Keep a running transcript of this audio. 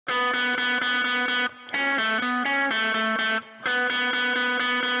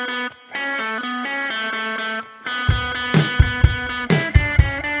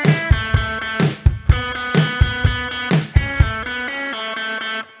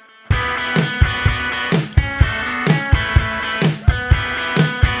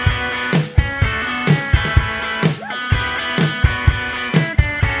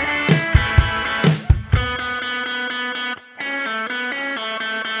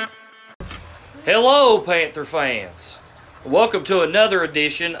Hello, Panther fans. Welcome to another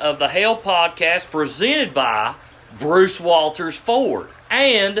edition of the Hale Podcast presented by Bruce Walters Ford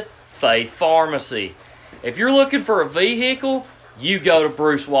and Faith Pharmacy. If you're looking for a vehicle, you go to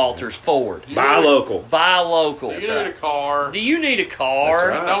Bruce Walters Ford. Buy local. Buy local. Do you need a car? Do you need a car?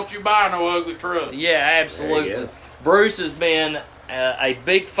 That's right. Don't you buy no ugly truck. Yeah, absolutely. Bruce has been a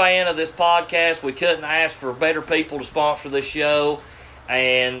big fan of this podcast. We couldn't ask for better people to sponsor this show.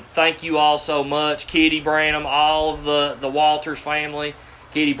 And thank you all so much. Kitty Branham, all of the Walters family.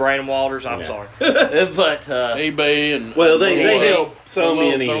 Kitty Branham Walters, I'm sorry. But EB and they help so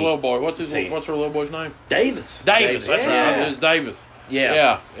many. Their little boy. What's her little boy's name? Davis. Davis. That's right. It's Davis.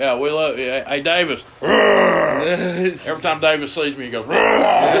 yeah. Yeah. We love. Hey, Davis. Every time Davis sees me, he goes.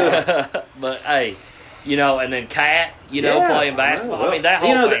 But hey, and then Kat, playing basketball. Well, I mean, that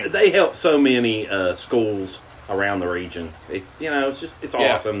whole family. they help so many schools around the region. It's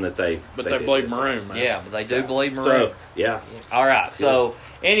awesome that they. But they bleed maroon, man. Yeah, but they do bleed maroon. So yeah. All right. So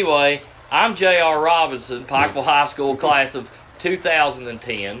anyway, I'm J.R. Robinson, Pikeville High School class of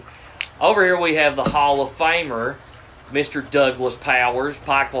 2010. Over here we have the Hall of Famer, Mr. Douglas Powers,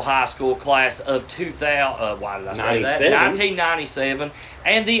 Pikeville High School class of 2000. Why did I say that? 1997,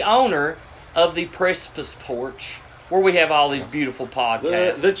 and the owner of the Precipice Porch, where we have all these beautiful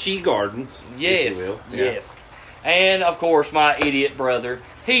podcasts. The Chi Gardens. Yes. If you will. Yes. And of course, my idiot brother,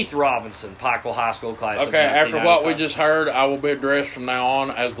 Heath Robinson, Pikeville High School class of Okay, after what we 1995. just heard, I will be addressed from now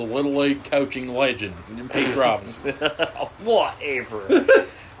on as the Little League coaching legend, Pete Robinson. Whatever.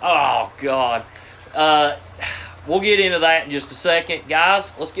 Oh, God. We'll get into that in just a second.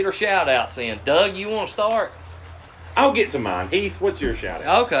 Guys, let's get our shout-outs in. Doug, you want to start? I'll get to mine. Heath, what's your shout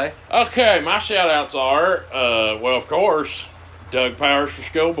out? Okay. Okay, my shout-outs are, of course, Doug Powers for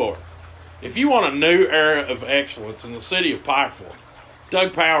School Board. If you want a new era of excellence in the city of Pikeville,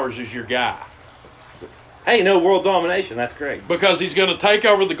 Doug Powers is your guy. Hey, no world domination. That's great. Because he's going to take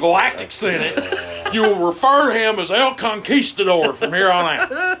over the Galactic Senate. You will refer to him as El Conquistador from here on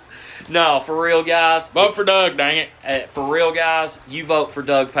out. No, for real, guys. Vote for Doug, dang it. For real, guys, you vote for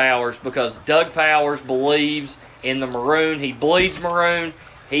Doug Powers because Doug Powers believes in the maroon. He bleeds maroon.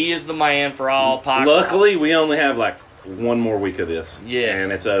 He is the man for all Pikeville. Luckily, we only have one more week of this. Yes.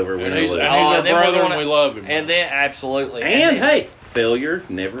 And it's over. And he's our then we're brother gonna- and we love him. And then, absolutely. And then- hey, failure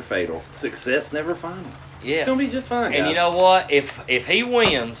never fatal. Success never final. yeah. It's going to be just fine, And guys. you know what? If he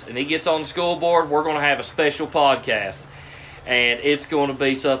wins and he gets on the school board, we're going to have a special podcast. And it's going to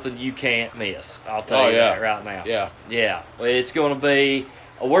be something you can't miss. I'll tell you that right now. Yeah. Yeah. It's going to be...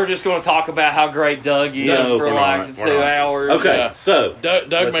 We're just going to talk about how great Doug is No, for we're like not. 2 We're not. hours. Okay, Yeah. so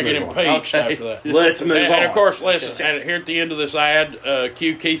Doug let's may get move on. impeached Okay. after that. Let's move on. And of course, listen, and here at the end of this ad,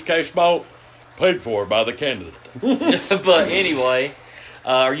 cue Keith Casebolt, paid for by the candidate. But anyway,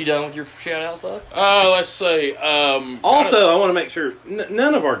 are you done with your shout-out, Doug? Let's see. Also, I want to make sure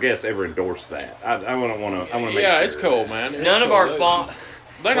none of our guests ever endorse that. I want to make yeah, sure. it's cool, man. It's None of cool. our sponsors...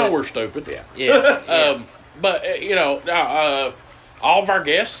 They know we're stupid. Yeah. Yeah. But, all of our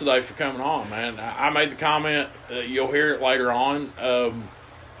guests today for coming on, man. I made the comment, you'll hear it later on.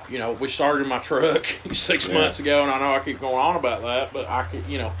 We started in my truck 6 months ago, and I know I keep going on about that, but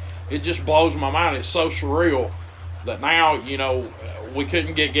it just blows my mind. It's so surreal that now, we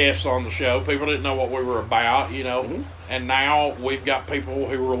couldn't get guests on the show. People didn't know what we were about, and now we've got people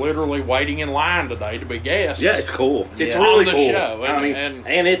who were literally waiting in line today to be guests. Yeah, it's cool. It's Yeah. really On the cool. show,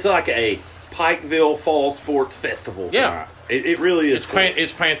 and it's like a Pikeville Fall Sports Festival. Yeah. tonight. It really is. It's, cool.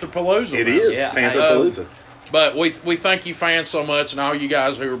 it's Panther-palooza. It man. is Yeah. Panther-palooza. But we thank you fans so much, and all you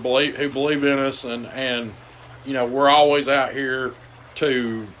guys who believe in us, and we're always out here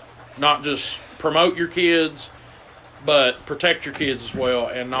to not just promote your kids, but protect your kids as well,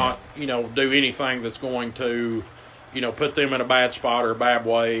 and not do anything that's going to put them in a bad spot or a bad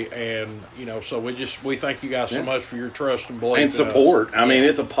way. And so we thank you guys so much for your trust and belief And in support. us. I mean,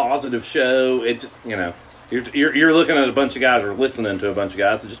 it's a positive show. It's you're looking at a bunch of guys or listening to a bunch of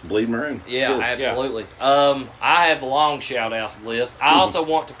guys that just bleed maroon. It's Yeah, cool. absolutely. I have a long shout-outs list. I also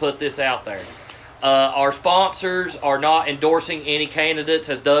want to put this out there. Our sponsors are not endorsing any candidates,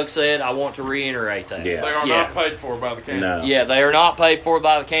 as Doug said. I want to reiterate that. Yeah. They are not paid for by the candidate. No. Yeah, they are not paid for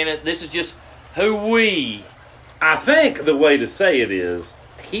by the candidate. This is just who we... I think the way to say it is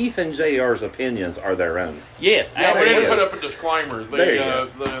Heath and JR's opinions are their own. Yes, Yeah, we need to absolutely. put up a disclaimer. There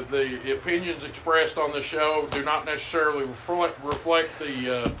you The opinions expressed on the show do not necessarily reflect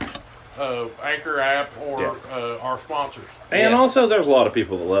the Anchor app or our sponsors. And Yeah. also, there's a lot of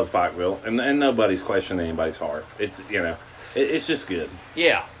people that love Pikeville, and nobody's questioning anybody's heart. It's it's just good.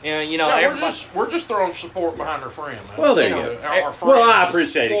 Yeah, We're just throwing support behind our friend. Man. Well, there you know, go. our Well, I friends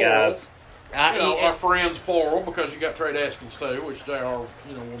appreciate it, spoiled. guys. our friends plural, because you got Trey Deskins too, which JR will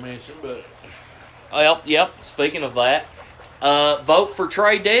mention. But Well, yep. Speaking of that, vote for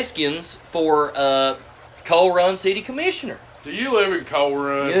Trey Deskins for Coal Run City Commissioner. do you live in Coal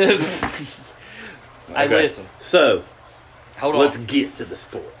Run? Hey, Okay. listen. So Hold on. let's get to the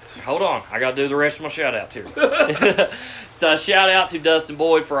sports. Hold on. I got to do the rest of my shout-outs here. The shout-out to Dustin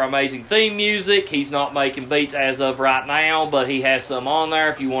Boyd for our amazing theme music. He's not making beats as of right now, but he has some on there.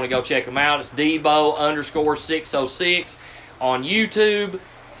 If you want to go check him out, it's Debo_606 on YouTube.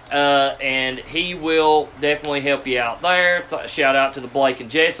 And he will definitely help you out there. Shout-out to the Blake and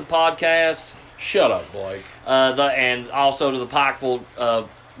Jessa podcast. Shut up, Blake. And also to the Pikeville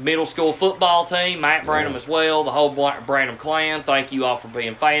middle school football team, Matt Branham as well, the whole Branham clan. Thank you all for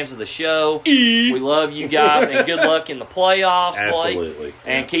being fans of the show. We love you guys, and good luck in the playoffs, Blake. Absolutely.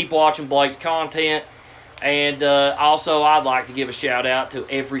 And keep watching Blake's content. And also, I'd like to give a shout-out to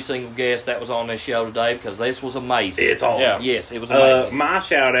every single guest that was on this show today, because this was amazing. It's awesome. Yeah. Yes, it was amazing. My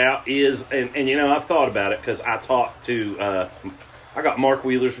shout out is, and I've thought about it because I talked to, I got Mark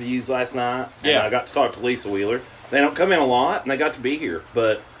Wheeler's views last night. And Yeah. I got to talk to Lisa Wheeler. They don't come in a lot, and they got to be here.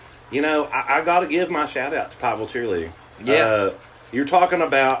 But, I got to give my shout out to Pikeville Cheerleading. Yeah. You're talking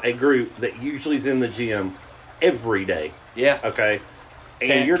about a group that usually is in the gym every day. Yeah. Okay.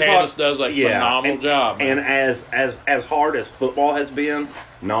 Candace does a phenomenal job, man. And as hard as football has been,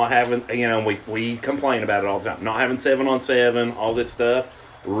 not having, we complain about it all the time, not having 7-on-7, all this stuff,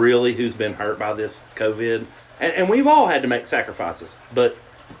 really who's been hurt by this COVID. And we've all had to make sacrifices. But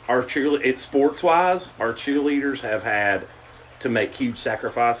it's sports-wise, our cheerleaders have had to make huge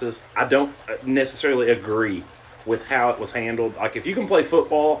sacrifices. I don't necessarily agree with how it was handled. Like, if you can play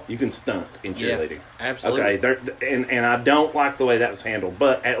football, you can stunt in cheerleading. Yeah, absolutely. Okay, and I don't like the way that was handled.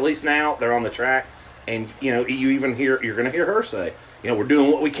 But at least now they're on the track, and you even you're going to hear her say, we're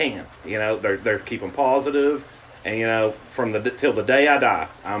doing what we can. They're keeping positive, and from till the day I die,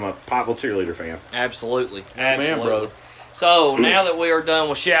 I'm a Pikeville cheerleader fan. Absolutely. Amen, Absolutely. brother. So, now that we are done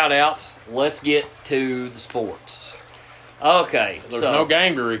with shout-outs, let's get to the sports. Okay. There's so no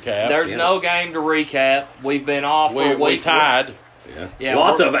game to recap. There's Yeah. no game to recap. We've been off for a we week. tied. Yeah,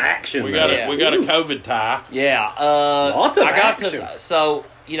 Lots we're- of action. We got man. a COVID tie. Yeah. Lots of I got action. So,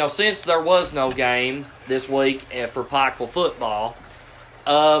 since there was no game this week for Pikeville football,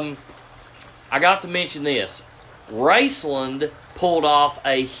 I got to mention this. Raceland pulled off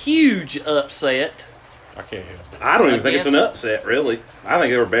a huge upset. I can't help it. I don't even think it's an Against- upset, really. I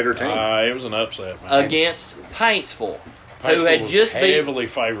think they were a better team. It was an upset, man. Against Paintsville, who Paintsville had was just beat heavily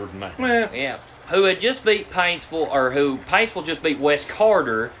favored in that. Well, who had just beat Paintsville just beat West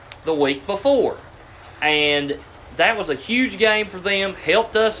Carter the week before. And that was a huge game for them,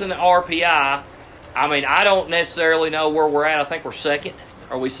 helped us in the RPI. I mean, I don't necessarily know where we're at. I think we're second.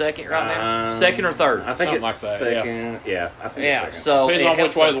 Are we second right now? Second or third? I think Something it's like that, yeah. second. Yeah, I think Yeah, it's second. so Depends it on which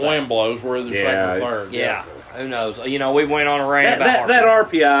helped way us the out. wind blows, whether they're Yeah, second or it's- third. Yeah, who knows? We went on a rant that about that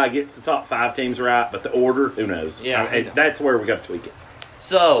RPI. RPI gets the top 5 teams right, but the order, who knows? Yeah, I mean, that's where we got to tweak it.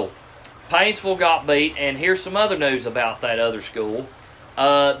 So, Paintsville got beat, and here's some other news about that other school.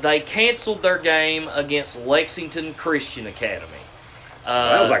 They canceled their game against Lexington Christian Academy.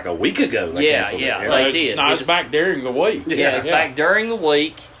 That was like a week ago. They yeah, canceled it, yeah, No, they it's- did. No, It it's was- back during the week. Yeah, it's back during the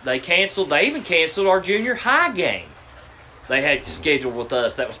week. They even canceled our junior high game they had scheduled with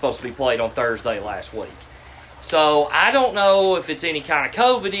us that was supposed to be played on Thursday last week. So I don't know if it's any kind of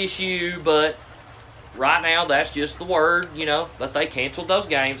COVID issue, but right now that's just the word, that they canceled those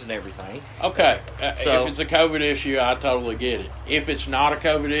games and everything. Okay. So- if it's a COVID issue, I totally get it. If it's not a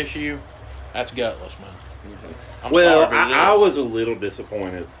COVID issue, that's gutless, man. I'm Well, sorry, but it I is. was a little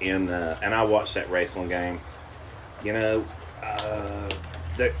disappointed in, and I watched that wrestling game.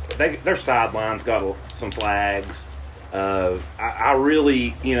 Their sidelines got some flags. I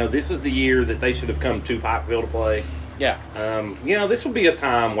really, this is the year that they should have come to Pikeville to play. Yeah. This would be a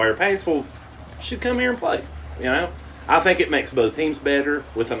time where Paintsville should come here and play. I think it makes both teams better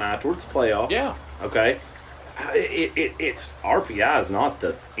with an eye towards the playoffs. Yeah. Okay. It's RPI is not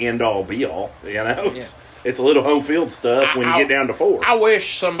the end all be all. It's a little home field stuff when you get down to 4. I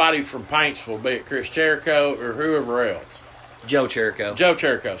wish somebody from Paintsville, be it Chris Jericho or whoever else. Joe Cherico. Joe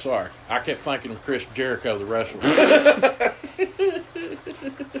Jericho, sorry. I kept thinking of Chris Jericho, the wrestler.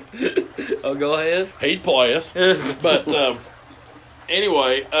 Oh, go ahead. He'd play us. But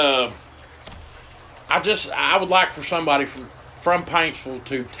anyway, I would like for somebody from Paintsville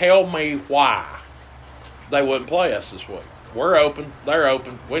to tell me why they wouldn't play us this week. We're open. They're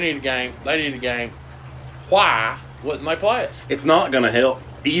open. We need a game. They need a game. Why wouldn't they play us? It's not going to help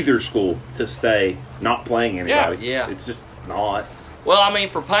either school to stay not playing anybody. Yeah. It's just not. Well, I mean,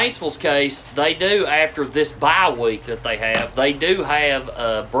 for Paintsville's case, they do, after this bye week that they do have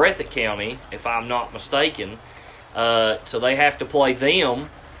Breathitt County, if I'm not mistaken. So they have to play them,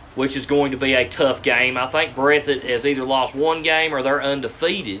 which is going to be a tough game. I think Breathitt has either lost one game or they're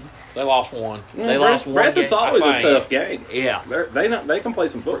undefeated. They lost one. They lost one game. Breathitt's always a tough game. Yeah. They can play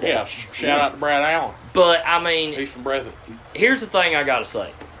some football. Yeah, shout out to Brad Allen. But, I mean, He's from Breathitt. here's the thing I got to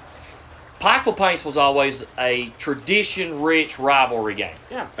say. Pikeville-Paintsville's always a tradition-rich rivalry game.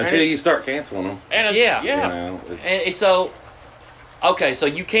 Yeah. Until you start canceling them. And it's, Yeah. yeah. You know, And so, okay, so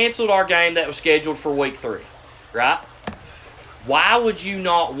you canceled our game that was scheduled for week 3, right? Why would you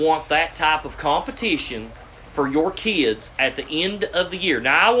not want that type of competition for your kids at the end of the year?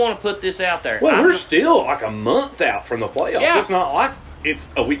 Now, I want to put this out there. well, we're still like a month out from the playoffs. Yeah. It's not like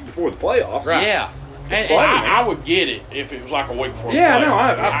it's a week before the playoffs. Right. Yeah. And play. I would get it if it was like a week before. Yeah, the no,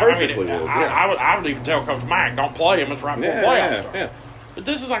 playoffs. I perfectly would, yeah. I would even tell Coach Mack, don't play him. It's right before playoffs start. yeah. But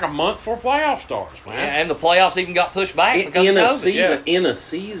this is like a month before playoff starts, man. and the playoffs even got pushed back because In of a COVID. season, in a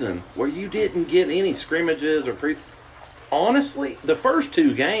season where you didn't get any scrimmages or honestly, the first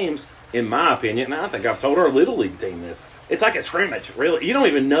 2 games, in my opinion, and I think I've told our little league team this, it's like a scrimmage. Really, you don't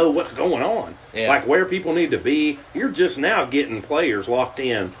even know what's going on, Yeah. like where people need to be. You're just now getting players locked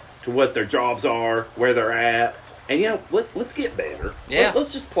in to what their jobs are, where they're at, and let's get better. Yeah.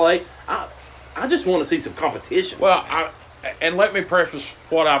 Let's just play. I just want to see some competition. Well, and let me preface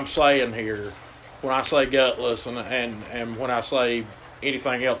what I'm saying here when I say gutless and when I say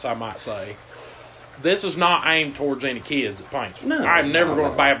anything else I might say. This is not aimed towards any kids at Paintsville. No, I'm never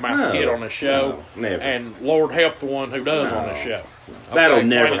going to badmouth a kid on this show. No, never. And Lord help the one who does on this show. That'll Okay,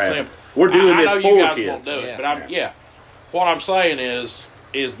 never plain and happen. simple. We're doing I this know for you guys kids. won't do it, Yeah. but what I'm saying is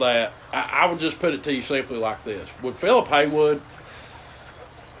that I would just put it to you simply like this: would Philip Haywood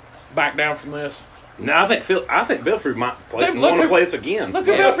back down from this? No, I think Belfry might Look want to who- play us again. Look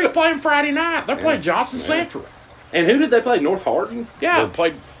who Belfry's playing Friday night. They're playing Johnson Central. And who did they play? North Hardin? Yeah,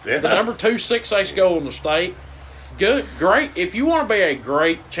 played Yeah. the number 2 6A school in the state. Good, great. If you want to be a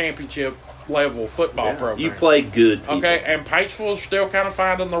great championship level football program, You play good people. okay. And Paintsville is still kind of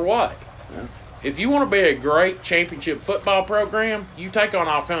finding their way. If you want to be a great championship football program, you take on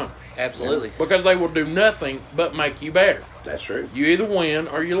all comers Absolutely. because they will do nothing but make you better. That's true. You either win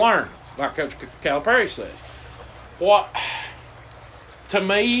or you learn, like Coach Calipari says. What to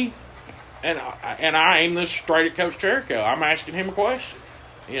me, and I aim this straight at Coach Cherico. I'm asking him a question.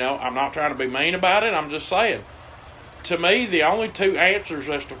 I'm not trying to be mean about it. I'm just saying. To me, the only 2 answers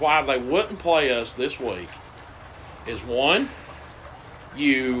as to why they wouldn't play us this week is, one,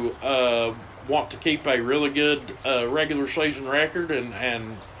 you want to keep a really good regular season record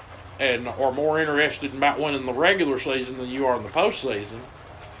and are more interested in about winning the regular season than you are in the postseason,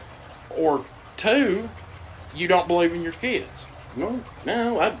 or 2, you don't believe in your kids. No,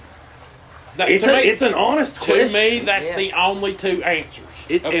 To it's an honest to question. me, that's Yeah. the only 2 answers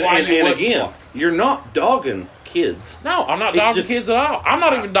It, of and, why and- you and wouldn't again, play. you're not dogging kids. No, I'm not It's dogging just- kids at all. I'm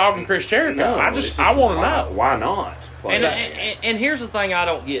not even dogging Chris Cherico. I want to know. Why not? And here's the thing I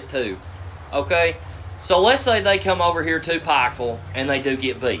don't get, too. Okay? So let's say they come over here to Pikeville and they do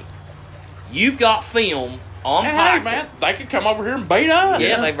get beat. You've got film on And Pikeville. hey, man, they could come over here and beat us.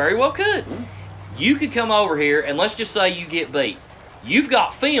 Yeah, they very well could. You could come over here and let's just say you get beat. You've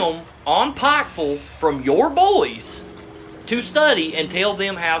got film on Pikeville from your boys to study and tell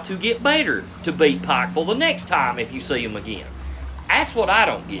them how to get better to beat Pikeville the next time if you see them again. That's what I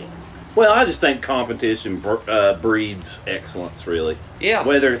don't get. Well, I just think competition breeds excellence, really. Yeah.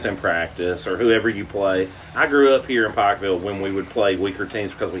 Whether it's in practice or whoever you play. I grew up here in Pikeville when we would play weaker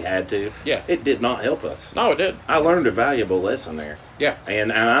teams because we had to. Yeah. It did not help us. No, it did. I learned a valuable lesson there. Yeah.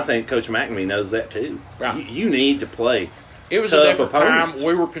 And I think Coach McNamee knows that too. Right. You need to play. It was a Tough different opponents. time.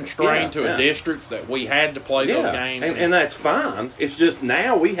 We were constrained Yeah, to yeah. a district that we had to play those games. And that's fine. It's just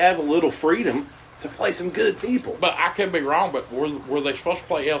now we have a little freedom to play some good people. But I could be wrong, but were they supposed to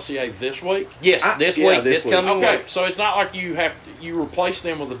play LCA this week? Yes, this week, this this week. coming Okay, week. so it's not like you replace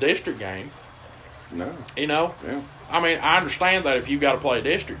them with a district game, No. Yeah. I mean, I understand that if you got to play a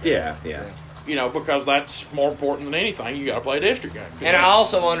district game, Yeah. because that's more important than anything. You got to play a district game. And I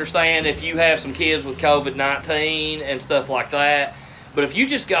also understand if you have some kids with COVID-19 and stuff like that. But if you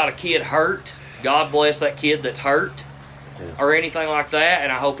just got a kid hurt, God bless that kid that's hurt, or anything like that,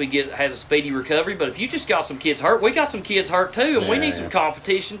 and I hope he has a speedy recovery. But if you just got some kids hurt, we got some kids hurt too, and we need some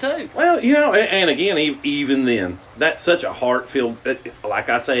competition too. Well, and again, even then, that's such a heart-filled, like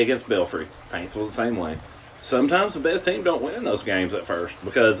I say against Belfry, Paintsville the same way. Sometimes the best team don't win those games at first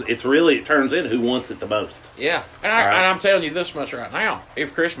because it turns in who wants it the most. Yeah. And I'm telling you this much right now: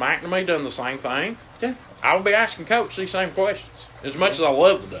 if Chris McNamee done the same thing, Yeah. I will be asking Coach these same questions as much as I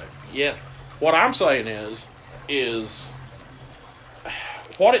love to do. Yeah. What I'm saying is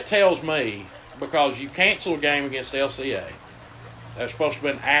what it tells me, because you cancel a game against LCA that's supposed to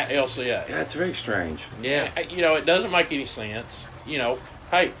have been at LCA. Yeah, it's very strange. Yeah. You know, it doesn't make any sense. You know,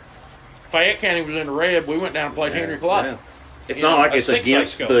 hey, Fayette County was in the red. We went down and played Henry Clay. Yeah. It's You not know, like a it's 6A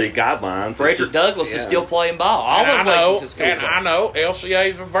against school. the guidelines. It's Frederick just- Douglass is still playing ball. All And those Lexington schools and are. I know LCA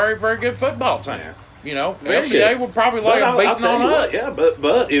is a very, very good football team. Yeah. You know, Very LCA good. would probably But lay a I'll beating tell on you us. what, yeah,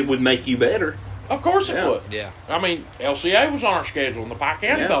 but it would make you better. Of course it Yeah. would. Yeah. I mean, LCA was on our schedule in the Pike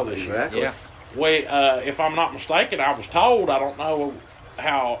County Bowl this year. exactly. Yeah. We, if I'm not mistaken, I was told, I don't know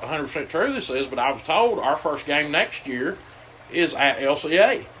how 100% true this is, but I was told our first game next year is at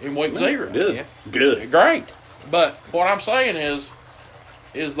LCA in week 0. Good. Yeah. Good. Great. But what I'm saying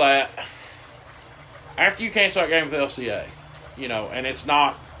is that after you cancel that game with LCA, you know, and it's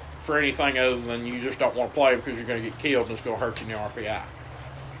not for anything other than you just don't want to play because you're going to get killed and it's going to hurt you in the RPI.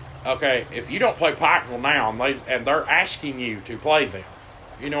 Okay, if you don't play Pikeville now and they're asking you to play them,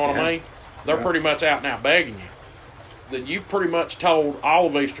 you know what Yeah. I mean? They're pretty much out now begging you. Then you pretty much told all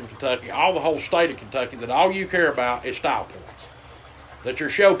of Eastern Kentucky, all the whole state of Kentucky, that all you care about is style points. That your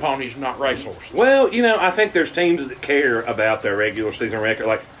show ponies, not racehorses. Well, you know, I think there's teams that care about their regular season record.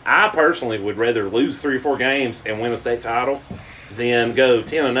 Like, I personally would rather lose 3 or 4 games and win a state title than go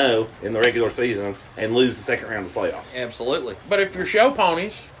 10-0 in the regular season and lose the second round of the playoffs. Absolutely. But if you're show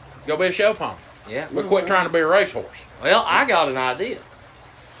ponies, go be a show pony. Yeah. But quit trying to be a racehorse. Well, I got an idea.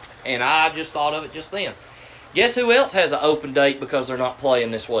 And I just thought of it just then. Guess who else has an open date because they're not playing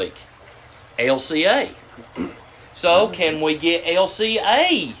this week? LCA. So, can we get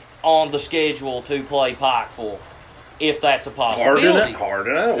LCA on the schedule to play Pikeville, if that's a possibility? Hard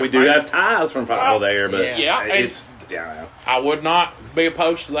enough. We do have ties from Pikeville there, but Yeah, and- it's yeah. I would not be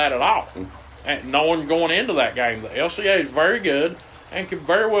opposed to that at all. And knowing going into that game, the LCA is very good and could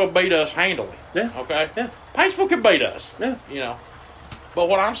very well beat us handily. Yeah. Okay? Yeah. Paintsville could beat us. Yeah. You know. But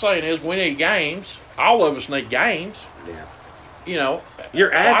what I'm saying is we need games. All of us need games. Yeah. You know. You're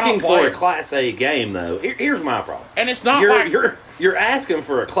Why not asking play for a them? Class A game, though. Here's my problem. And it's not You're, like you're asking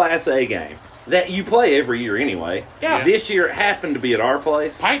for a Class A game that you play every year anyway. Yeah. This year it happened to be at our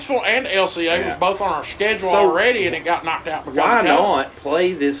place. Paintsville and LCA was Yeah. both on our schedule So, already, and it got knocked out because Why of COVID. not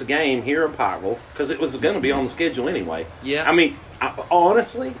play this game here in Pikeville? Because it was going to be on the schedule anyway. Yeah. I mean,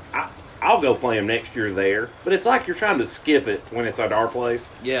 honestly, I'll go play them next year there. But it's like you're trying to skip it when it's at our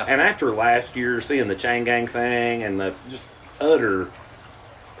place. Yeah. And after last year, seeing the chain gang thing and the just utter,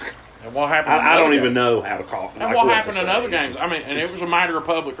 And what happened? in I other don't even games? know how to call. And like what to happened in say. other It's games? just- I mean, and it was a matter of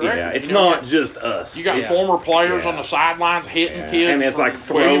public record. Yeah, it's You know, not just us. You got Yeah. former players Yeah. on the sidelines hitting Yeah. kids, and it's from like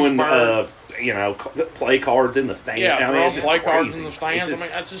throwing, Williamsburg. play cards in the stand. Yeah, I mean, throwing it's just play cards crazy. in the stands. It's just- I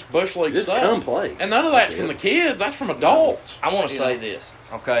mean, that's just bush league just stuff. come play. And none of that's That's from it. the kids. That's from adults. I want to You say know? this,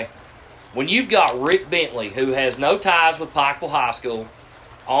 okay? When you've got Rick Bentley, who has no ties with Pikeville High School,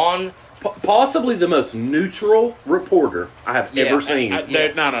 on Possibly the most neutral reporter I have Yeah. ever seen.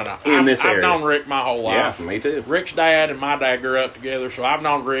 Dude, no. In this I've area. known Rick my whole Yeah, life. me too. Rick's dad and my dad grew up together, so I've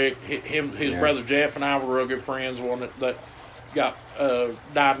known Rick. His Yeah. brother Jeff and I were real good friends. One that got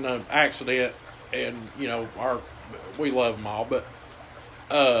died in an accident, and you know we love them all. But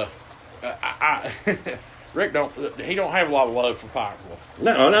Rick don't have a lot of love for Pikeville.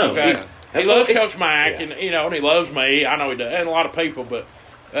 No. Okay, he loves it's- Coach Mack, yeah. and and he loves me. I know he does, and a lot of people. But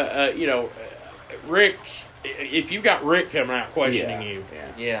Rick, if you've got Rick coming out questioning you Yeah.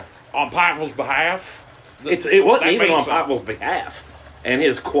 yeah, on Pikeville's behalf, It wasn't that even on means something. Pikeville's behalf. And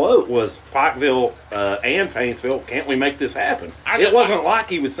his quote was, Pikeville and Paintsville, can't we make this happen? It wasn't like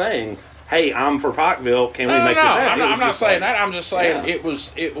he was saying, hey, I'm for Pikeville, can we No, make this happen? I'm It was not just saying like, that. I'm just saying Yeah. it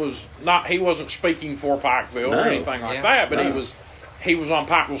was not. He wasn't speaking for Pikeville No. or anything like Yeah. that. But No. he was on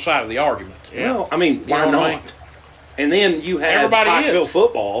Pikeville's side of the argument. Well, I mean, why know what I not? mean? And then you have Everybody Pikeville is.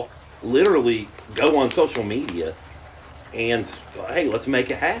 football literally go on social media and, hey, let's make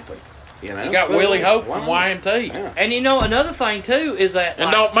it happen. You know? You got So, Willie Hope why from not? YMT. Yeah. and another thing too is that And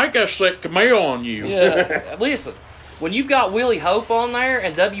like, don't make us sick Camille on you. listen, when you've got Willie Hope on there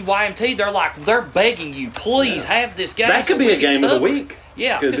and WYMT, they're begging you, please have this game. That so could be we a can game of the cover it. week.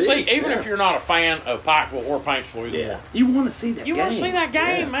 Yeah, Could Because be. see, even Yeah. if you're not a fan of Pikeville or Paintsville, either Yeah. one, You want to see that you game. want to see that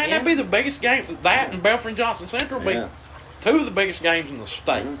game, man. Yeah. That'd be the biggest game. That and Belfry and Johnson Central would be Yeah. two of the biggest games in the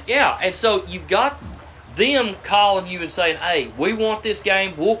state. yeah, and so you've got them calling you and saying, "Hey, we want this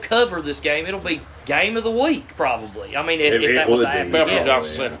game. We'll cover this game. It'll be game of the week, probably." I mean, if It that was would to be. happen, Belfry and yeah.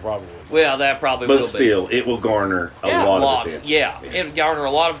 Johnson Central probably would. Well, that probably But will still, it will garner a be. lot of attention. Yeah, it'll garner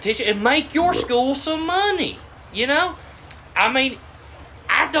a lot of attention and make your school some money. You know, I mean,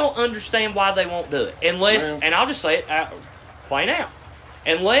 I don't understand why they won't do it. Unless, and I'll just say it plain out,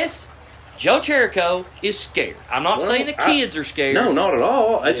 unless Joe Cherico is scared. I'm not saying the kids are scared. No, not at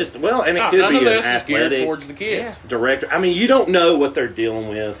all. I just, and it could none be of this an is geared athletic towards the kids. director. I mean, you don't know what they're dealing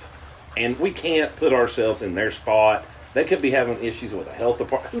with, and we can't put ourselves in their spot. They could be having issues with the health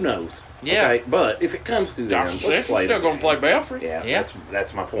department. Who knows? Yeah. Okay? But if it comes to them, Dr. let's Simpson's play still the going to game. play Belfry. Yeah,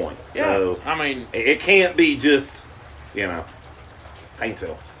 that's my point. Yeah. So I mean, it can't be just,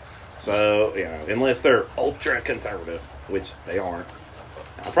 Paintsville. So, unless they're ultra conservative, which they aren't.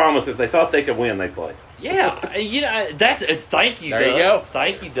 I promise if they thought they could win, they'd play. Yeah, that's thank you, There Doug. you go.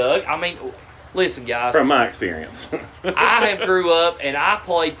 Thank you, Doug. I mean, listen, guys. From my experience. I have grew up and I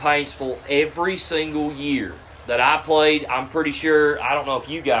played Paintsville every single year that I played. I'm pretty sure. I don't know if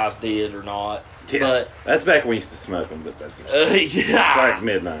you guys did or not, but that's back when we used to smoke them, but that's yeah. it's like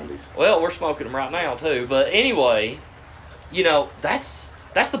mid-90s. Well, we're smoking them right now too. But anyway, that's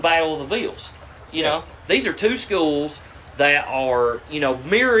the battle of the Vills. These are two schools that are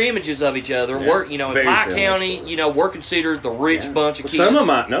mirror images of each other. Yeah. We're in Very Pike similar County. schools. We're considered the rich bunch of kids. Some of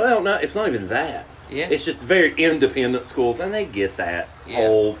them, no, it's not even that. Yeah. It's just very independent schools, and they get that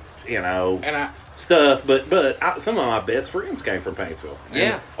whole, and stuff. But some of my best friends came from Paintsville.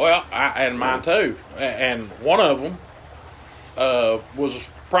 Yeah. and mine too. And one of them was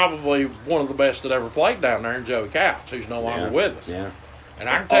probably one of the best that ever played down there in Joey Couch, who's no longer with us. Yeah. And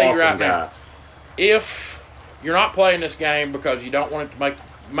I can tell you right guy. now, if you're not playing this game because you don't want it to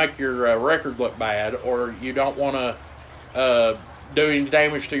make your record look bad, or you don't want to do any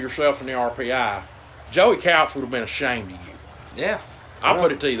damage to yourself in the RPI, Joey Couch would have been ashamed of you. Yeah. I'll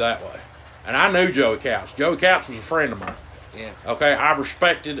put it to you that way. And I knew Joey Couch. Joey Couch was a friend of mine. Yeah. Okay, I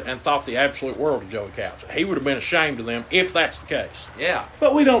respected and thought the absolute world of Joey Couch. He would have been ashamed of them if that's the case. Yeah.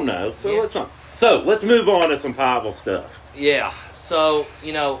 But we don't know, so let's not. So let's move on to some Pikeville stuff. Yeah. So,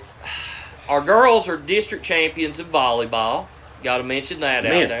 our girls are district champions in volleyball. Got to mention that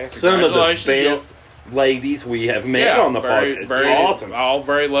out there. Some of the Congratulations, best ladies we have met on the very, podcast. very Awesome. All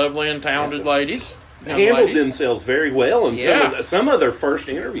very lovely and talented ladies. Young Handled ladies. themselves very well in some of their first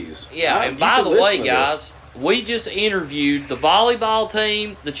interviews. Yeah, Right, and you by should the listen way, to guys, we just interviewed the volleyball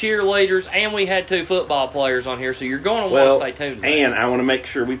team, the cheerleaders, and we had 2 football players on here, so you're going to want to stay tuned to that. And I want to make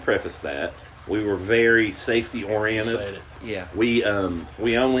sure we preface that. We were very safety oriented. Said it. Yeah. We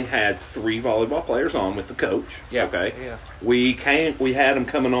only had 3 volleyball players on with the coach. Yeah. Okay. Yeah. We had them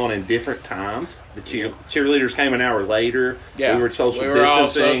coming on in different times. The cheerleaders came an hour later. Yeah. We were social We were all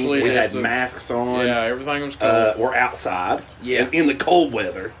distancing. socially We had distanced. masks on. Yeah, everything was cool. We're outside. Yeah. In the cold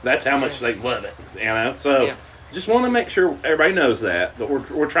weather. That's how much they love it. So Yeah. just want to make sure everybody knows that. But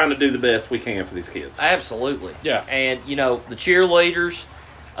we're trying to do the best we can for these kids. Absolutely. Yeah. And, the cheerleaders,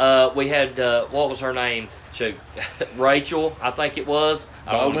 we had, what was her name? Rachel, I think it was.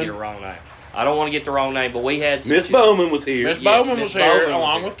 I don't want to Bowman? get the wrong name. I don't want to get the wrong name, but we had some Miss Bowman was here. Miss yes, Bowman Miss was here Bowman was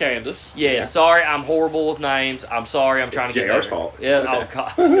along here. with Candace. Yeah, sorry, I'm horrible with names. I'm sorry, I'm trying to get JR's better. fault. Yeah, It's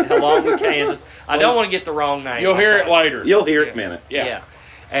oh God, along with Candace. I don't want to get the wrong name. You'll I'm hear it sorry. later. You'll hear it in a minute. Yeah.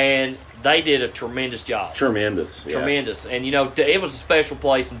 And they did a tremendous job. Tremendous. Yeah. Tremendous. And, it was a special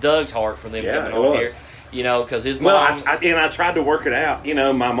place in Doug's heart for them Yeah, coming it on was. here. Because his Well, mom. I tried to work it out.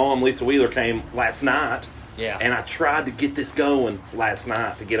 My mom, Lisa Wheeler, came last night. Yeah. And I tried to get this going last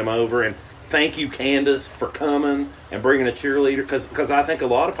night to get them over. And thank you, Candace, for coming and bringing a cheerleader. Because I think a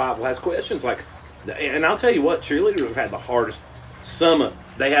lot of people has questions. And I'll tell you what, cheerleaders have had the hardest.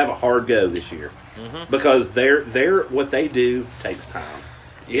 They have a hard go this year. Mm-hmm. Because they're what they do takes time.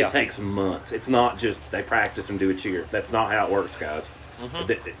 Yeah. It takes months. It's not just they practice and do a cheer. That's not how it works, guys.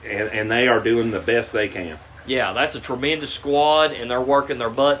 Mm-hmm. And they are doing the best they can. Yeah, that's a tremendous squad, and they're working their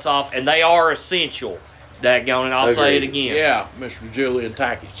butts off, and they are essential. Daggone it, I'll say it Agreed. again. Yeah, Mr. Julian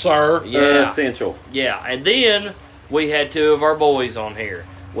Tackett. Sir. Yeah. Essential. Yeah, and then we had 2 of our boys on here.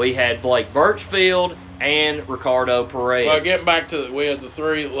 We had Blake Birchfield and Ricardo Perez. Well, getting back to we had the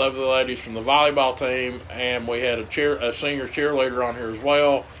 3 lovely ladies from the volleyball team, and we had a senior cheerleader on here as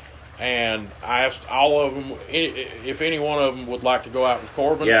well. And I asked all of them if any one of them would like to go out with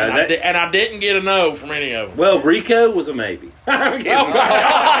Corbin. Yeah, and I didn't get a no from any of them. Well, Rico was a maybe. I'm kidding.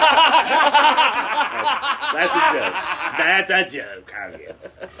 That's a joke. That's a joke. I'm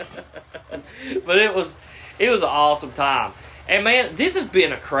kidding. But it was an awesome time. And man, this has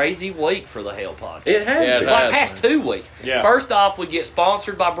been a crazy week for the Hell Podcast. It has Yeah, been. it Like has. past 2 weeks. Yeah. First off, we get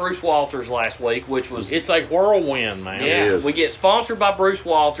sponsored by Bruce Walters last week, which was It's a whirlwind, man. yeah. is. We get sponsored by Bruce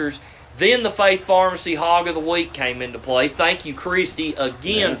Walters. Then the Faith Pharmacy Hog of the Week came into place. Thank you, Christy,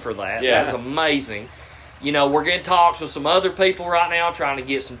 again for that. Yeah. That was amazing. you know, we're getting talks with some other people right now trying to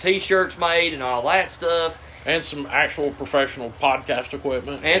get some T-shirts made and all that stuff. And some actual professional podcast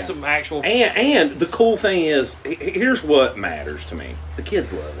equipment. And some actual... And the cool thing is, here's what matters to me. The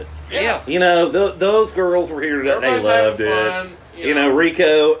kids love it. Yeah. You know, those girls were here today. They Everybody's loved having it. fun, You know,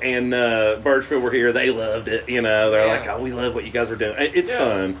 Rico and Birchfield were here. They loved it. You know, they're Yeah. like, "Oh, we love what you guys are doing. It's Yeah.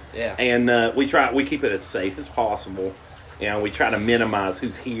 fun." Yeah. And we keep it as safe as possible. You know, we try to minimize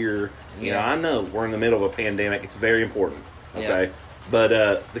who's here. You know, Yeah. I know we're in the middle of a pandemic. It's very important. Okay, Yeah. but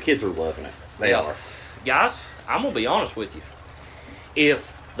the kids are loving it. They are. Guys, I'm going to be honest with you.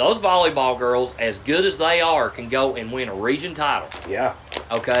 If those volleyball girls, as good as they are, can go and win a region title, Yeah.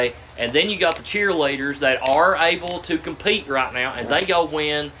 okay, and then you got the cheerleaders that are able to compete right now, and they go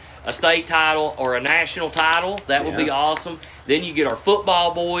win a state title or a national title, that would be Yeah. awesome. Then you get our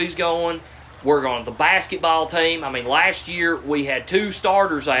football boys going. We're going to the basketball team. I mean, last year we had 2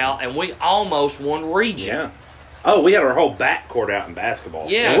 starters out, and we almost won region. Yeah. Oh, we had our whole backcourt out in basketball.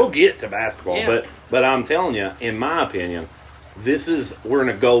 Yeah. And we'll get to basketball, Yeah. but I'm telling you, in my opinion, we're in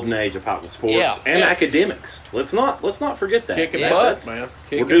a golden age of high sports Yeah. and Yeah. academics. Let's not forget that. Kicking Yeah. butt, man.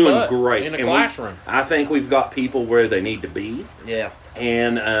 Kicking We're doing butt great in the And we- classroom. I think we've got people where they need to be, Yeah.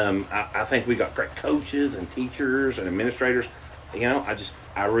 and I think we got great coaches and teachers and administrators. You know,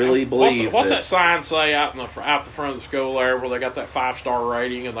 I really believe What's that sign say out the front of the school there, where they got that 5-star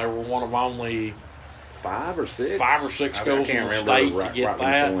rating, and they were one of only 5 or 6 schools in the state to get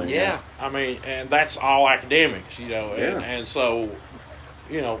that? Yeah. I mean, and that's all academics, you know, Yeah. and so,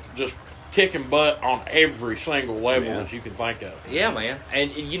 you know, just kicking butt on every single level Yeah. that you can think of. Yeah, man.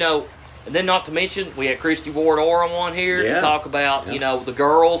 And, you know, and then not to mention, we had Christy Ward Orem on here Yeah. to talk about, Yeah. you know, the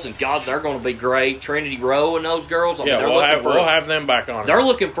girls, and God, they're going to be great. Trinity Rowe and those girls. I mean, Yeah, they're we'll looking for have them back on. They're here.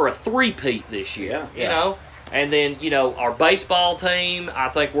 looking for a three-peat this year, Yeah. you know. And then, you know, our baseball team, I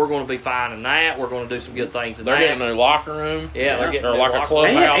think we're going to be fine in that. We're going to do some good things in They're that. getting a new locker room. Yeah, they're getting They're a like a locker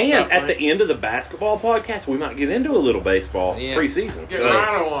clubhouse. And stuff, at the end of the basketball podcast, we might get into a little baseball Yeah. preseason. Get So,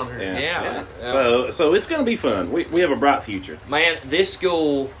 Rhino on here. Yeah. So it's going to be fun. We have a bright future. Man, this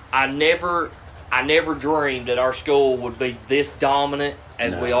school, I never dreamed that our school would be this dominant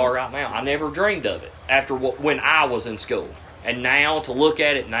as we No. are right now. I never dreamed of it after when I was in school. And now, to look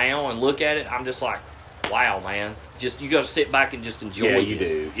at it now and look at it, I'm just like, wow, man. Just, you got to sit back and just enjoy Yeah,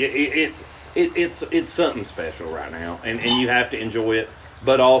 this. you do. It's something special right now, and you have to enjoy it.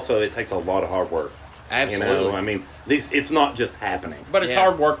 But also, it takes a lot of hard work. Absolutely. You know, I mean, it's not just happening. But it's Yeah.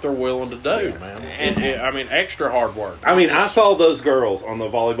 hard work they're willing to do, Yeah. man. And- I mean, extra hard work. I mean, I saw those girls on the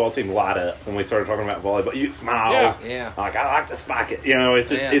volleyball team light up when we started talking about volleyball. You smiles, Yeah. like I like to spike it. You know, it's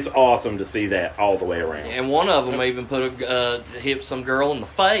just Yeah. it's awesome to see that all the way around. And one of them even hit some girl in the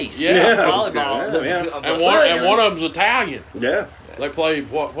face. Yeah. Volleyball. Yeah. And one of them's Italian. Yeah, They played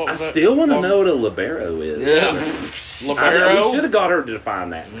what I was that? still want to know what a libero is. Yeah. Libero? We should have got her to define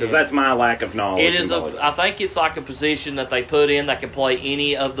that because that's my lack of knowledge. It is in volleyball. I think it's like a position that they put in that can play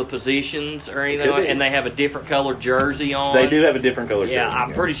any of the positions or anything, Could like, be. and they have a different colored jersey on. They do have a different color. Yeah, jersey,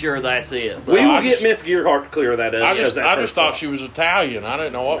 I'm pretty sure that's it. But We will I get just- Miss Gearhart to clear that up. I because just that's her thought spot. she was Italian. I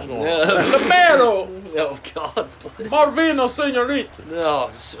didn't know what was going Yeah. on. Libero, oh God, Marvino, senorita.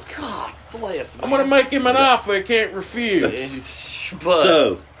 oh God, bless. I'm gonna make him an offer he can't refuse. But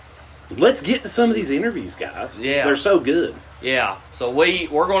So, let's get to some of these interviews, guys. Yeah. They're so good. yeah, so we're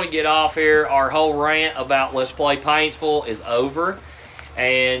going to get off here. Our whole rant about Let's Play Paintsville is over,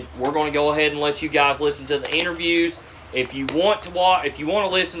 and we're going to go ahead and let you guys listen to the interviews. If you want to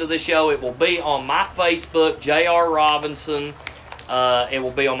listen to the show, it will be on my Facebook, J.R. Robinson. It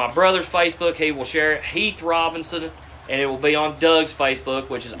will be on my brother's Facebook. He will share it, Heath Robinson, and it will be on Doug's Facebook,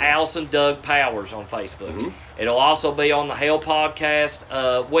 which is Allison Doug Powers on Facebook. Mm-hmm. It'll also be on the Hell Podcast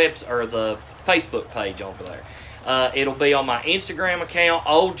or the Facebook page over there. It'll be on my Instagram account,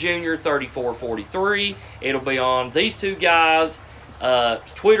 Old Junior 3443. It'll be on these two guys'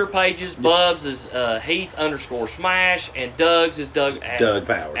 Twitter pages. Bub's is Heath_Smash, and Doug's is Doug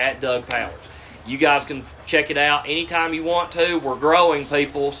Powers. at Doug Powers. You guys can check it out anytime you want to. We're growing,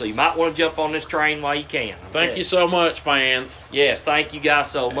 people, so you might want to jump on this train while you can. Thank you so much, fans. Yes, thank you guys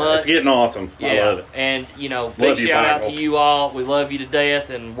so much. It's getting awesome. I love it. And, big Love you, shout out to Michael. you all. We love you to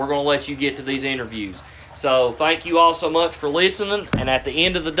death, and we're going to let you get to these interviews. So thank you all so much for listening, and at the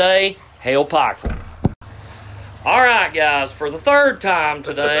end of the day, hail Pikeville. All right, guys, for the third time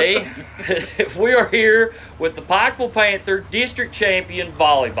today, we are here with the Pikeville Panther District Champion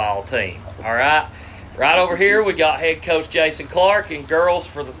Volleyball Team. All right? Right over here, we got head coach Jason Clark, and girls,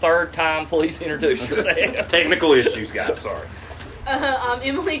 for the third time, please introduce yourself. Technical issues, guys. Sorry. I'm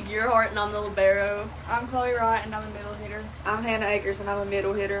Emily Gearhart, and I'm the libero. I'm Chloe Wright, and I'm a middle hitter. I'm Hannah Akers, and I'm a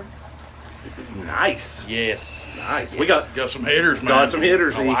middle hitter. Nice. Yes. Nice. We got some hitters, man. got some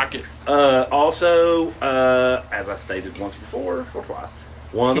hitters. I like it. Also, as I stated once before or twice,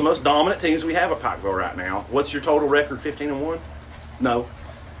 one of the most dominant teams we have at Pikeville right now. What's your total record? 15-1? No,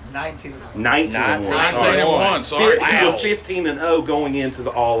 19. 19-1. 19-1. Sorry. You were Wow. 15-0 going into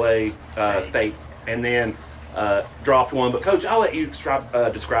the All A state, and then dropped one. But Coach, I'll let you describe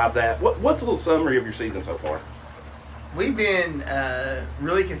that. What's a little summary of your season so far? We've been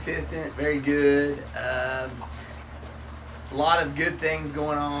really consistent, very good. A lot of good things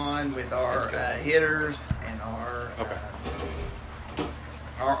going on with our hitters and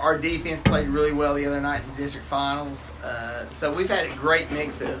our defense played really well the other night in the district finals. So we've had a great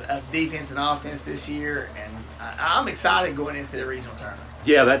mix of defense and offense this year, and I'm excited going into the regional tournament.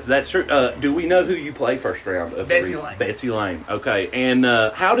 Yeah, that's true. Do we know who you play first round? Of Betsy Lane. Betsy Lane. Okay. And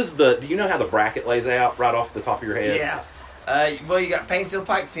how does do you know how the bracket lays out right off the top of your head? Yeah. Well, you got Paintsville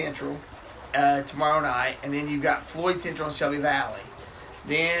Pike Central tomorrow night, and then you've got Floyd Central and Shelby Valley.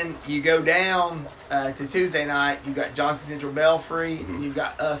 Then you go down to Tuesday night. You've got Johnson Central Belfry, and you've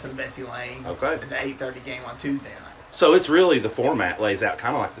got us and Betsy Lane. Okay. The 8:30 game on Tuesday night. So it's really the format lays out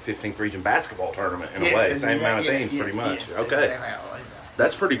kind of like the 15th region basketball tournament in a way. that's Same amount of exactly- teams, pretty much. Yes, Okay. that's exactly how it lays out.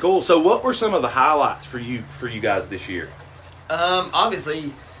 That's pretty cool. So what were some of the highlights for you guys this year?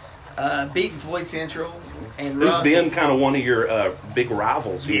 Obviously, beating Floyd Central and Who's Russell. been kind of one of your big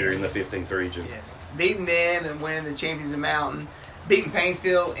rivals here Yes. in the 15th region? Yes, beating them and winning the Champions of Mountain, beating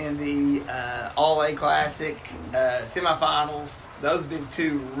Paintsville in the All A Classic semifinals. Those have been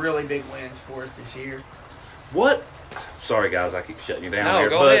two really big wins for us this year. What? Sorry, guys, I keep shutting you down No, here.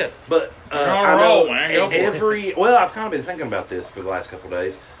 go but, ahead. But You're on a I roll, know man. Go for it. well, I've kind of been thinking about this for the last couple of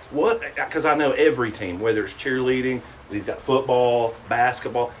days. Because I know every team, whether it's cheerleading, we've got football,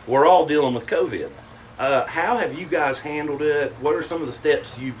 basketball, we're all dealing with COVID. How have you guys handled it? What are some of the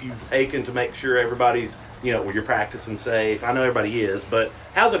steps you've taken to make sure everybody's, you're practicing safe? I know everybody is, but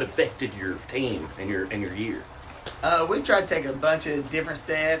how's it affected your team and your year? We've tried to take a bunch of different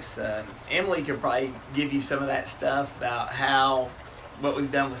steps. Emily could probably give you some of that stuff about what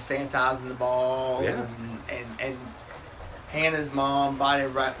we've done with sanitizing the balls Yeah. and Hannah's mom bought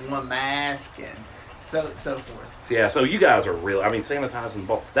everybody one mask and so forth. Yeah, so you guys are really, sanitizing the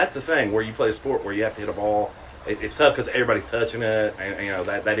ball. That's the thing where you play a sport where you have to hit a ball. It's tough because everybody's touching it, and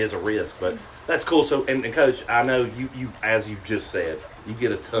that is a risk. But that's cool. So, and Coach, I know you as you just said, you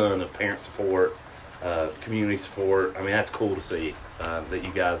get a ton of parent support, community support. That's cool to see that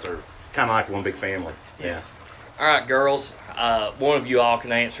you guys are kind of like one big family. Yes. All right, girls. One of you all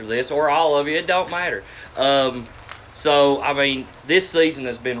can answer this, or all of you. It don't matter. So, this season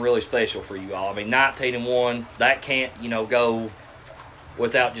has been really special for you all. 19-1, that can't, go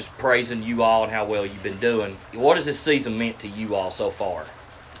without just praising you all and how well you've been doing. What has this season meant to you all so far?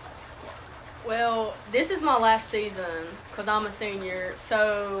 Well, this is my last season because I'm a senior.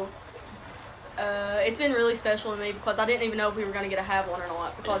 So it's been really special to me because I didn't even know if we were going to get to have one or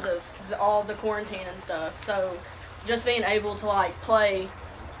not because of all the quarantine and stuff. So just being able to play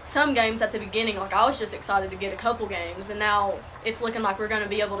some games at the beginning, I was just excited to get a couple games, and now it's looking like we're going to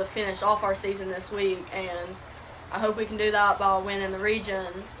be able to finish off our season this week, and I hope we can do that by winning the region,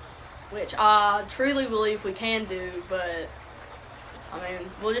 which I truly believe we can do, but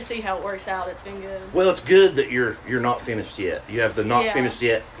we'll just see how it works out. It's been good. Well, it's good that you're not finished yet. You have the not Yeah. finished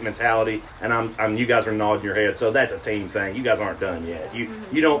yet mentality, and I'm you guys are nodding your head, so that's a team thing. You guys aren't done yet.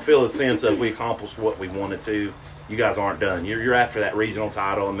 You don't feel a sense of we accomplished what we wanted to. You guys aren't done. You're after that regional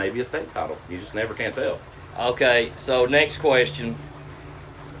title and maybe a state title. You just never can tell. Okay, so next question.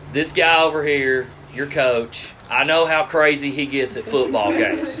 This guy over here, your coach, I know how crazy he gets at football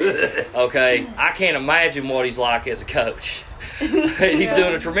games. Okay, I can't imagine what he's like as a coach. He's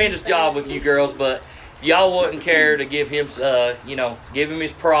doing a tremendous job with you girls, but y'all wouldn't care to give him, give him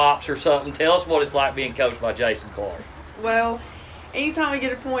his props or something. Tell us what it's like being coached by Jason Clark. Well, anytime we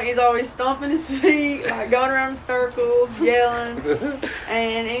get a point, he's always stomping his feet, going around in circles, yelling.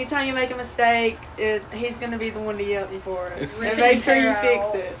 And anytime you make a mistake, he's going to be the one to yell at you for it. And Ripping make his sure you hair fix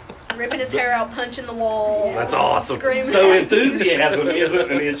out. it. Ripping his hair out, punching the wall. That's awesome. Screaming. So enthusiasm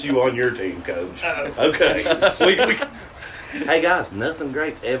isn't an issue on your team, Coach. Okay. Hey guys, nothing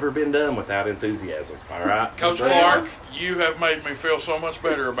great's ever been done without enthusiasm. All right, Coach So- Clark, you have made me feel so much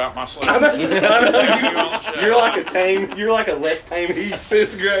better about myself. I know. Thank you on the show. You're like a tame. You're like a less tame Heath.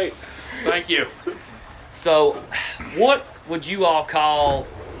 It's great. Thank you. So, what would you all call,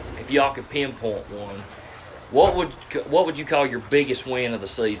 if y'all could pinpoint one, what would you call your biggest win of the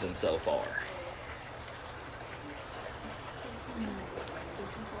season so far?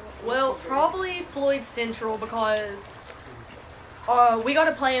 Well, probably Floyd Central because we got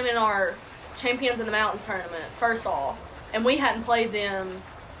to play him in our Champions in the Mountains tournament, first off. And we hadn't played them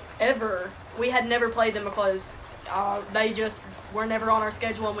ever. We had never played them because they just were never on our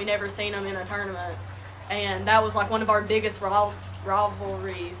schedule and we never seen them in a tournament. And that was like one of our biggest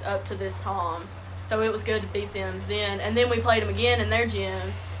rivalries up to this time. So it was good to beat them then. And then we played them again in their gym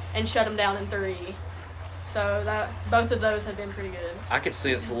and shut them down in 3. So both of those have been pretty good. I could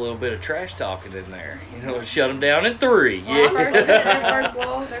sense a little bit of trash talking in there. You know, shut them down in 3. Well, Yeah. their first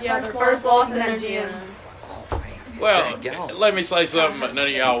loss. Their first loss in their gym. Oh, man. Well, Dang gone. let me say something that none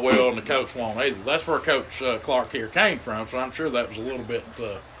of y'all will, and the coach won't either. That's where Coach Clark here came from, so I'm sure that was a little bit.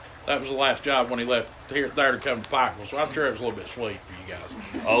 That was the last job when he left here there to come to Pikeville, so I'm sure it was a little bit sweet for you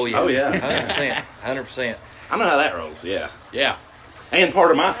guys. Oh, yeah. Oh, yeah. 100%. 100%. I know how that rolls. Yeah. Yeah, And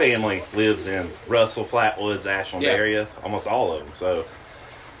part of my family lives in Russell, Flatwoods, Ashland Yeah. area. Almost all of them. So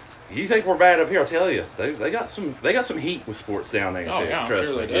you think we're bad up here? I'll tell you, they got some heat with sports down there. Oh, too. yeah, I'm Trust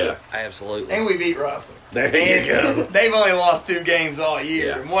sure me. they do. Yeah. Absolutely. And we beat Russell. There And you go. They've only lost 2 games all year,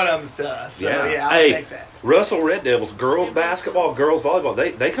 Yeah. and one of them's to us. So, yeah, I'll Hey, take that. Russell Red Devils, girls basketball, girls volleyball,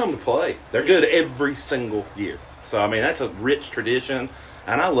 they come to play. They're good every single year. So, I mean, that's a rich tradition,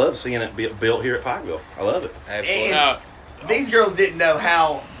 and I love seeing it built here at Pikeville. I love it. Absolutely. And these girls didn't know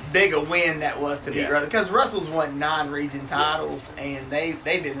how big a win that was to beat Yeah. Russell, because Russell's won 9 region titles, and they've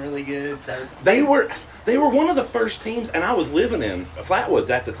been really good. So They were one of the first teams, and I was living in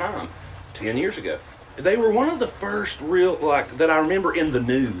Flatwoods at the time, 10 years ago. They were one of the first real, like, that I remember in the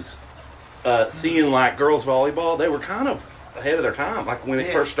news, seeing, like, girls volleyball. They were kind of ahead of their time. Like, when it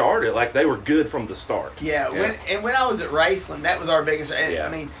Yes. first started, like, they were good from the start. yeah, when I was at Raceland, that was our biggest. And, Yeah. I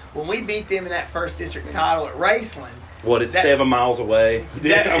mean, when we beat them in that first district title at Raceland. What, it's That- 7 miles away?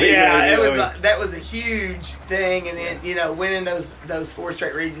 That, I mean, yeah, you it know, was I mean, that was a huge thing, and then winning those 4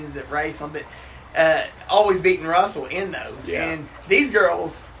 straight regions at Raceland, but always beating Russell in those. Yeah. And these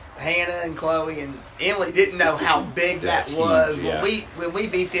girls, Hannah and Chloe and Emily, didn't know how big that That's was huge, yeah. when we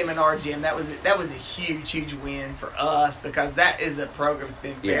beat them in our gym. That was a huge win for us, because that is a program that's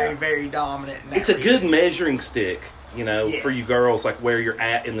been very Yeah. very dominant. In that it's a region. good measuring stick, Yes. for you girls, like where you're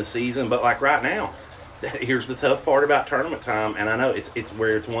at in the season. But like right now, here's the tough part about tournament time, and I know it's where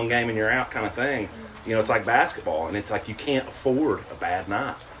it's one game and you're out kind of thing. It's like basketball, and it's like you can't afford a bad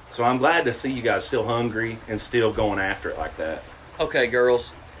night. So I'm glad to see you guys still hungry and still going after it like that. Okay,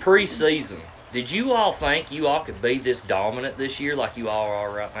 girls. Preseason. Did you all think you all could be this dominant this year like you all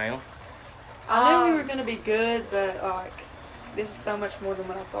are right now? I knew we were going to be good, but like this is so much more than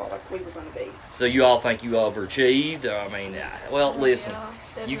what I thought like we were going to be. So you all think you overachieved? I mean, well, listen.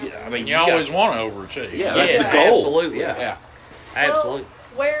 Yeah, You, definitely. I mean, you always guys, want to overachieve. Yeah, that's yeah, the goal. absolutely. Yeah. yeah. Absolutely. Well,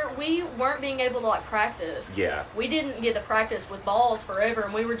 where we weren't being able to like practice. Yeah. We didn't get to practice with balls forever,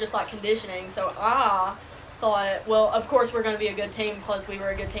 and we were just like conditioning. So I thought, well, of course we're going to be a good team because we were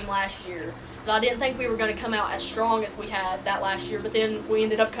a good team last year. But I didn't think we were going to come out as strong as we had that last year. But then we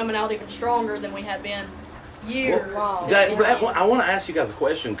ended up coming out even stronger than we had been years. Wow. I want to ask you guys a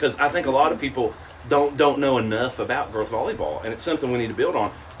question, because I think a lot of people don't know enough about girls volleyball, and it's something we need to build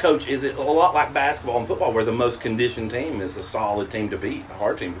on. Coach, is it a lot like basketball and football, where the most conditioned team is a solid team to beat, a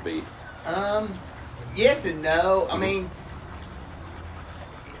hard team to beat? Yes and no. I mean,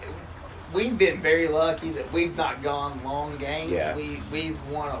 we've been very lucky that we've not gone long games. Yeah. We've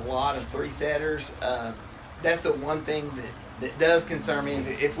won a lot of 3-setters. That's the one thing that does concern me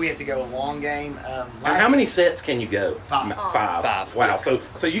if we have to go a long game. And how many sets can you go? 5. Five. Wow.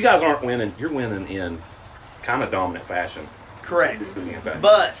 So you guys aren't winning. You're winning in kind of dominant fashion. Correct. Okay.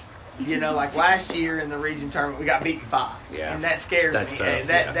 But like last year in the region tournament, we got beaten 5. Yeah. And that scares That's me. tough,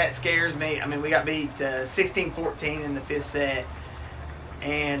 That scares me. I mean, we got beat 16-14 in the 5th set.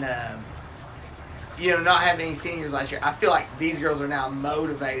 And, not having any seniors last year, I feel like these girls are now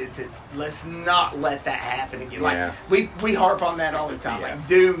motivated to let's not let that happen again. Yeah. Like, we harp on that all the time. Yeah. Like,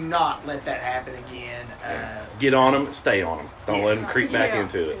 do not let that happen again. Get on them, stay on them. Don't let Yes. them creep back Yeah.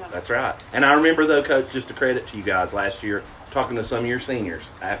 into it. That's right. And I remember, though, Coach, just a credit to you guys last year, talking to some of your seniors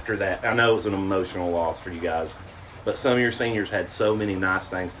after that. I know it was an emotional loss for you guys, but some of your seniors had so many nice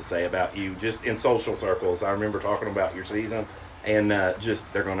things to say about you, just in social circles. I remember talking about your season, and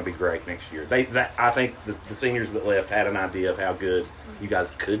just they're going to be great next year. I think the seniors that left had an idea of how good you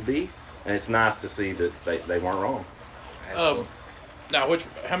guys could be, and it's nice to see that they weren't wrong. Absolutely. Now,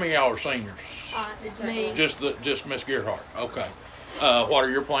 how many of y'all are seniors? It's me. Just Miss Gearhart. Okay. What are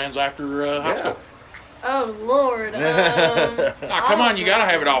your plans after high Yeah. school? Oh Lord. Come on, you got to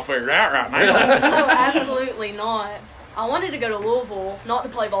have it all figured out right now. No, absolutely not. I wanted to go to Louisville, not to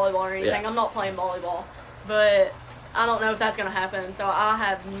play volleyball or anything. Yeah. I'm not playing volleyball, but I don't know if that's going to happen. So I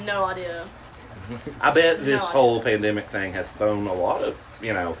have no idea. I bet this No. whole pandemic thing has thrown a lot of,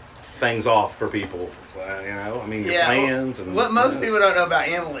 things off for people. I mean, your plans and what most people don't know about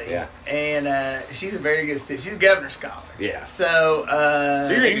Emily. Yeah. And she's a very good student. She's a governor scholar. Yeah. So,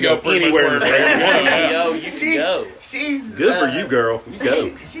 So you're You can go pretty much anywhere in the wherever state. Yo, you can go. she's Good for you, girl. You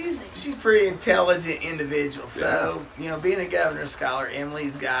go. She's pretty intelligent individual. So being a governor scholar,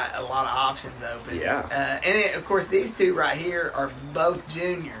 Emily's got a lot of options open. Yeah. And then, of course, these two right here are both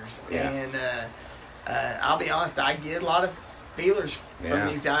juniors. Yeah. And I'll be honest, I get a lot of feelers Yeah. from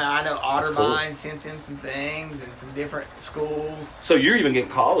these. I know That's Otterbein cool. sent them some things and some different schools. So you're even getting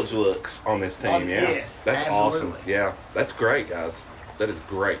college looks on this team, yeah? Yes, That's absolutely. awesome. Yeah, that's great, guys. That is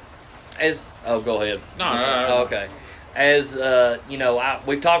great. Go ahead. No. Okay. As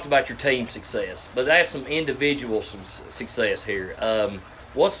we've talked about your team success, but that's some individual success here.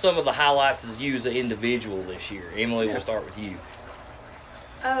 What's some of the highlights as you as an individual this year? Emily, we'll start with you.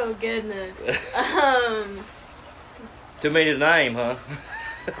 Oh goodness. Too many to name, huh?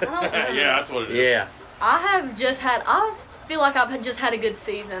 I don't know. Yeah, that's what it is. Yeah. I feel like I've just had a good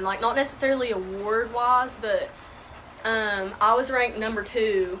season. Like, not necessarily award wise, but I was ranked number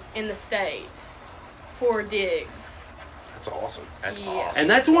 2 in the state for digs. That's awesome. That's Yeah. awesome. And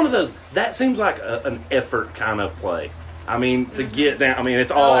that's one of those, that seems like an effort kind of play. I mean, to get down, I mean,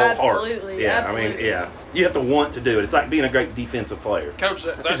 it's all absolutely, art. Yeah, absolutely. I mean, yeah. You have to want to do it. It's like being a great defensive player. Coach,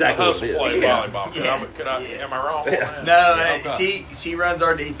 that's exactly the what it hustle is. play Yeah. volleyball. Yes. Am I wrong? Yeah. No, Okay. she runs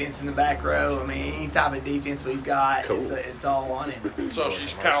our defense in the back row. I mean, any type of defense we've got, Cool. it's all on it. So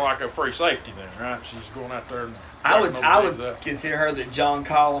she's kind of like a free safety then, right? She's going out there and I would knocking those things up. consider her the John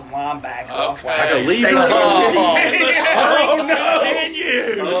Collum linebacker off Okay. last Like a year's leader. state Oh. championship. The streak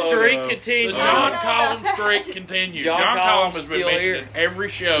continues. The streak continues. The John Collins streak continues. John John, Collins Collins has been still mentioned here. in every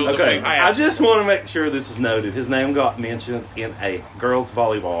show that Okay, we've I had. just want to make sure this is noted. His name got mentioned in a girls'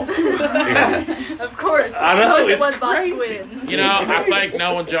 volleyball. interview. Of course. I know, Of course it it's was by crazy. Squid. You know, I think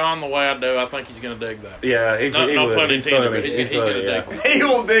knowing John the way I do, I think he's going to dig that. Yeah, No would. pun He's intended, funny. but he's He's gonna funny, dig yeah. that. He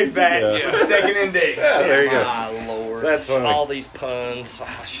will dig that. Yeah. Second and dig. Yeah, there you go. My Lord. That's funny. All these puns. All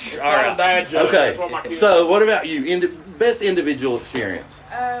Not a right. dad joke. Okay, That's what my kids so what about you? Best individual experience?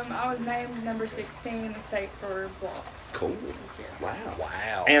 I was named number 16 in the state for blocks. Cool. This year. Wow.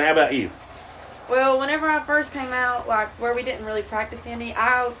 Wow. And how about you? Well, whenever I first came out, like where we didn't really practice any,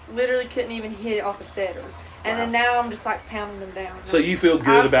 I literally couldn't even hit it off a setter. And then now I'm just like pounding them down. So you feel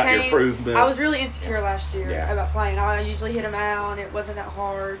good about your improvement? I was really insecure last year Yeah. about playing. I usually hit them out, and it wasn't that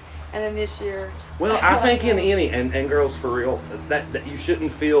hard. And then this year, Well, I think in any and girls for real that you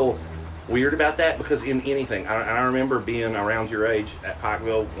shouldn't feel weird about that, because in anything, I remember being around your age at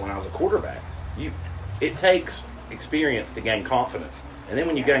Pikeville when I was a quarterback. It takes experience to gain confidence, and then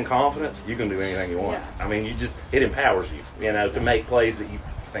when you gain confidence, you can do anything you want. Yeah. I mean, it empowers you, to make plays that you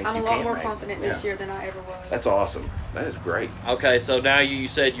think I'm you a can't lot more make. confident this year than I ever was. That's awesome. That is great. Okay, so now you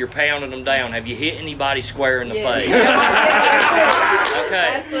said you're pounding them down. Have you hit anybody square in the face? Last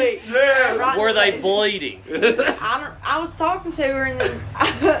Okay. week. Right in Were the they face. bleeding? I was talking to her, and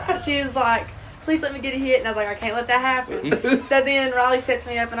then she was like, "Please let me get a hit," and I was like, "I can't let that happen." So then Riley sets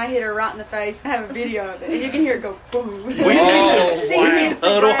me up, and I hit her right in the face, and I have a video of it, and you can hear it go boom. We Oh, She wow. hits the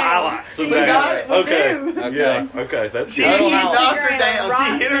Huddle ground. highlights of She that. got it. Okay. Okay. Yeah. Okay. That's She good. Oh, knocked her wow. down.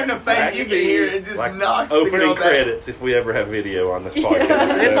 Right. She hit her in the face. That You could can be hear it. Just like knocks the opening girl down. credits if we ever have video on this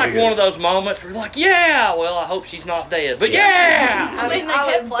podcast. It's like one of those moments where you're like, yeah, well, I hope she's not dead. But yeah! I mean, they I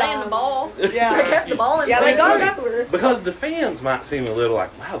kept was playing the dumb. ball. They Yeah. kept the ball in Yeah, they the got funny. it after. Because the fans might seem a little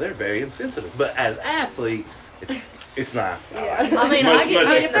like, wow, they're very insensitive. But as athletes, it's nice. Yeah. I mean, Much- I get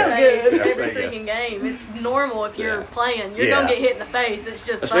much hit in the respect. face Yeah, every thank you. freaking game. It's normal if you're Yeah. playing. You're Yeah. gonna get hit in the face. It's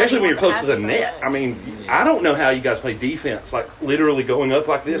just Especially funny when you're once close it to the happens net. so I mean, I don't know how you guys play defense, like literally going up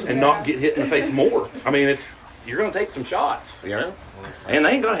like this and not get hit in the face more. I mean, you're going to take some shots, And they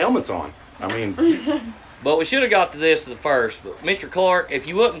ain't got helmets on. I mean, But we should have got to this at the first. But Mr. Clark, if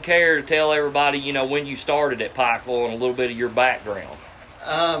you wouldn't care to tell everybody, when you started at Pikeville and a little bit of your background.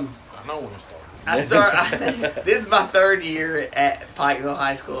 I know when it started. This is my third year at Pikeville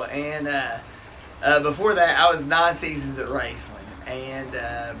High School, and before that, I was 9 seasons at Raceland,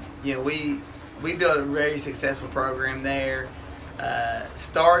 and we built a very successful program there.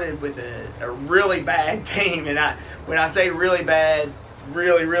 Started with a really bad team, and when I say really bad,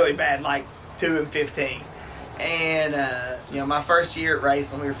 really bad, like 2-15. And my first year at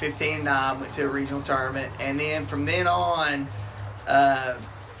Raceland, we were 15-9, went to a regional tournament, and then from then on.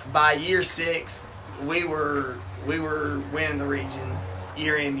 By year 6, we were winning the region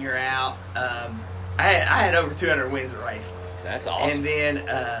year in, year out. I had over 200 wins at Raceland. That's awesome. And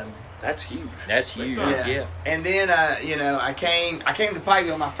then that's huge. That's huge. Yeah. And then I came to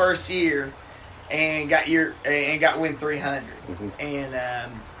Pikeville my first year and got win 300. Mm-hmm.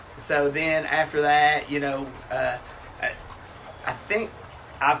 And so then after that, I think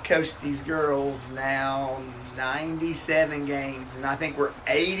I've coached these girls now 97 games, and I think we're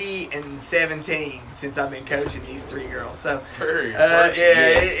 80-17 since I've been coaching these 3 girls. So Very impressive.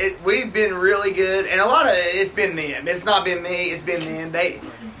 yeah, we've been really good, and a lot of it's been them. It's not been me. It's been them.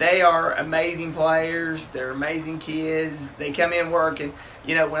 They are amazing players. They're amazing kids. They come in working.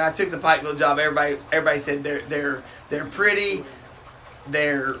 When I took the Pikeville job, everybody said they're pretty,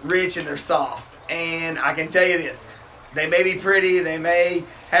 they're rich, and they're soft. And I can tell you this. They may be pretty, they may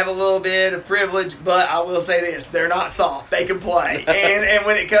have a little bit of privilege, but I will say this, they're not soft. They can play. And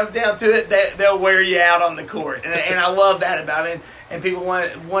when it comes down to it, they'll wear you out on the court. And I love that about it. And people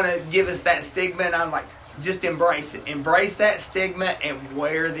want to give us that stigma, and I'm like, just embrace it. Embrace that stigma and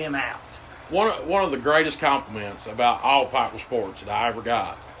wear them out. One of the greatest compliments about all Pikeville sports that I ever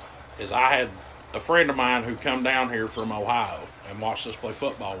got is I had a friend of mine who come down here from Ohio and watched us play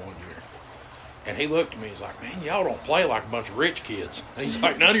football one year. And he looked at me, he's like, man, y'all don't play like a bunch of rich kids. And he's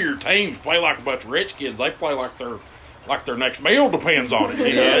like, none of your teams play like a bunch of rich kids. They play like their next meal depends on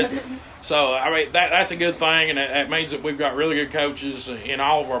it. So, I mean, that's a good thing, and it means that we've got really good coaches in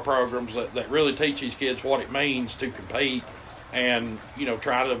all of our programs that really teach these kids what it means to compete and,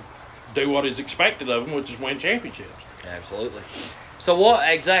 try to do what is expected of them, which is win championships. Absolutely. So what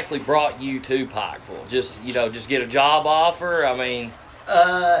exactly brought you to Pikeville? Just get a job offer? I mean...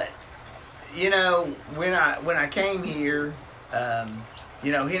 when I came here,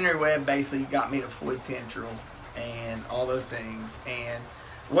 Henry Webb basically got me to Floyd Central and all those things. And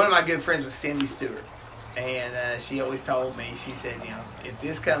one of my good friends was Cindy Stewart. And she always told me, she said, if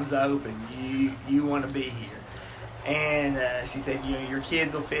this comes open, you want to be here. And she said, your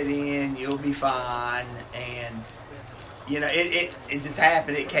kids will fit in, you'll be fine. And, it just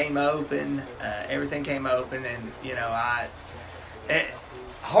happened. It came open. Everything came open. And,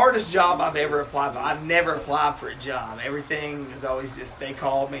 hardest job I've ever applied for. I've never applied for a job. Everything is always just, they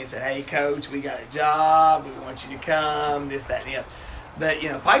called me and said, hey, coach, we got a job. We want you to come, this, that, and the other. But,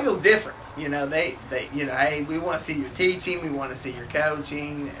 Pikeville's different. They hey, we want to see your teaching. We want to see your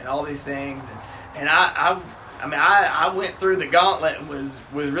coaching and all these things. And I went through the gauntlet and was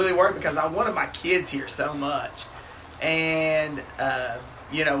really worried because I wanted my kids here so much. And,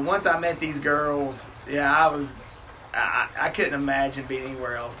 once I met these girls, I couldn't imagine being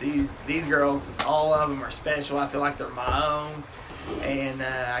anywhere else. These girls, all of them are special. I feel like they're my own. And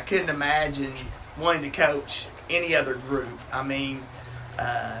I couldn't imagine wanting to coach any other group. I mean,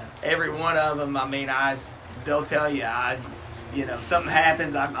 every one of them, they'll tell you, if something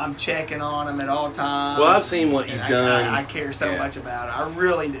happens, I'm checking on them at all times. Well, I've seen what you've done. I care so much about it. I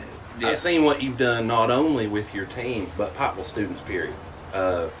really do. Yeah. I've seen what you've done not only with your team, but Pikeville students, period.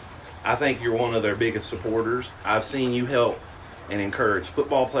 I think you're one of their biggest supporters. I've seen you help and encourage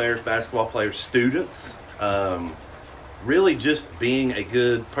football players, basketball players, students, really just being a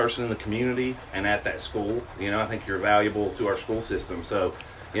good person in the community and at that school. I think you're valuable to our school system. So,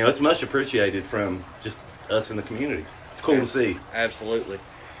 it's much appreciated from just us in the community. It's cool to see. Absolutely.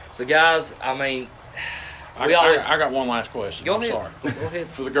 So, guys, I mean, I got one last question. Go ahead. Sorry. Go ahead.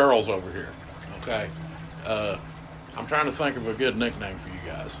 For the girls over here. Okay. I'm trying to think of a good nickname for you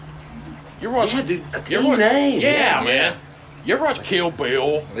guys. You ever watch A team name. Yeah, man. You ever watch Kill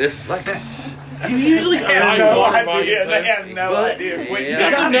Bill? Like, you usually They have no idea. They have no idea.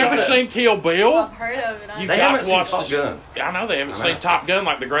 You've never seen Kill Bill? I've heard of it. You've They got haven't to watch seen Top this. Gun. I know they haven't seen Top Gun,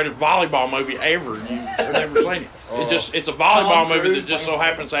 like the greatest volleyball movie ever. You've never seen it. It's a volleyball movie that just so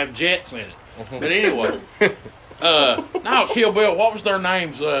happens to have jets in it. But anyway, no, Kill Bill. What was their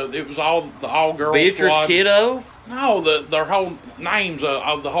names? It was all girls. Beatrice squad. Kiddo? No, their whole names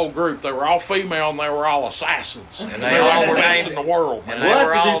of the whole group. They were all female and they were all assassins. And they were all the best in the world, man. They We'll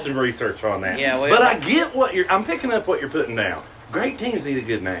were have to all- do some research on that. Yeah, but I get I'm picking up what you're putting down. Great teams need a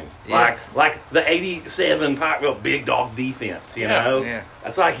good name. Yeah. Like the 87 Pikeville Big Dog defense, you know? Yeah.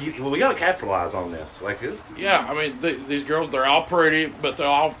 That's like, we got to capitalize on this. Yeah, I mean, these girls, they're all pretty, but they'll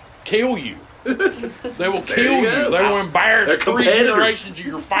all kill you. They will kill you you. go. They will embarrass They're 3 competitors. generations of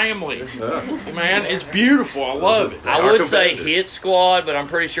your family. Man, it's beautiful. I love it. I would say Hit Squad, but I'm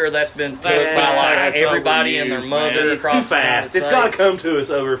pretty sure that's been touched by like That's everybody overused, and their man. mother It's too across the United fast. It's got to States. come to us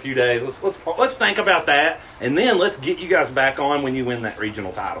over a few days. Let's think about that, and then let's get you guys back on when you win that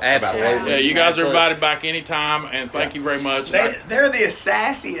regional title. How about that? Absolutely. Yeah, you guys are Absolutely. invited back anytime, and thank you very much. They're the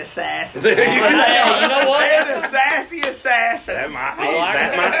sassy assassins. There you go. Hey, you know what? They're the sassy assassins. That might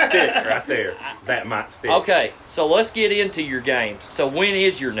I like stick right there. That might stick. Okay, so let's get into your games. So when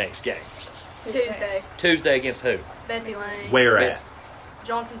is your next game? Tuesday. Tuesday against who? Betsy Lane. Where It's- at?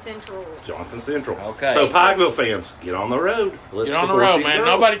 Johnson Central. Johnson Central. Okay. So Pikeville fans, get on the road. Let's Get on the support road, these man. girls.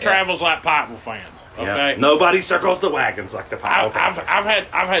 Nobody travels like Pikeville fans. Yeah. Okay. Nobody circles the wagons like the Pikeville fans.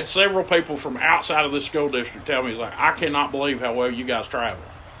 I've had several people from outside of this school district tell me, it's like, I cannot believe how well you guys travel.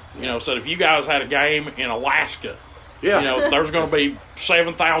 You know, so if you guys had a game in Alaska, Yeah. you know, there's going to be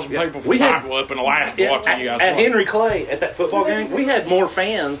 7,000 Yeah. people from We had- Pikeville up in Alaska Yeah, watching you guys at play. Henry Clay at that football game, we had more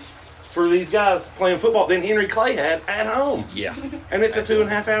fans for these guys playing football than Henry Clay had at home. Yeah. And it's a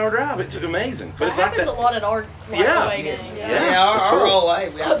 2.5 hour drive. It's amazing. But That it's like happens that. a lot at our Yeah. away games. Yeah, it's our cool. whole way.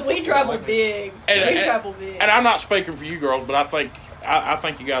 Because we travel big. And- We travel big. And I'm not speaking for you girls, but I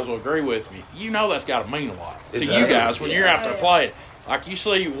think you guys will agree with me. You know that's got to mean a lot It to does, you guys when you're out there yeah. playing. Like you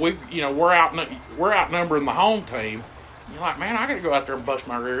see, we're outnumbering the home team. You're like, man, I got to go out there and bust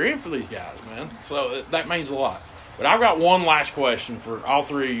my rear end for these guys, man. So that means a lot. But I've got one last question for all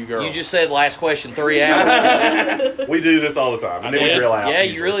three of you girls. You just said last question 3 hours. We do this all the time. And then we did? drill out. Yeah,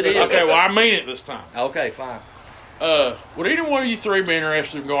 you really did. Okay, well, I mean it this time. Okay, fine. Would any one of you three be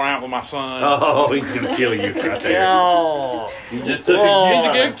interested in going out with my son? Oh, he's going to kill you right there. Oh. You just took Oh. He's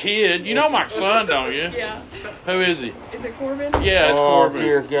a good kid. You know my son, don't you? Yeah. Who is he? Is it Corbin? Yeah, it's Oh, Corbin.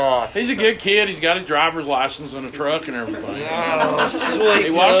 dear God. He's a good kid. He's got his driver's license and a truck and everything. Oh, sweet. He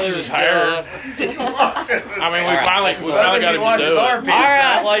washes his hair. God. I mean, we finally got him to washes do our it. pits. All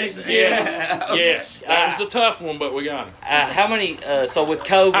right, ladies and gents. Yes, yes. That was the tough one, but we got him. How many, so with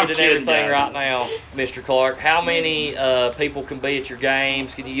COVID I'm and kidding, everything guys. right now, Mr. Clark, how many people can be at your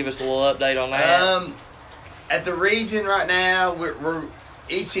games? Can you give us a little update on that? At the region right now, we're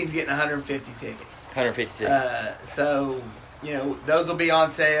each team's getting 150 tickets. 156. So, you know, those will be on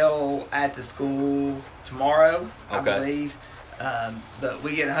sale at the school tomorrow, I Okay. believe. But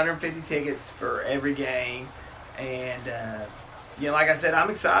we get 150 tickets for every game. And, you know, like I said, I'm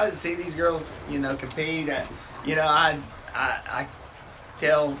excited to see these girls, you know, compete. I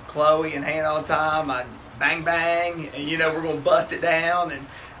tell Chloe and Hannah all the time, I bang, bang, and, you know, we're going to bust it down.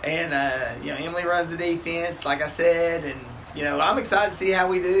 And you know, Emily runs the defense, like I said, and you know, I'm excited to see how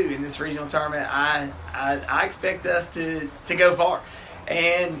we do in this regional tournament. I expect us to go far,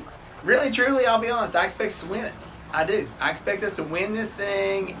 and really, truly, I'll be honest, I expect us to win it. I do. I expect us to win this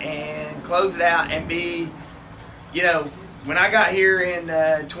thing and close it out and be, you know, when I got here in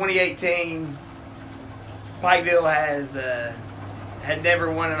 2018, Pikeville had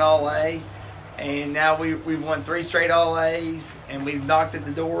never won an All-A. And now we've won 3 straight All-A's, and we've knocked at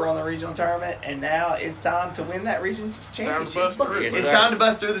the door on the regional tournament, and now it's time to win that region championship. bust through. Yes, It's sir. time to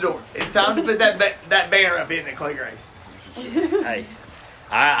bust through the door. It's time to put that banner up in Clay Grace. Hey,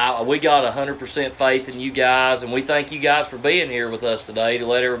 we got 100% faith in you guys, and we thank you guys for being here with us today to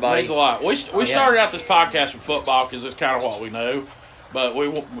let It everybody. means a lot. We started out this podcast with football because it's kind of what we know, but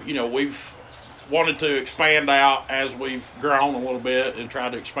we've wanted to expand out as we've grown a little bit and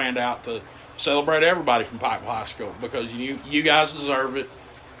tried to expand out to celebrate everybody from Pikeville High School because you guys deserve it.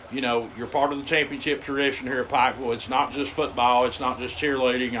 You know, you're part of the championship tradition here at Pikeville. It's not just football. It's not just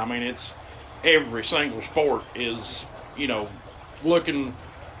cheerleading. I mean, it's every single sport is, you know, looking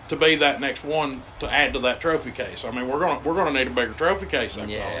to be that next one to add to that trophy case. I mean, we're gonna need a bigger trophy case.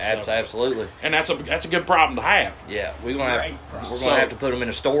 Yeah, absolutely. And that's a good problem to have. Yeah, we're gonna Great. have to put them in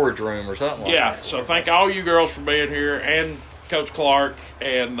a storage room or something like Yeah. that. So thank all you girls for being here and Coach Clark,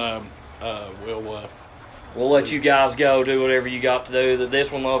 and We'll let you guys go do whatever you got to do. This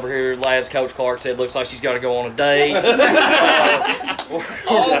one over here, as Coach Clark said, looks like she's got to go on a date.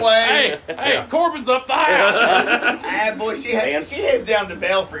 Always. hey, Corbin's up the house. Ah, boy, she heads down to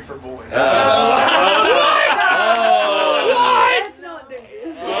Belfry for boys. That's not there.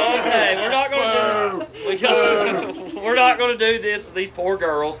 Okay, we're not going to do this. We're not going to do this to these poor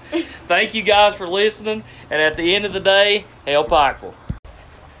girls. Thank you guys for listening. And at the end of the day, hail Pikeville.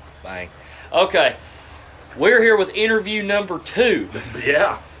 Bang. Okay, we're here with interview number 2.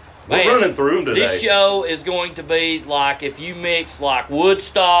 Yeah. Man, We're running through them today. This show is going to be like if you mix like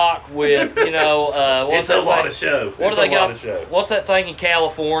Woodstock with, you know, what's It's a that lot thing? of show. What It's do they a lot got? of show. What's that thing in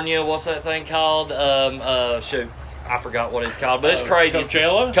California? What's that thing called? Shoot, I forgot what it's called, but it's crazy.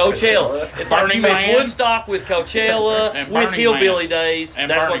 Coachella? Coachella. It's like Burning you mix Man. Woodstock with Coachella And with Burning Hillbilly Man. Days. And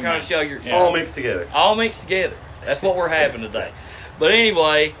That's what Burning kind Man. of show you're Yeah. All mixed together. all mixed together. That's what we're having today. But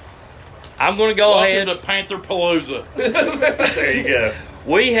anyway, I'm going to go ahead. Welcome to Panther Palooza. There you go.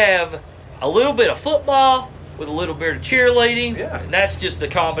 We have a little bit of football with a little bit of cheerleading. Yeah. And that's just a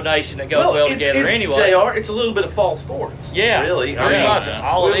combination that goes well together anyway. JR, it's a little bit of fall sports. Yeah, Really. pretty Yeah. much.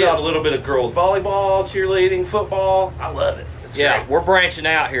 All We've it is. got a little bit of girls volleyball, cheerleading, football. I love it. It's Yeah, great. we're branching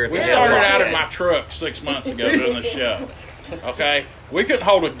out here at We the started Hell out in Podcast. my truck 6 months ago doing this show. Okay? We couldn't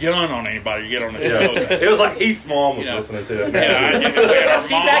hold a gun on anybody to get on the show. It was like Heath's mom was You know. listening to it.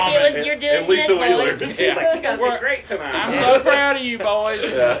 She's like, you're doing And Lisa good, Wheeler. boys. She's like, you guys did great tonight. I'm so proud of you,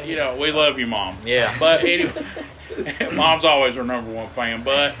 boys. Yeah. We love you, Mom. Yeah. But anyway, Mom's always our number one fan.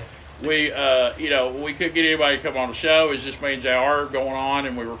 But we couldn't get anybody to come on the show. It's just me and JR going on,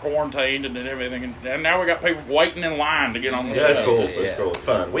 and we were quarantined and everything. And now we got people waiting in line to get on the show. That's cool. That's cool. It's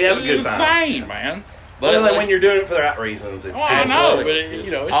fun. We have a good It's time. insane, man. But Well, when you're doing it for the right reasons, it's Oh, I know, but it's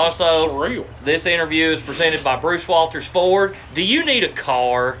it's Also, just surreal. This interview is presented by Bruce Walters Ford. Do you need a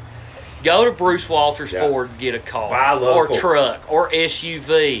car? Go to Bruce Walters Ford and get a car. Buy local. Or truck. Or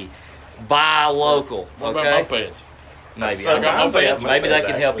SUV. Buy local. What Okay? about mopeds? Maybe. Sometimes they have Maybe they mopeds,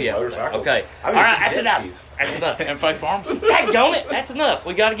 can help actually, you out. motorcycles. Okay. I All mean, right, that's jet enough. skis. That's enough. And Faith Pharmacy. Daggone it. That's enough.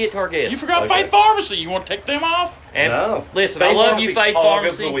 We got to get to our guests. You forgot Okay. Faith Pharmacy. You want to take them off? And No. listen, I love you, Faith Hog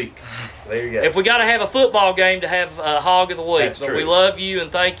of Pharmacy. the week. There you go. If we got to have a football game to have a hog of the week, That's but true. we love you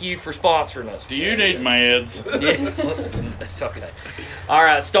and thank you for sponsoring us. Do you need meds? Yeah. That's okay. All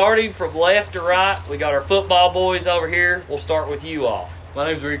right, starting from left to right, we got our football boys over here. We'll start with you all. My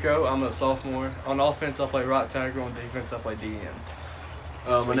name's Rico. I'm a sophomore. On offense, I play right tackle. On defense, I play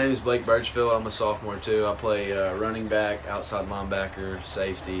DN. My name is Blake Birchfield. I'm a sophomore too. I play running back, outside linebacker,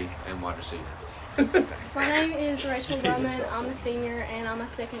 safety, and wide receiver. My name is Rachel Bowman. I'm a senior, and I'm a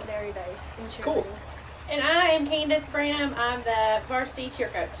secondary base in cheerleading. Cool. And I am Candace Branham. I'm the varsity cheer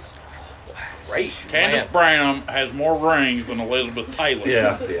coach. Great. Candace Branham has more rings than Elizabeth Taylor.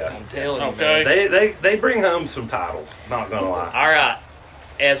 Yeah. I'm telling you. Okay. man. They bring home some titles. Not gonna lie. All right,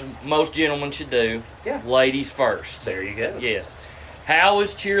 as most gentlemen should do, Yeah. ladies first. There you go. Yes. How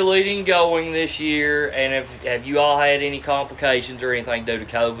is cheerleading going this year, and have you all had any complications or anything due to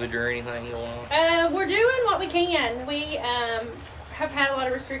COVID or anything going on? We're doing what we can. We have had a lot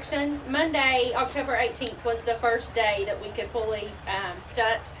of restrictions. Monday, October 18th, was the first day that we could fully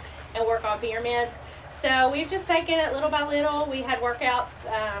stunt and work on pyramids. So we've just taken it little by little. We had workouts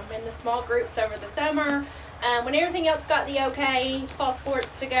in the small groups over the summer. When everything else got the okay, fall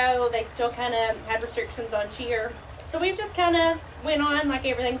sports to go, they still kind of had restrictions on cheer. So we've just kind of went on like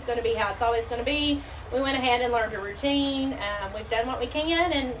everything's going to be how it's always going to be. We went ahead and learned a routine. We've done what we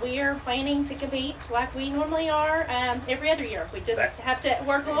can, and we are planning to compete like we normally are every other year. We just have to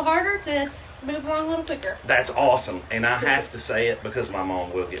work a little harder to move along a little quicker. That's awesome, and I have to say it because my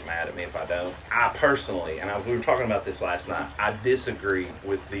mom will get mad at me if I don't. I personally, we were talking about this last night, I disagree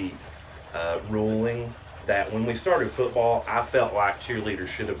with the ruling that when we started football, I felt like cheerleaders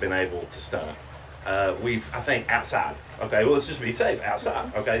should have been able to stunt. I think outside. Okay, well, let's just be safe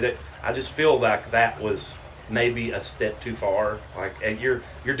outside. Okay, I just feel like that was maybe a step too far. Like you're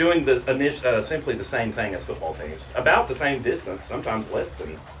doing simply the same thing as football teams, about the same distance, sometimes less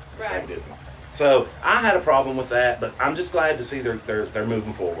than the same distance. So I had a problem with that, but I'm just glad to see they're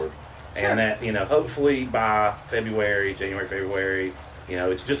moving forward, and that hopefully by January, February,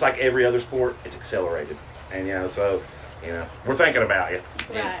 it's just like every other sport, it's accelerated, and so we're thinking about you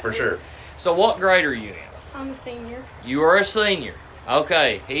for sure. So what grade are you in? I'm a senior. You are a senior.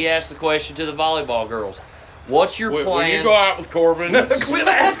 Okay, he asked the question to the volleyball girls. What's your Will plans? you go out with Corbin? Quit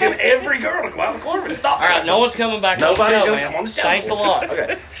asking every girl to go out with Corbin. Stop. All right, no one's coming back Nobody's on the show, gonna man. come on the show. Thanks a lot.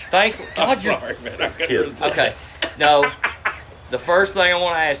 Okay. Thanks. I'm God, you're sorry, man. I couldn't kidding. resist. okay. No, the first thing I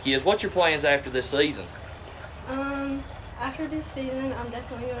want to ask you is, what's your plans after this season? After this season, I'm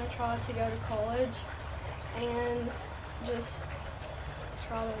definitely going to try to go to college and just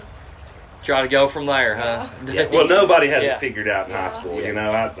Try to go from there, huh? Yeah, well, nobody has Yeah. it figured out in high school.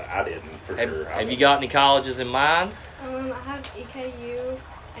 Yeah. I didn't for sure. Have you got any colleges in mind? I have EKU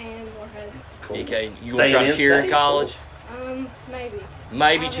and Moorhead. Cool. Okay, you want to Staying try to in cheer in state? college? Maybe.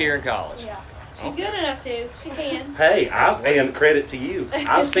 Maybe cheer in college. Yeah. She's good enough to. She can. Hey, and credit to you.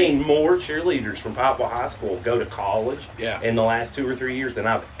 I've seen more cheerleaders from Poplar High School go to college in the last 2 or 3 years than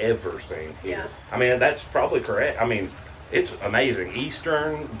I've ever seen here. Yeah. I mean, that's probably correct. I mean, it's amazing.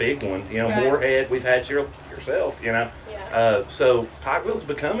 Eastern, big one. Right. Moorhead, we've had yourself, Yeah. So Pikeville's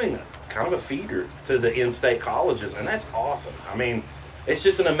becoming kind of a feeder to the in-state colleges, and that's awesome. I mean, it's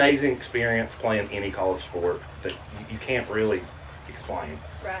just an amazing experience playing any college sport that you can't really explain.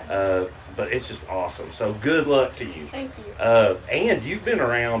 Right. But it's just awesome. So good luck to you. Thank you. And you've been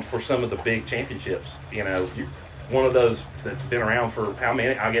around for some of the big championships. You're one of those that's been around for how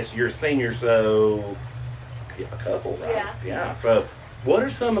many? I guess you're a senior, so a couple, right? Yeah. So what are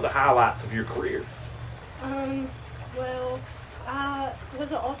some of the highlights of your career? Well, I was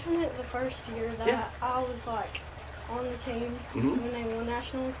an alternate the first year that I was on the team when they won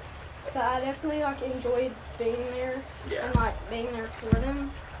nationals. But I definitely enjoyed being there and being there for them.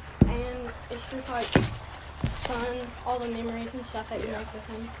 And it's just fun, all the memories and stuff that you make with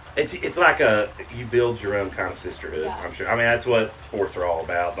him. It's like you build your own kind of sisterhood. Yeah. I'm sure. I mean, that's what sports are all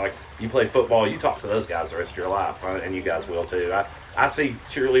about. Like you play football, you talk to those guys the rest of your life, and you guys will too. I see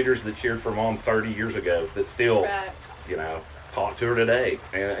cheerleaders that cheered for Mom 30 years ago that still, talk to her today,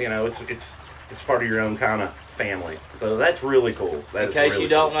 and it's part of your own kind of family. So that's really cool. In case you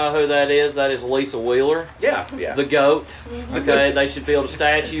don't know who that is Lisa Wheeler. Yeah. The GOAT. Okay, they should build a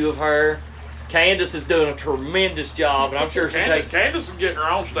statue of her. Candace is doing a tremendous job, and I'm sure Candace is getting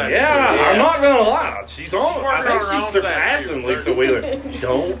her own statue. Yeah, I'm not gonna lie. She's on. I working on think her she's own surpassing statue. Lisa Wheeler.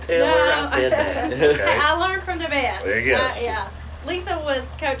 Don't tell her I said that. Okay. I learned from the best. There you go. Yeah. Lisa was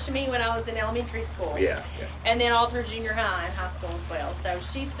coaching me when I was in elementary school. Yeah. And then all through junior high and high school as well. So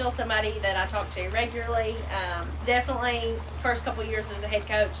she's still somebody that I talk to regularly. Definitely, first couple years as a head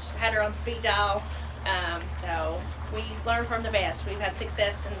coach, had her on speed dial. So we learn from the best. We've had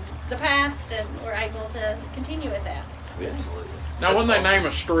success in the past, and we're able to continue with that. Yeah, absolutely. Now, when they name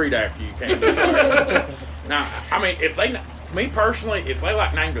a street after you, Candace. Now, I mean, if they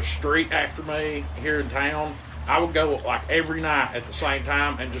named a street after me here in town, I would go like every night at the same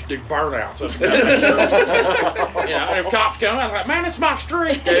time and just do burnouts up and down that street. And if cops come, I was like, man, it's my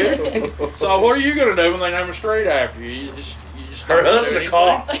street, dude. So what are you going to do when they name a street after you? You just Her husband's a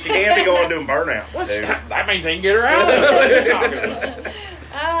cop. She can't be going doing burnouts, dude. That means he can get her out of it.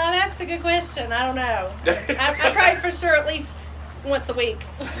 That's a good question. I don't know. I pray for sure at least once a week.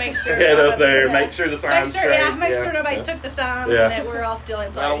 Make sure. Head up there. Make sure the sign's straight. Make sure nobody's took the sign and that we're all still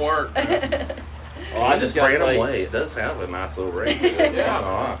in place. That'll work. Well, I just random way. It does sound like a nice little ring.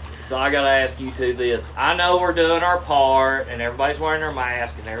 Yeah. So I got to ask you two this. I know we're doing our part, and everybody's wearing their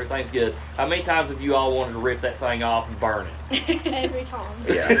mask, and everything's good. How many times have you all wanted to rip that thing off and burn it? Every time.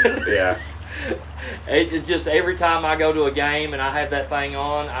 Yeah. It's just every time I go to a game and I have that thing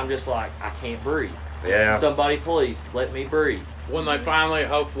on, I'm just like, I can't breathe. Yeah. Somebody please let me breathe. When they finally,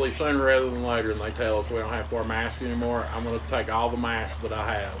 hopefully sooner rather than later, and they tell us we don't have to wear masks anymore, I'm going to take all the masks that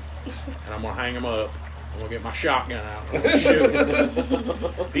I have, and I'm going to hang them up. I'm going to get my shotgun out. I'm going to shoot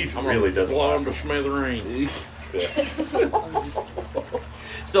them. He really doesn't blow them to smithereens.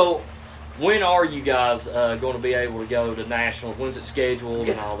 So, when are you guys going to be able to go to nationals? When's it scheduled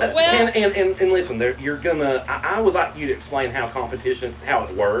and all that stuff? And listen, you're gonna. I would like you to explain how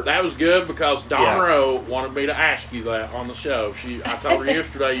it works. That was good because Dawn Rowe wanted me to ask you that on the show. I told her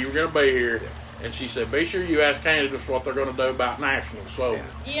yesterday you were going to be here, and she said, be sure you ask Candace what they're going to do about nationals. So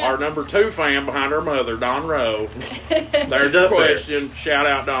our number 2 fan behind her mother, Dawn Rowe, there's a question. There. Shout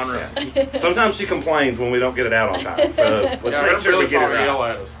out Dawn Rowe. Yeah. Sometimes she complains when we don't get it out on time. So let's make sure we get it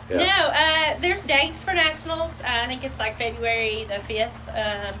right. No, there's dates for nationals. I think it's like February the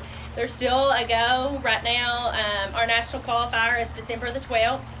 5th. There's still a go right now. Our national qualifier is December the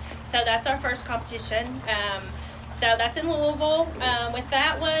 12th. So that's our first competition. So that's in Louisville. With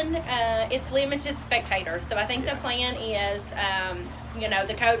that one, it's limited spectators. So I think the plan is,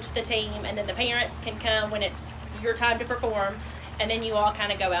 the coach, the team, and then the parents can come when it's your time to perform, and then you all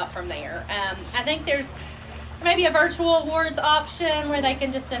kind of go out from there. I think there's maybe a virtual awards option where they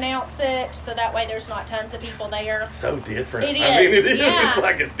can just announce it, so that way there's not tons of people there. It's so different. It is. I mean, it is. Yeah. It's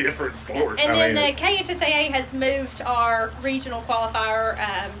like a different sport. And then the KHSAA has moved our regional qualifier.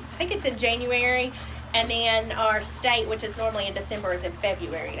 I think it's in January. And then our state, which is normally in December, is in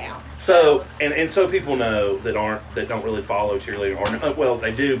February now. So and so people know that don't really follow cheerleading, or well,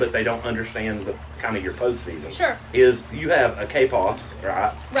 they do, but they don't understand the kind of your postseason. Sure. Is you have a KPOS,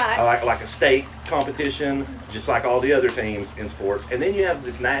 right? Right. Like a state competition, just like all the other teams in sports, and then you have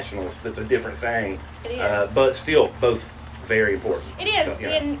this nationals. That's a different thing. It is. But still, both very important. It is. So,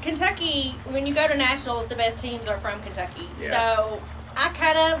 In Kentucky, when you go to nationals, the best teams are from Kentucky. Yeah. So I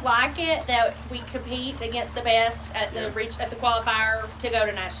kind of like it that we compete against the best at the qualifier to go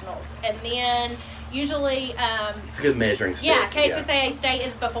to nationals, and then usually it's a good measuring stick. Yeah, KHSAA state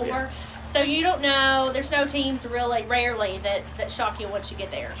is before. Yeah. So you don't know. There's no teams rarely that shock you once you get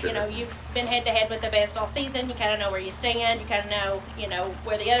there. Sure. You've been head to head with the best all season. You kind of know where you stand. You kind of know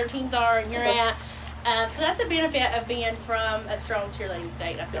where the other teams are and you're at. So that's a benefit of being from a strong cheerleading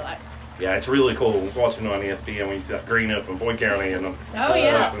state, I feel like. Yeah, it's really cool watching on ESPN when you see that Green Up and Boyd County and them. Oh,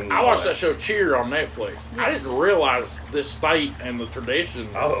 yeah. I watched that show Cheer on Netflix. Yeah. I didn't realize this state and the tradition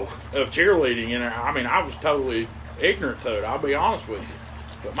of cheerleading. I mean, I was totally ignorant to it, I'll be honest with you.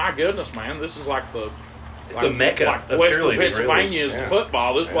 But my goodness, man, this is like the... It's a mecca of Western cheerleading, Pennsylvania really. is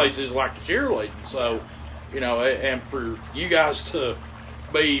football. This place is like the cheerleading. So, and for you guys to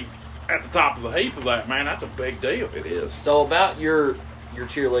be at the top of the heap of that, man, that's a big deal. It is. So about your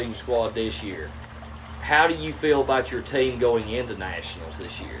cheerleading squad this year, how do you feel about your team going into nationals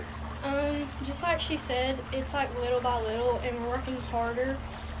this year? Just like she said, it's like little by little, and we're working harder.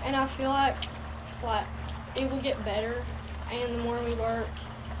 And I feel like it will get better, and the more we work,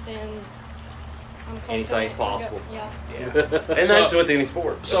 then I'm confident Anything's it'll go- possible. Yeah. And that's with any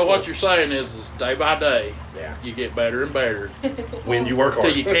sport. So what you're saying is day by day, Yeah. you get better and better When you work hard.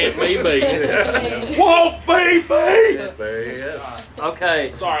 till you can't be beat. Won't be beat! Yes. There you go.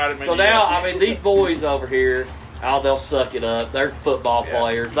 Okay. Sorry, I didn't mean So to now, yell. I mean, these boys over here, they'll suck it up. They're football Yeah.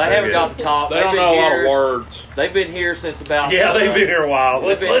 players. They They're haven't good. got to talk. They They've don't been know a lot here- of words. They've been here since about Yeah, they've been here a while.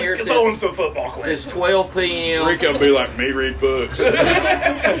 Let's been here throw since- them some football questions. since 12 p.m. Rico be like, me read books. So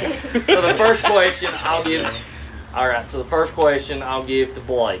the first question I'll give. All right. So the first question I'll give to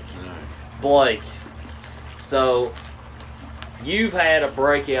Blake. Blake. So you've had a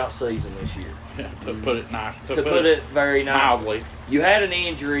breakout season this year. to put it nice. To put it very nicely. mildly. You had an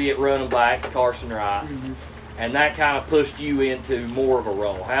injury at running back, Carson Wright, and that kind of pushed you into more of a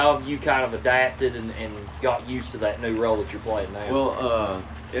role. How have you kind of adapted and got used to that new role that you're playing now? Well,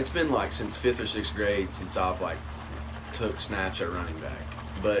 it's been like since 5th or 6th grade since I've took snaps at running back.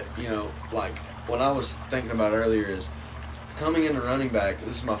 But what I was thinking about earlier is coming into running back.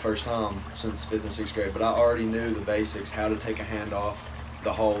 This is my first time since 5th and 6th grade, but I already knew the basics, how to take a hand off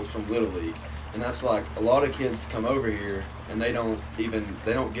the holes from Little League, and that's like a lot of kids come over here and they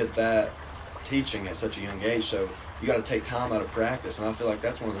don't get that teaching at such a young age. So you got to take time out of practice, and I feel like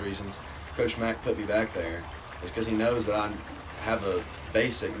that's one of the reasons Coach Mack put me back there, is because he knows that I have a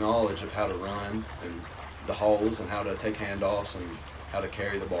basic knowledge of how to run and the holes and how to take handoffs and how to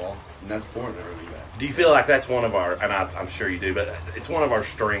carry the ball, and that's important at running back. Do you feel like that's one of our, and I'm sure you do, but it's one of our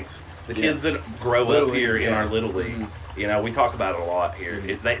strengths? The kids that grow Little up here League, in yeah. our Little League, you know, we talk about it a lot here.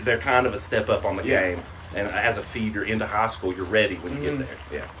 They're kind of a step up on the Yeah. game, and as a feeder into high school, you're ready when you get there.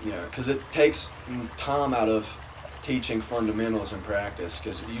 Yeah. Yeah, because it takes time out of teaching fundamentals in practice,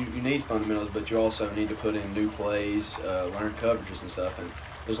 because you need fundamentals, but you also need to put in new plays, learn coverages and stuff. And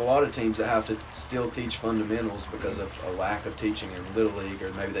there's a lot of teams that have to still teach fundamentals because of a lack of teaching in Little League,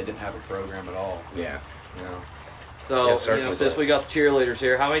 or maybe they didn't have a program at all. Yeah. You know. So, Yeah, certainly since does. we got the cheerleaders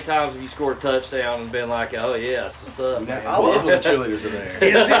here, how many times have you scored a touchdown and been like, oh, yes, what's up, man? I love when the cheerleaders are there.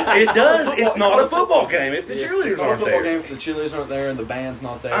 It does. It's not a football game if the cheerleaders It's not a aren't football there. game if the cheerleaders aren't there and the band's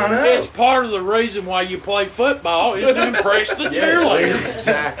not there. I know. It's part of the reason why you play football is to impress the cheerleaders.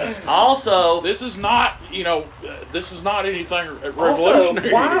 Exactly. Also, This is not, this is not anything Also,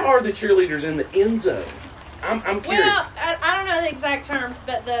 revolutionary. why are the cheerleaders in the end zone? I'm curious. Well, I don't know the exact terms,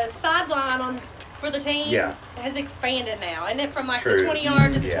 but the sideline for the team Yeah. has expanded now, isn't it? From like True. the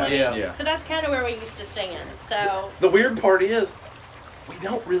 20-yard to the Yeah. 20. Yeah. So that's kind of where we used to stand. So The weird part is, we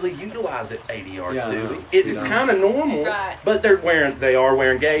don't really utilize it 80 yards, Yeah, I do know. we? It's We don't. kind of normal, Right. but they are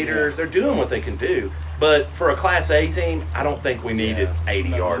wearing gaiters. They're doing what they can do. But for a Class A team, I don't think we needed 80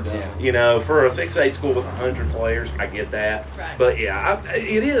 yards. Yeah. You know, for a 6A school with 100 players, I get that. Right. But yeah,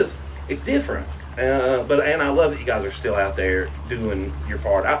 it's different. And I love that you guys are still out there doing your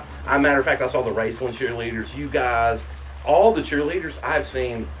part. Matter of fact, I saw the Raceland cheerleaders. You guys, all the cheerleaders I've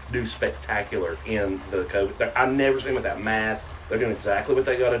seen do spectacular in the COVID. I've never seen them with that mask. They're doing exactly what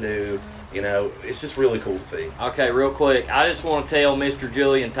they got to do. You know, it's just really cool to see. okay, real quick, I just want to tell Mr.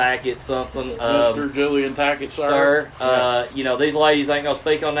 Julian Tackett something. Mr. Julian Tackett, sir. These ladies ain't going to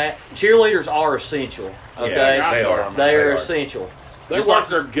speak on that. Cheerleaders are essential, okay? Yeah, they are. They are essential. They Just work like-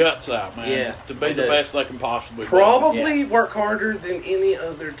 their guts out, man, Yeah, to be they the do. best they can possibly be. Probably work harder than any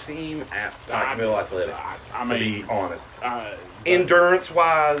other team at Pikeville Athletics. I to mean, be honest, Uh,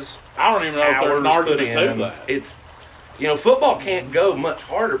 endurance-wise, I don't even know if there's an hours argument put to in. that. It's football can't go much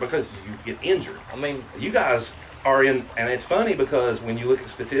harder because you get injured. I mean, You guys are in, and it's funny because when you look at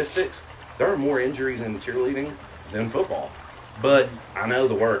statistics, there are more injuries in cheerleading than football. But I know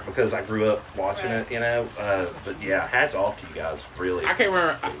the work because I grew up watching it, But yeah, hats off to you guys, really. I can't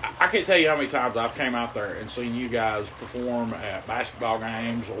remember. I can't tell you how many times I've came out there and seen you guys perform at basketball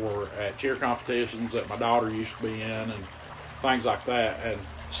games or at cheer competitions that my daughter used to be in and things like that. And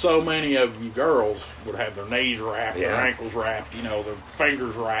so many of you girls would have their knees wrapped, their Yeah. ankles wrapped, their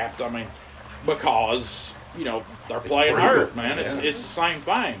fingers wrapped. I mean, because they're playing brutal. hurt, man. Yeah. It's the same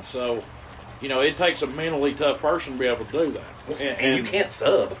thing. So it takes a mentally tough person to be able to do that. and you can't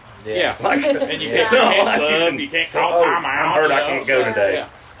sub. Yeah, Like, and you it's can't not sub, like you can't so, call oh, timeout. I'm hurt, I can't go today.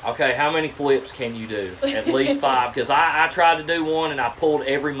 Yeah. okay, how many flips can you do? At least 5. Because I tried to do one and I pulled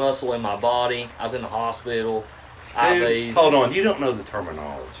every muscle in my body. I was in the hospital. Dude, IVs. hold on, you don't know the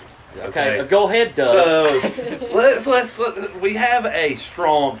terminology. Okay, go ahead, Doug. So we have a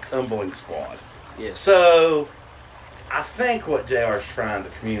strong tumbling squad. Yes. So I think what JR is trying to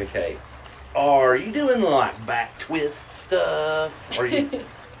communicate are you doing the like back twist stuff? Or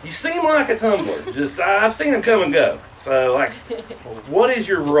you seem like a tumbler. Just I've seen them come and go. So like, what is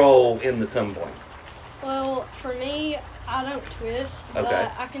your role in the tumbling? Well, for me, I don't twist, Okay.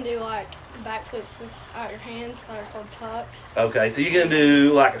 but I can do like backflips without your hands that are called tucks. Okay, so you're gonna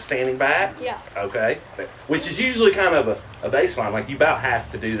do like a standing back. Yeah. Okay, which is usually kind of a baseline. Like you about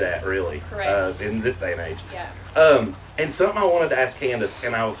have to do that, really, Correct. in this day and age. Yeah. And something I wanted to ask Candace,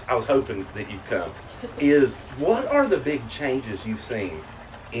 and I was hoping that you'd come, is what are the big changes you've seen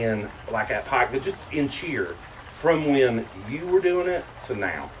in like at Pike, but just in cheer, from when you were doing it to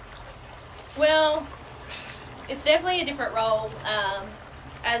now? Well, it's definitely a different role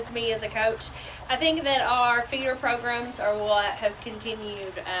as me as a coach. I think that our feeder programs are what have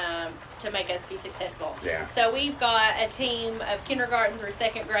continued to make us be successful. Yeah. So we've got a team of kindergarten through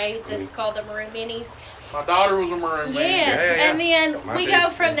second grade that's called the Maroon Minis. My daughter was a Maroon Man. Yes, Yeah. and then My we baby, go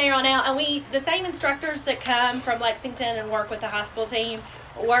from yeah. there on out, and the same instructors that come from Lexington and work with the high school team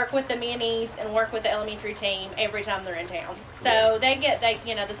work with the minis and work with the elementary team every time they're in town. So they get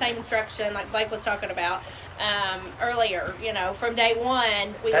the same instruction like Blake was talking about earlier. From day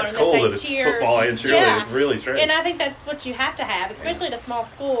one we That's learn cool the same that it's cheers. football and cheerleading. Yeah. It's really strange. And I think that's what you have to have, especially at a small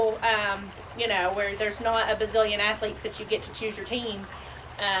school, where there's not a bazillion athletes that you get to choose your team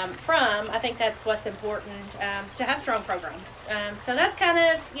from. I think that's what's important, to have strong programs. So that's kind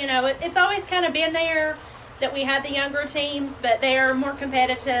of, it's always kind of been there that we had the younger teams, but they're more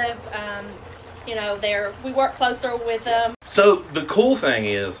competitive. We work closer with them. So the cool thing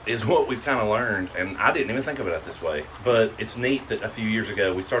is what we've kind of learned, and I didn't even think about it this way, but it's neat that a few years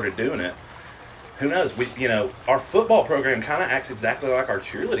ago we started doing it. Who knows? Our football program kind of acts exactly like our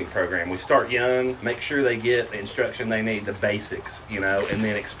cheerleading program. We start young, make sure they get the instruction they need, the basics, and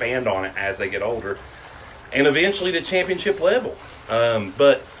then expand on it as they get older, and eventually to championship level.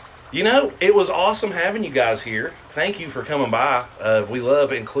 But it was awesome having you guys here. Thank you for coming by. We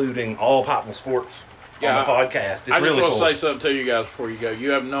love including all Pikeville sports on the podcast. It's I just really want cool. to say something to you guys before you go. You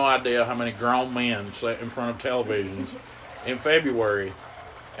have no idea how many grown men sat in front of televisions in February,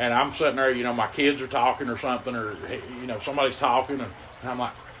 and I'm sitting there, my kids are talking or something, or, somebody's talking, and I'm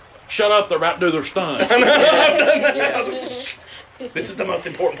like, shut up, they're about to do their stunt. This is the most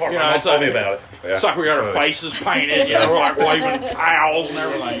important part. You My know, mom it's told like- me about it. Yeah. It's like we got our Totally. faces painted, we're like waving towels and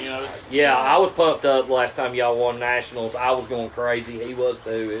everything, Yeah, I was pumped up last time y'all won nationals. I was going crazy. He was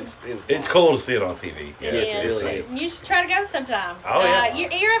too. It was It's cool to see it on TV. Yes, it really is. You should try to go sometime. Oh, yeah.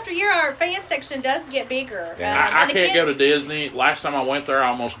 Year after year, our fan section does get bigger. I and the can't go to kids- Disney. Last time I went there, I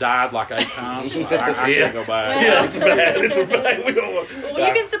almost died like 8 times. So I Yeah. can't go back. Yeah, it's bad. It's bad. We don't want. Well,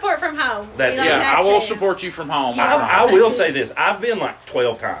 you can support from home. That's- We like Yeah, that I will too. support you from home. I will say this: I've been like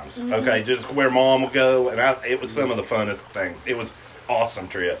 12 times. Mm-hmm. Okay, just where Mom would go, and it was some of the funnest things. It was awesome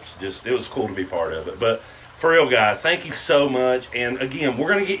trips. It was cool to be part of it. But for real, guys, thank you so much. And again, we're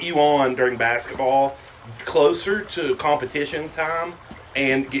gonna get you on during basketball, closer to competition time,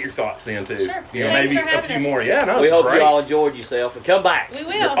 and get your thoughts then too. Sure. Thanks Thanks maybe for a having few us. more. Yeah, no, We it's hope great. you all enjoyed yourself and come back. We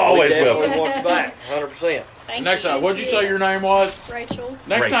will. You're always we definitely welcome. want you back, 100%. Thank Next you. time, what'd you say your name was? Rachel.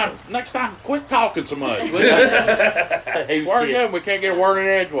 Next time, quit talking so much. He was Swear to kidding. God, we can't get a word in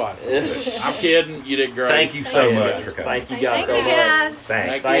edgewise. Yes. I'm kidding. You did great. Thank you so Thank much you. for coming. Thank you guys Thank so you much. guys.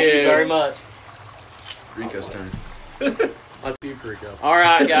 Thanks. Thank you very much. Rico's turn. That's you, Rico. All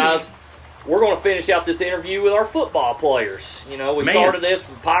right, guys. We're going to finish out this interview with our football players. We Man. started this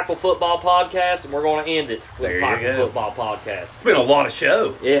with the Pikeville Football Podcast, and we're going to end it with There the you Pikeville go. Football Podcast. It's been a lot of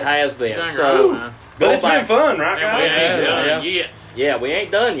show, It has been. Dang So, right, man. but go it's been back. fun, right, And we guys? ain't Yeah. done yet. Yeah, we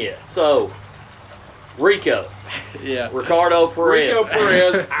ain't done yet. So, Rico, Yeah. Ricardo Perez. Rico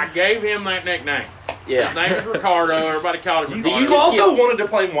Perez, I gave him that nickname. His Yeah. name is Ricardo. Everybody called him Ricardo. You also wanted to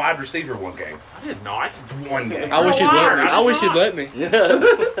play wide receiver one game. I did not. One game. I wish you'd let me. I wish you'd let me. I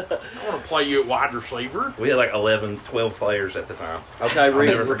want to play you at wide receiver. We had like 11, 12 players at the time. Okay, I'll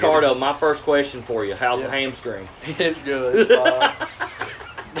never forget Ricardo, my first question for you. How's the hamstring? It's good. It's fine.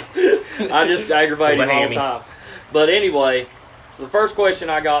 I just aggravate Well, him all the hammy. time. But anyway, so the first question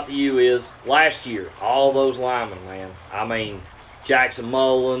I got to you is, last year, all those linemen, man. I mean, Jackson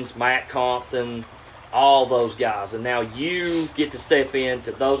Mullins, Matt Compton, all those guys. And now you get to step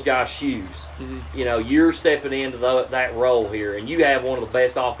into those guys' shoes. Mm-hmm. You're stepping into that role here, and you have one of the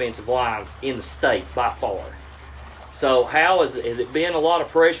best offensive lines in the state by far. So how has it been a lot of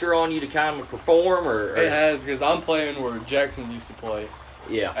pressure on you to kind of perform? Or It has, because I'm playing where Jackson used to play.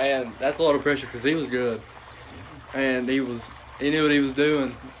 Yeah. And that's a lot of pressure because he was good. And he knew what he was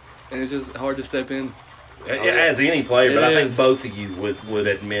doing. And it's just hard to step in. As any player, but It I think is. both of you would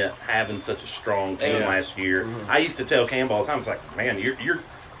admit having such a strong team Yeah. last year. I used to tell Campbell all the time, it's like, man, you're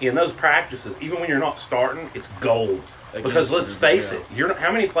in those practices, even when you're not starting, it's gold. Against Because let's them, face yeah. it, you're not,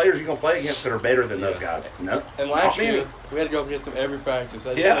 how many players are you going to play against that are better than those guys? No. And last Not many. year, we had to go up against them every practice.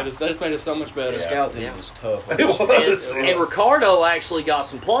 They Yeah. just made us so much better. The scout team was tough. It was. And Ricardo actually got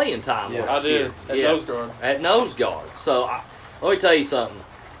some playing time Yeah. last I did. year. At nose guard. At nose guard. So let me tell you something.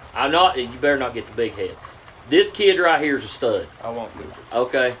 You better not get the big head. This kid right here is a stud. I won't do it.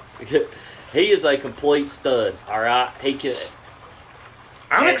 Okay, he is a complete stud. All right, he can.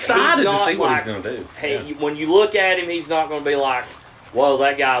 I'm He's excited to not see what like- he's going to do. Hey, when you look at him, he's not going to be like, whoa,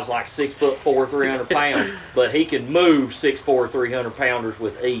 that guy's like 6'4", 300 pounds. But he can move 6'4", 300 pounders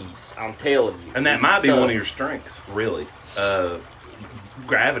with ease. I'm telling you. And that He's might a be stud. one of your strengths, really.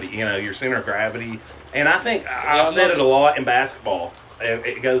 Gravity, your center of gravity. And I think I've I'm said not it a lot in basketball.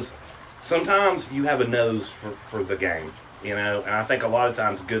 It goes, sometimes you have a nose for the game, and I think a lot of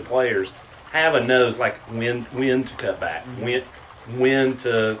times good players have a nose, like when to cut back, when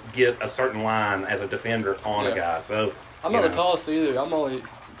to get a certain line as a defender on a Yeah. guy. So I'm not the tallest either. I'm only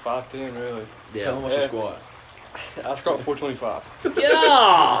 5'10", really. Yeah. Tell them what you Yeah. squat. I squat 425.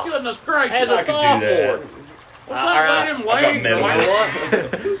 Yeah. Goodness gracious. As a I could do sophomore. that. What's All up right. with them I've got legs? metal. Like,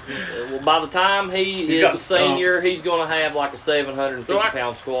 Well, by the time he He's is got a senior, stumps. he's going to have like a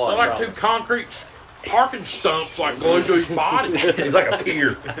 750-pound squat. they're like probably. two concrete parking stumps like glued to his body. He's like a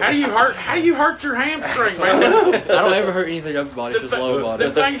pier. How do you hurt your hamstring, man? I don't ever hurt anything upper body, it's just lower body.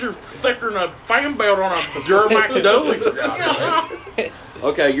 Them things are thicker than a fan belt on a Duramax dolly. for God's sake.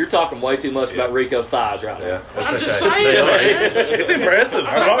 Okay, you're talking way too much about Rico's thighs right now. Yeah, I'm just okay. saying, man. It's impressive. I'm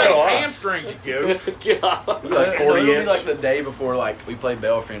not That gonna makes lie. hamstrings, you goof. God. Like 40 it'll be inch. like the day before, like we play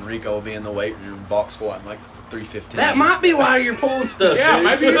Belfry, Rico will be in the weight room box squatting like 315. That might be why you're pulling stuff. Yeah, dude.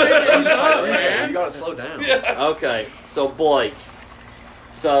 maybe you need to do something, You man. gotta slow down. Okay, so Blake.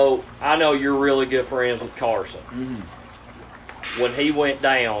 So I know you're really good friends with Carson. When he went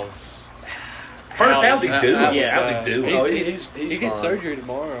down, First, how's he doing? Yeah. How's he doing? Oh, he's He gets fine. surgery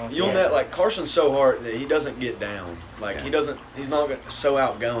tomorrow. You'll net like Carson's so hard that he doesn't get down. Like he's not so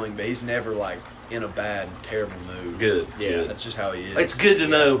outgoing, but he's never like in a bad, terrible mood. Good. Yeah. Good. That's just how he is. It's good to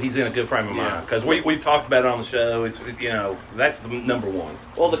know he's in a good frame of Yeah. mind because we've talked about it on the show. It's that's the number one.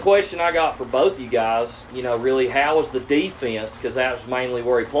 well, the question I got for both you guys, really, how was the defense? Because that was mainly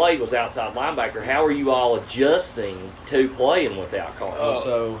where he played, was outside linebacker. How are you all adjusting to playing without Carson?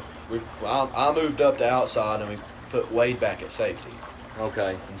 So I moved up to outside and we put Wade back at safety.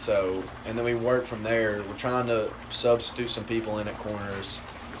 Okay. And then we worked from there. We're trying to substitute some people in at corners,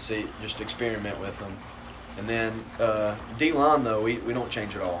 just experiment with them. And then D-line, though, we don't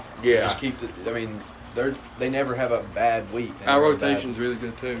change at all. Yeah. We just keep they never have a bad week. They Our never have a bad- rotation's really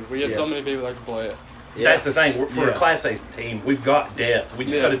good, too. We have so many people that can play it. Yeah. That's the thing. For a Yeah. Class A team, we've got depth. We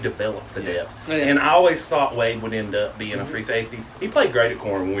just Yeah. got to develop the depth. Yeah. And I always thought Wade would end up being a free safety. He played great at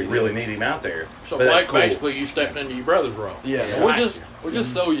corner when we really need him out there. So, But that's Blake, cool. basically, you stepped into your brother's role. Yeah. Yeah. We're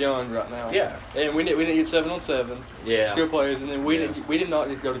just so young right now. Yeah. And we didn't get 7-on-7. Yeah. Skill players, and then we did not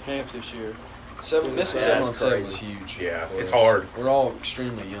get to go to camps this year. Missing Yeah, 7 on that's 7 crazy. is huge. Yeah, for it's us. hard. We're all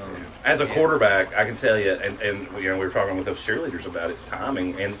extremely young. As a quarterback, I can tell you, and we were talking with those cheerleaders about its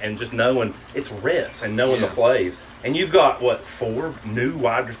timing and just knowing its reps and knowing the plays. And you've got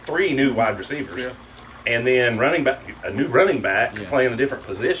three new wide receivers, Yeah. and then a new running back Yeah. playing a different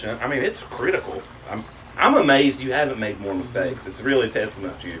position. I mean, it's critical. I'm amazed you haven't made more mistakes. It's really a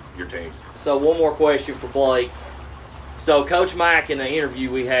testament to your team. So one more question for Blake. So Coach Mack, in the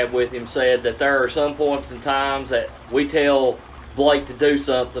interview we had with him, said that there are some points in times that we tell Blake to do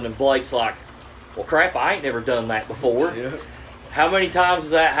something, and Blake's like, well, crap, I ain't never done that before. Yeah. How many times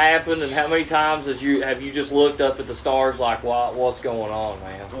has that happened, and how many times have you just looked up at the stars like, what's going on,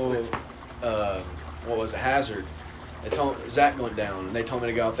 man? Well, what was it? Hazard. They told Zach went down, and they told me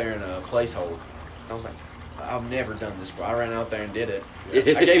to go out there and place hold. I was like, I've never done this, but I ran out there and did it. I gave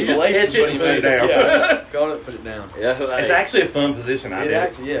him the Just laces, catch it but he and put it made down. Yeah, got it, put it down. Yeah, It's actually a fun position. I It did.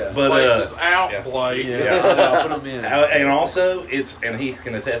 actually, yeah. But Places out, yeah. Blake. Yeah, I put them in. And also, and he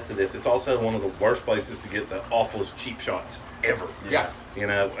can attest to this, it's also one of the worst places to get the awfulest cheap shots ever. Yeah.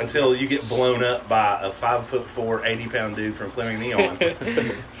 Until you get blown up by a 5'4", 80-pound dude from Fleming Neon with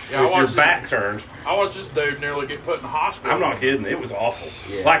I your watched back turned. I watched this dude nearly get put in the hospital. I'm not kidding. It was awful.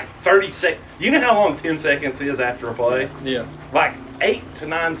 Yeah. Like 30 seconds. You know how long 10 seconds is after a play? Yeah. Like 8 to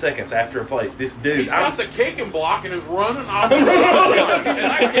 9 seconds after a play. This dude. He's got the kicking block and is running off. Wham!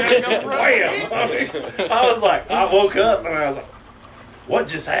 I was like, I woke up and I was like, what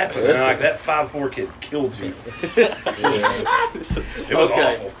just happened? And I'm like, that 5'4" kid killed you. It was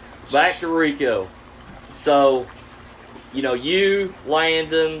Okay. awful. Back to Rico. So, you,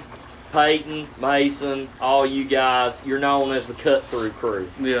 Landon, Peyton, Mason, all you guys, you're known as the cut-through crew.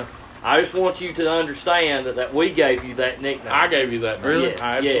 Yeah. I just want you to understand that we gave you that nickname. I gave you that. Really? Yes,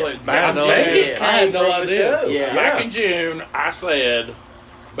 I absolutely. yes. Back, I in think June- I had no idea. Yeah. back in June, I said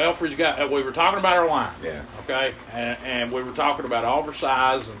Belfry's got. We were talking about our line. Yeah. Okay, and we were talking about all our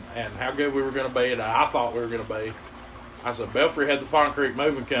size and how good we were going to be, and I thought we were going to be. I said Belfry had the Pond Creek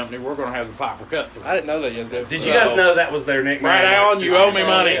Moving Company. We're going to have the Piper Cut-Through. I didn't know that yet. Did you guys know that was their nickname? Brad Allen, you owe me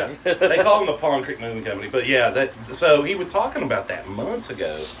money. Yeah. They call them the Pond Creek Moving Company. But yeah, so he was talking about that months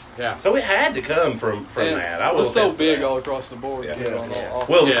ago. Yeah. So it had to come from And that. I it will was so attest to big that. all across the board. Yeah. you know, on all-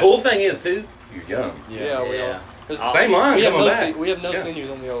 Well, the Yeah. cool thing is too, you're young. yeah, we Yeah. are. 'Cause Same line We have coming no, back. we have no Yeah.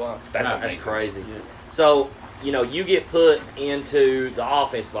 seniors on the O line. That's That's amazing. crazy. So, you get put into the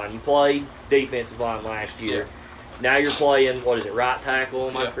offensive line. You played defensive line last year. Now you're playing, what is it, right tackle,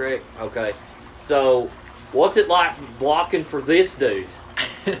 am I Yeah. correct? Okay. So, what's it like blocking for this dude?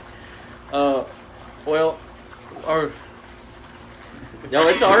 Well, our No,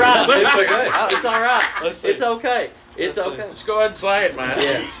 it's all right. It's okay. It's all right. Let's see. It's okay. It's Let's see. okay. Just go ahead and say it, man.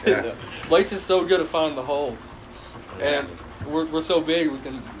 Yeah. Yeah. Blake's is so good at finding the holes, and we're so big we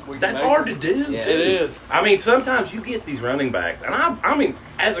can That's make hard them. to do. Yeah. too. It is. I mean, sometimes you get these running backs, and I mean,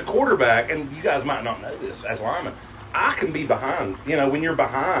 as a quarterback, and you guys might not know this as linemen, I can be behind. When you're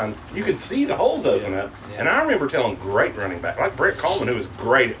behind, you can see the holes open up. Yeah. And I remember telling great running back, like Brett Coleman, who was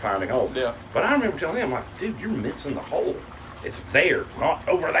great at finding holes. Yeah. But I remember telling him, like, dude, you're missing the hole. It's there, not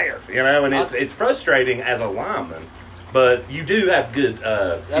over there. And it's frustrating as a lineman. But you do have good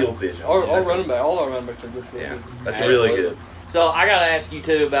field vision. Our That's running back, all our running backs are good field Yeah, vision. that's Absolutely. really good. So, I got to ask you,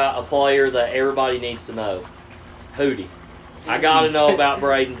 too, about a player that everybody needs to know. Hootie. I got to know about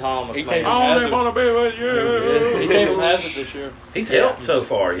Braden Thomas. He man. came from I only Hazard. want to be with you. He came from Hazard this year. He's Yeah. helped so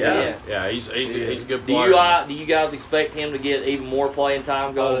far, yeah. Yeah, he's a good Do player. you guys expect him to get even more playing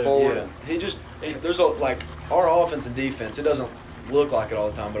time going forward? Yeah, there's like our offense and defense. It doesn't look like it all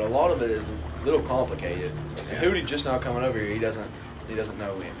the time, but a lot of it is a little complicated. And Hootie just now coming over here, he doesn't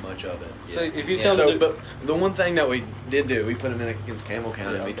know much of it. So if you Yeah. tell him, But the one thing that we did do, we put him in against Camel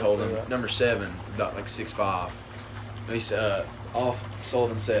County, Yeah, and we I was told gonna him say that. number 7, about like 6'5". He said,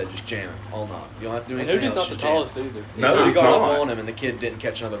 Sullivan said, just jam him all night. You don't have to do and anything Hootie's else. not the just jam him." tallest either. No, He he's got up not. on him, and the kid didn't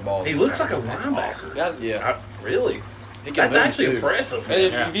catch another ball. He looks like a That's linebacker. awesome. Guys, Yeah, Really? he can That's move, actually too. impressive.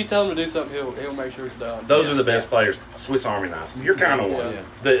 and Yeah. if you tell him to do something, he'll make sure it's done. Those are the best players. Swiss Army knives. You're kind of one. Yeah.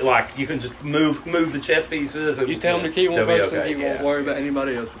 That like you can just move the chess pieces. And You tell him to keep one they'll be person, okay, he won't yeah. worry about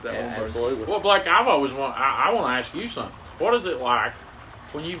anybody else with that Yeah, one person. absolutely. Well, Blake, I want to ask you something. What is it like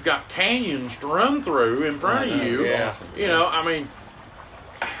when you've got canyons to run through in front of you? Yeah. Awesome. I mean,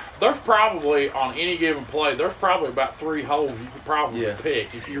 there's probably on any given play, there's probably about 3 holes you could probably Yeah.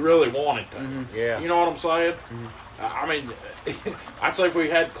 pick if you really wanted to. Yeah. You know what I'm saying? I mean, I'd say if we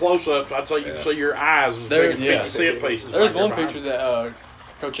had close-ups, I'd say you could see your eyes as There- big as yeah. 50 cent pieces. There's right there one behind picture you. that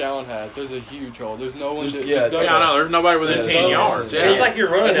Coach Allen has. There's a huge hole. There's no one. There's- to, yeah, there's it's no- Yeah, I know. There's nobody within Yeah, 10 it's yards. over. Yeah. It's like you're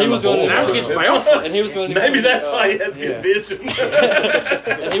running. And he down was the going bowl. And that was against Belfort. And he was running. Maybe between, that's why he has yeah. good vision.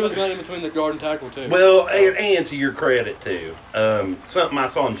 And he was running between the guard and tackle too. Well, and to your credit too, something I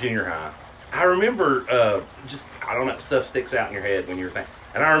saw in junior high. I remember I don't know, stuff sticks out in your head when you're thinking.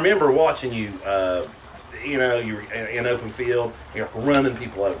 And I remember watching you. You were in open field, you're running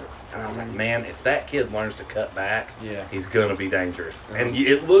people over. And I was like, man, if that kid learns to cut back, Yeah. he's going to be dangerous. And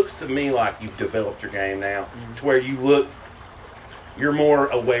it looks to me like you've developed your game now to where you're more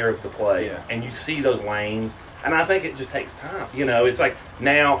aware of the play Yeah. and you see those lanes. And I think it just takes time. It's like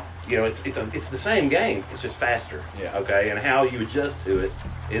now, it's the same game. It's just faster. Yeah. Okay. And how you adjust to it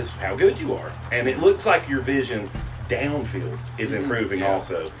is how good you are. And it looks like your vision downfield is improving Yeah.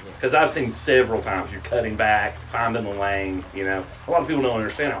 also. Because I've seen several times you're cutting back, finding the lane. A lot of people don't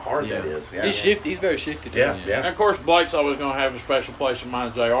understand how hard that Yeah. is. Yeah. He's shifty. He's very shifty. Too. Yeah. And Yeah. of course, Blake's always going to have a special place in mine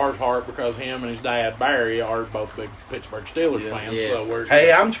in JR's heart because him and his dad, Barry, are both big Pittsburgh Steelers Yeah. fans. Yes. So we're,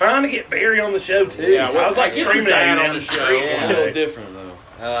 Hey, I'm trying to get Barry on the show too. Yeah, well, I was like get your screaming dad at him on the show. Yeah. A little different, though.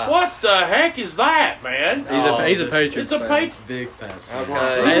 what the heck is that, man? He's a Patriots It's a fan. Patriot. Big fans. Okay.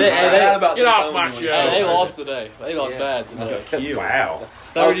 Hey, I about Get this off on my when show. we- Hey, they lost today. They lost Yeah. bad today. Cute. Wow.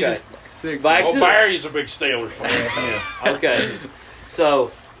 36. Back Oh, to Barry's a big Steelers fan. Okay. So,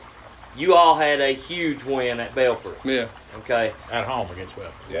 you all had a huge win at Belfort. Yeah. Okay. At home against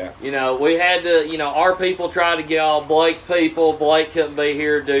Belfort. Yeah. We had to, our people tried to get all Blake's people. Blake couldn't be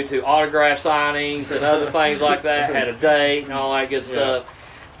here due to autograph signings and other things like that. Had a date and all that good stuff.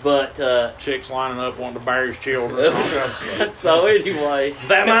 But, Chicks lining up wanting to Barry's children. so anyway.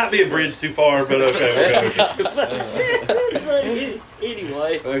 That might be a bridge too far, but okay.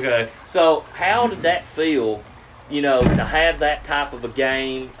 Anyway. Okay. So, how did that feel you know, to have that type of a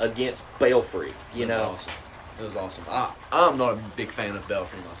game against Belfry, you know. Awesome. It was awesome. I'm not a big fan of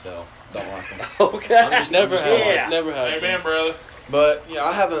Belfry myself. Don't like them. Okay. I'm just Never have. Yeah. Never have. Amen, brother. But yeah,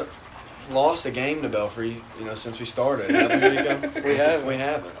 I haven't lost a game to Belfry, you know, since we started. Have we, Rico? We haven't. We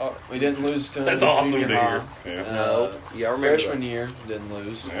haven't. We didn't lose to them. That's in awesome junior to high. hear. Yeah. No. Yeah, I remember Freshman that. year didn't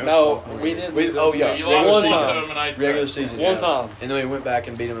lose. Yeah. No, Sophomore we year. did. We, oh yeah, You regular lost one season. to time. them in eighth Regular grade. season. One yeah. time. And then we went back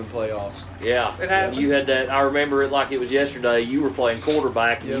and beat them in playoffs. Yeah. It happens. You had that, I remember it like it was yesterday. You were playing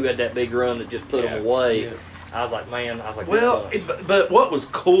quarterback and Yep. you had that big run that just put them away. Yeah. I was like, man, Well, this but what was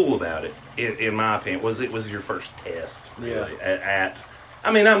cool about it, in my opinion, was it was your first test. Really, Yeah. at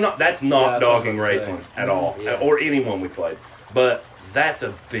I mean, I'm not. That's not Yeah, that's what I was dogging gonna say. racing at all, Yeah. or anyone we played. But that's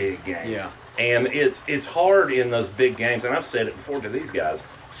a big game. Yeah. And it's hard in those big games, and I've said it before to these guys.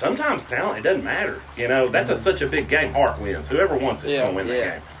 Sometimes talent, it doesn't matter. You know, that's such a big game. Heart wins. Whoever wants it's Yeah, going to win that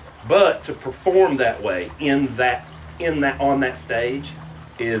yeah. game. But to perform that way on that stage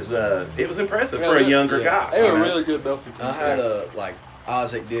is it was impressive Yeah, for a they- younger yeah. guy. They were you know? really good Belfry team. I had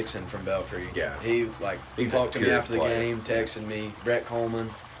Isaac Dixon from Belfry. Yeah. He He's talked a to me good after the player. game, texted me, Brett Coleman,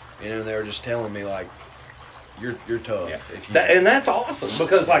 and they were just telling me like, you're tough. Yeah. If you And that's awesome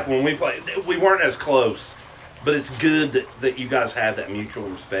because like when we played, we weren't as close, but it's good that you guys have that mutual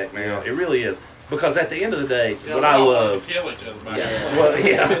respect now. Yeah. It really is because at the end of the day, Yeah, what we I all wanted love. to kill each other back Yeah. then. Well,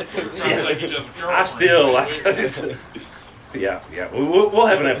 yeah, We were trying to take each other's I girlfriends. still like it's. Yeah. We'll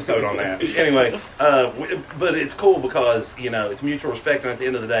have an episode on that. Anyway, but it's cool because you know it's mutual respect, and at the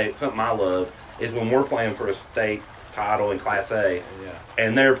end of the day, it's something I love is when we're playing for a state title in Class A, Yeah.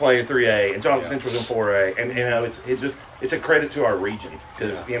 and they're playing 3A, and Johnson Yeah. Central's in 4A, and you know it's a credit to our region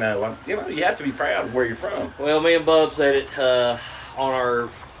because you know you have to be proud of where you're from. Well, me and Bub said it on our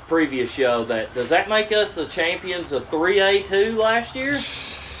previous show that does that make us the champions of 3A2 last year?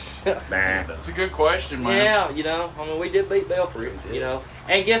 Nah. That's a good question, man. Yeah, you know, I mean, we did beat Belfry, you know.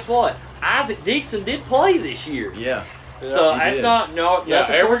 And guess what? Isaac Dixon did play this year. Yeah. So he that's did. not Yeah,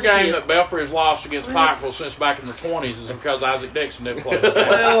 nothing every towards the game kid. that Belfry has lost against Pikeville since back in the 20s is because Isaac Dixon didn't play.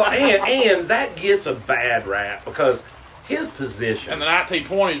 Well, and that gets a bad rap because his position. And the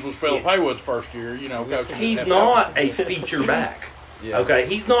 1920s was Philip Haywood's first year, you know, coaching. He's at not a feature back. Yeah. Okay,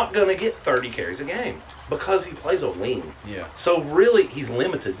 he's not going to get 30 carries a game because he plays a wing. Yeah. So really, he's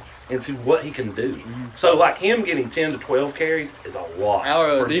limited into what he can do. So like him getting 10 to 12 carries is a lot.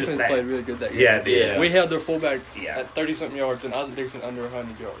 Our for just defense that. played really good that game. Yeah, it did. Yeah. We held their fullback Yeah. at 30-something yards and Isaac Dixon under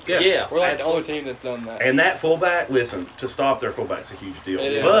 100 yards. Yeah, We're like the only absolutely. team that's done that. And that fullback, listen, to stop their fullback's a huge deal.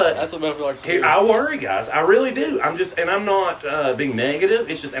 It is. But that's what Belfry likes to here, do. I worry, guys. I really do. I'm not being negative.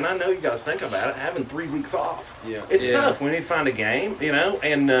 It's just, and I know you guys think about it, having 3 weeks off. Yeah. It's Yeah. tough. We need to find a game, you know.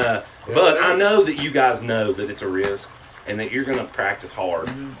 And but I know that you guys know that it's a risk, and that you're going to practice hard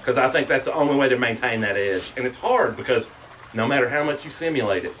because I think that's the only way to maintain that edge. And it's hard because no matter how much you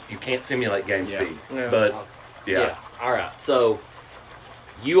simulate it, you can't simulate game Yeah. speed. Yeah. But yeah. All right. So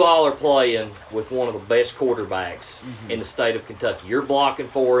you all are playing with one of the best quarterbacks in the state of Kentucky. You're blocking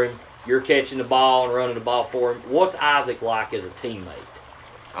for him. You're catching the ball and running the ball for him. What's Isaac like as a teammate?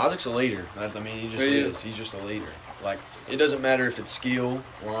 Isaac's a leader. I mean, he just He is. He's just a leader. Like, it doesn't matter if it's skill,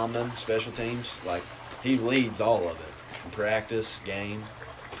 lineman, special teams. Like, he leads all of it. In practice, game.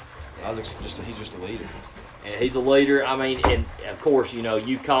 He's just a leader. And he's a leader. I mean, and of course, you know,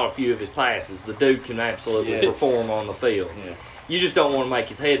 you've caught a few of his passes. The dude can absolutely Yeah. perform on the field. Yeah. You just don't want to make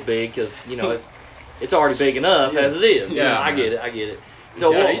his head big because, you know, it's already big enough Yeah. as it is. Yeah, Yeah, I man. get it. I get it.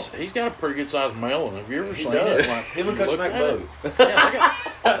 So yeah, what? he's got a pretty good sized melon. Have you ever He seen does. it? Like, Him and Coach look Mac at it. both.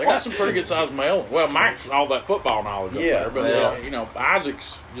 Yeah, they got some pretty good sized melon. Well, Mike's all that football knowledge up Yeah, there, but well. you know,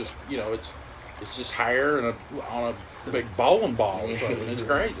 Isaac's just it's just hair and on a big bowling ball or something. It's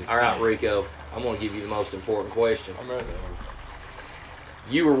crazy. All right, Rico, I'm going to give you the most important question. I'm ready.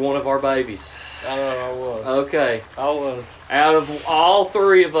 You were one of our babies. I know I was. Okay. I was. Out of all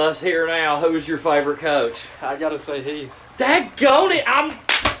three of us here now, who's your favorite coach? I gotta say Heath. Daggone it!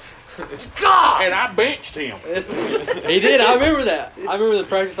 God! And I benched him. He did. I remember that. I remember the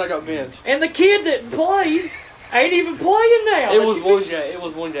practice I got benched. And the kid that played ain't even playing now. It was one game. It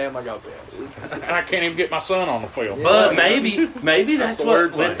was one game I got benched. And I can't even get my son on the field. But maybe that's the what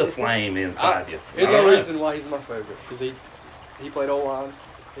weird lit thing. the flame inside you. There's I no don't know. reason why he's my favorite because he played O-line.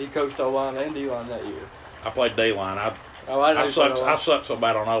 He coached O-line and D-line that year. I played D-line. I I sucked so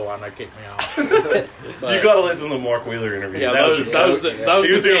bad on O-line they kicked me off. But- You got to listen to the Mark Wheeler interview. Yeah, that those- was his those coach. that- those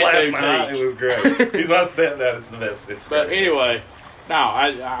he was that here last can't do night. teach. It was great. He's my stepdad. It's the best. It's But great. anyway, no,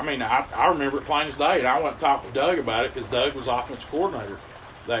 I remember it plain as day, and I went and talked to Doug about it because Doug was offensive coordinator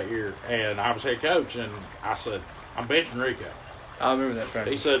that year, and I was head coach, and I said, I'm benching Rico. I remember that He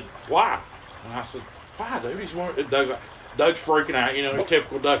practice. said, why? And I said, why, dude? He's one. Doug's freaking out. You know, his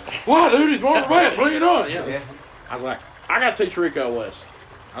typical Doug. Why, dude? He's one of the best. What are you doing? You know? I was like, I got to teach Rico a lesson.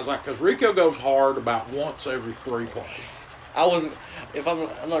 I was like, because Rico goes hard about once every 3 plays. I wasn't. If I'm not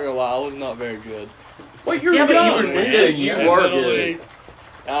gonna lie, I was not very good. Well, you're Yeah, but young, you, man. dude, you were good.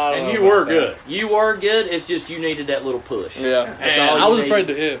 And you were good. You were good. It's just you needed that little push. Yeah, That's And all you I was needed. afraid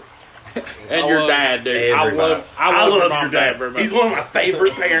to hit. And your dad, dude. Everybody. I love your your dad. very much. He's one of my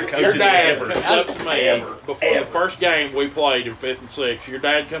favorite parent Your coaches dad ever. comes up to me before the first game we played in 5th and 6th. Your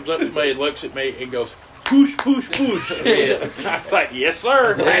dad comes up to me and looks at me and goes, push, push, push. Yes. I was like, yes,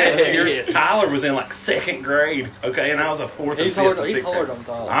 sir. Last year, Yes. Tyler was in like 2nd grade, okay, and I was a 4th He's and 5th hard. and He's 6th hard grade. on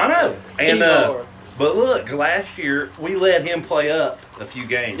Tyler. I know. And He's hard. but look, last year we let him play up a few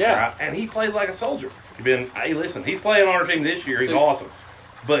games, Yeah. right? And he played like a soldier. Hey, listen, he's playing on our team this year. He's awesome.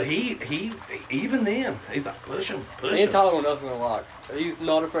 But he even then, he's like, push him, push Me him. and Tyler were nothing alike. He's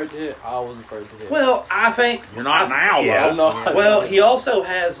not afraid to hit. I was afraid to hit. Well, I think You're not now, though. yeah. I'm not. Well, he also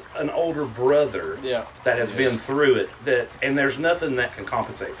has an older brother Yeah. that has been through it. And there's nothing that can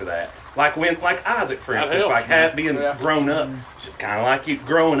compensate for that. Like Isaac, for That instance, helps, like being Yeah. grown up, it's just kind of like you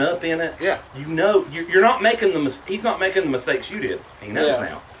growing up in it. Yeah. You know, you're not making he's not making the mistakes you did. He knows Yeah.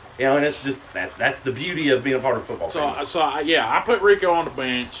 now. You know, and it's just that's the beauty of being a part of football. team. I put Rico on the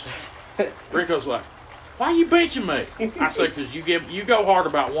bench. Rico's like, why you benching me? I said, because you go hard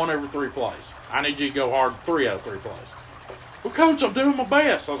about 1 every 3 plays. I need you to go hard 3 out of 3 plays. Well, coach, I'm doing my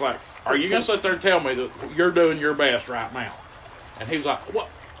best. I was like, are you going to sit there and tell me that you're doing your best right now? And he was like, what?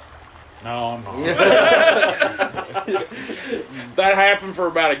 No, I'm not. That happened for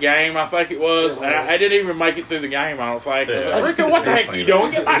about a game, I think it was. And I didn't even make it through the game, I don't think. Yeah. Rico, what the heck are you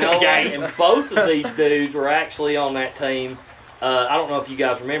doing? Get back You in know the what? game. And both of these dudes were actually on that team. I don't know if you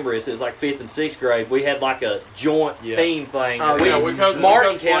guys remember this. It was like 5th and 6th grade. We had like a joint Yeah. team thing. Oh, yeah, we coached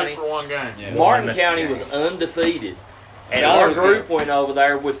Martin played County. for 1 game. Yeah. Martin One County game. was undefeated. And Yeah, our was group went over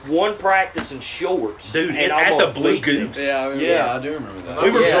there with 1 practice in shorts. Dude, and at the almost Blue beat them. Goose. Yeah. I remember Yeah, that. I do remember that.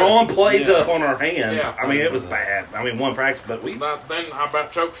 We were Yeah. drawing plays Yeah. up on our hand. Yeah. I mean, it was bad. I mean, 1 practice, but we. Then I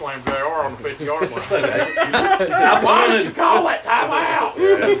about chokeslammed JR on the 50-yard line. I Why did wanted. you call that timeout?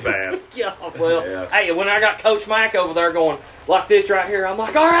 Yeah, it was bad. Yeah, well, Yeah. hey, when I got Coach Mack over there going like this right here, I'm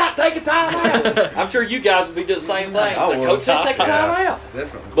like, all right, take a timeout. I'm sure you guys would be doing the same thing. I So would. Coach said take a Yeah. timeout.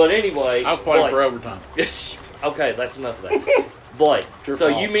 Definitely. But anyway, I was playing Blake. for overtime. Okay, that's enough of that. Blake, Your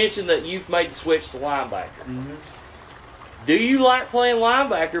so fault. you mentioned that you've made the switch to linebacker. Do you like playing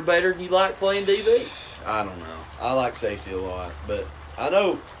linebacker better than you like playing DB? I don't know. I like safety a lot, but I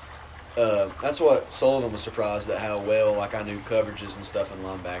know that's what Sullivan was surprised at how well I knew coverages and stuff in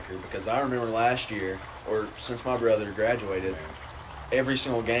linebacker, because I remember last year, or since my brother graduated, every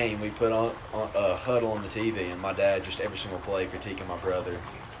single game we put on a huddle on the TV, and my dad just every single play critiquing my brother,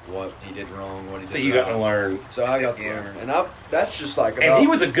 what he did wrong, what he did So you got to right. learn. So I got to Yeah. learn, and that's just like about, And he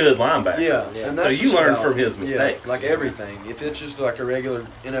was a good linebacker. yeah, Yeah. and So that's you just learned about- from his yeah, mistakes. like everything. If it's just like a regular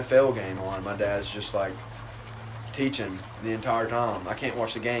NFL game on, my dad's just like teaching the entire time. I can't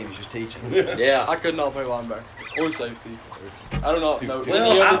watch the game; he's just teaching. Yeah. I could not play linebacker or safety. I don't know. No, Well,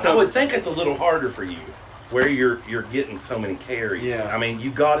 any other I would coverage. think it's a little harder for you, where you're getting so many carries. Yeah. I mean,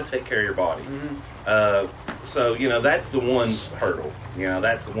 you got to take care of your body. So that's the one hurdle.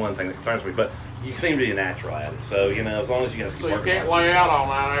 That's the one thing that concerns me. But you seem to be a natural at it. So as long as you guys keep So you working can't on it. lay out all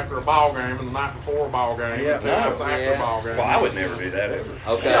night after a ball game and the night before a ball game. Yeah. And 2 nights after Yeah. a ball game. Well, I would never do that ever.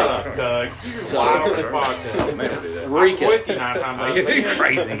 Okay. Shut up, Doug. You lie on this I would podcast. never do that. I'm Rico. with you 9 times out of 10. You're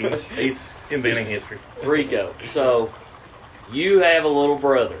crazy. He's inventing history. Rico. So you have a little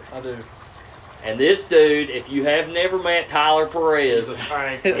brother. I do. And this dude, if you have never met Tyler Perez, He's a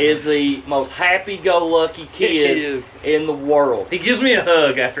tank. is the most happy-go-lucky kid He is. in the world. He gives me a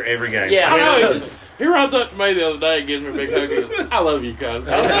hug after every game. Yeah. I know. Yeah. He runs up to me the other day and gives me a big hug. He goes, I love you, coach.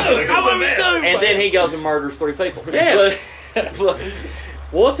 I love it too. And then he goes and murders 3 people. Yeah. But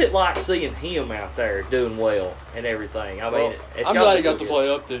what's it like seeing him out there doing well and everything? I mean, Well, it's I'm gotta glad be he got to good.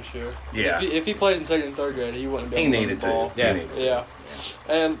 play up this year. Yeah. If he played in 2nd and 3rd grade, he wouldn't be He able to run needed the ball. to. Yeah. He needed to. Yeah.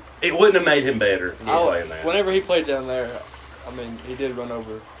 And It wouldn't have made him better playing that. whenever he played down there, I mean, he did run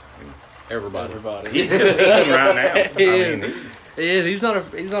over everybody. He's competing right now. He I is. mean, He is. He's not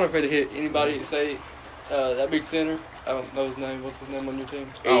afraid to hit anybody. Say that big center. I don't know his name. What's his name on your team?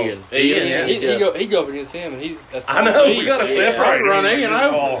 Ian. Yeah. He go up against him, and he's as tall I know. as me. We got to Yeah. separate. Run him. in and He's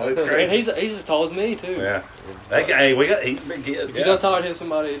over. tall. It's And crazy. he's as tall as me too. Yeah. That guy, he's a big kid. If you don't tall to hit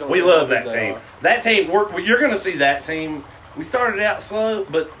somebody, you don't We know love how that good they team. are. That team, you're going to see that team. We started out slow,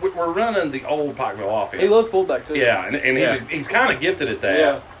 but we're running the old Pikeville offense. He loves fullback too. Yeah, and Yeah. he's kind of gifted at that.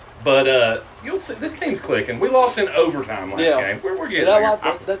 Yeah. But you'll see, this team's clicking. We lost in overtime last game. We're getting there.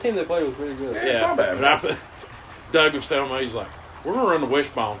 That team they played was pretty good. Yeah, it's not bad. But Doug was telling me, he's like, we're going to run the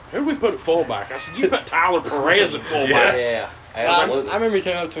wishbone. Who do we put at fullback? I said, you put Tyler Perez at fullback. Yeah. I remember he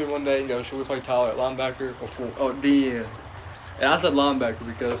came up to me one day and goes, should we play Tyler at linebacker or DN? And I said linebacker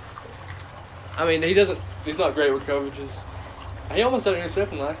because, I mean, he's not great with coverages. He almost did an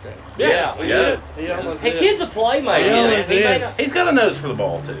interception last game. Yeah. He almost Hey, did. kid's a playmaker. He's got a nose for the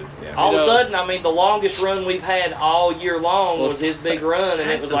ball, too. Yeah. All of a sudden, I mean, the longest run we've had all year long was his big run, and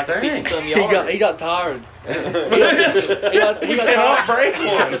it was like 50-some yards. He got tired. he cannot break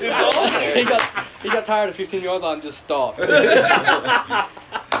one. It's awesome. He got tired of 15-yard line and just stopped. It's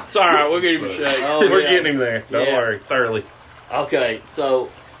all right. We'll get him a shake. We're getting him there. Don't worry. It's early. Okay, so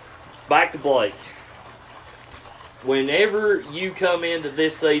back to Blake. Whenever you come into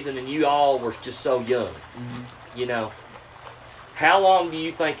this season and you all were just so young, you know, how long do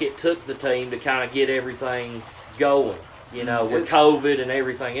you think it took the team to kind of get everything going, you know, with COVID and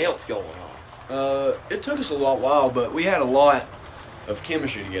everything else going on? It took us a while, but we had a lot of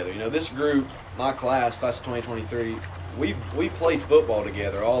chemistry together. You know, this group, my class of 2023, we've played football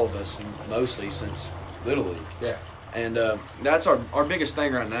together, all of us, mostly since Little League. Yeah. And that's our biggest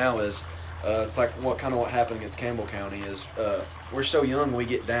thing right now is it's like what happened against Campbell County is we're so young, we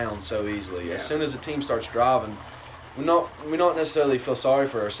get down so easily. Yeah. As soon as the team starts driving, we don't necessarily feel sorry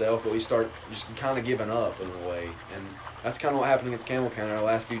for ourselves, but we start just kind of giving up in a way. And that's kind of what happened against Campbell County. Our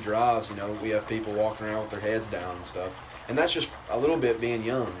last few drives, you know, we have people walking around with their heads down and stuff. And that's just a little bit being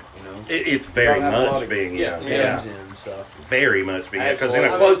young, you know. It's very much being young. Games in and stuff. Very much being young. Because in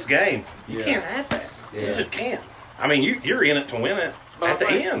a close game, you can't have that. Yeah. You just can't. I mean, you're in it to win it at the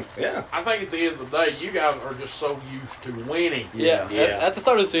end. Yeah. I think at the end of the day, you guys are just so used to winning. Yeah. At the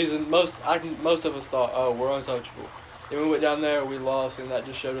start of the season, most of us thought, oh, we're untouchable. And we went down there, we lost, and that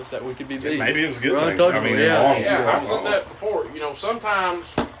just showed us that we could be beat. Maybe it was a good we're thing. untouchable. I mean, I've said that before. You know, sometimes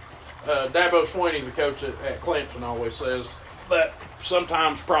Dabo Sweeney, the coach at Clemson, always says that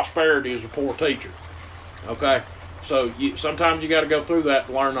sometimes prosperity is a poor teacher. Okay? So sometimes you got to go through that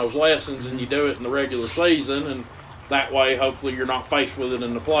to learn those lessons, and you do it in the regular season, and that way, hopefully, you're not faced with it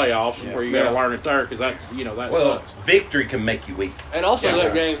in the playoffs where you got to learn it there because that sucks. Victory can make you weak. And also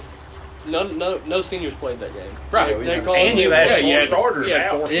that game, no seniors played that game. Right. And you had four starters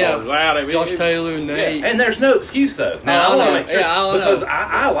out. Josh Taylor, Nate. And there's no excuse, though. Now, I want to make sure, because know.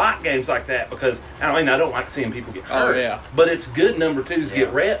 I like games like that because, I don't like seeing people get hurt. Oh, yeah. But it's good number twos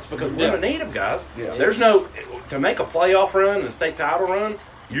get reps because we're going to need them, guys. Yeah. There's no, to make a playoff run and a state title run,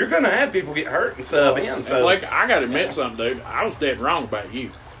 you're going to have people get hurt and sub in. So, Blake, I got to admit something, dude. I was dead wrong about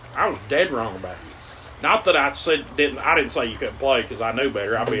you. I was dead wrong about you. Not that I didn't say you couldn't play because I knew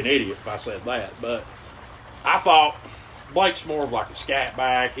better. I'd be an idiot if I said that. But I thought Blake's more of like a scat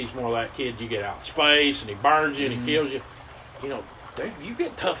back. He's more of that kid you get out in space and he burns you and he kills you. You know, dude, you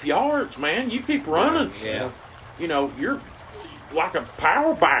get tough yards, man. You keep running. Yeah. You know, you're like a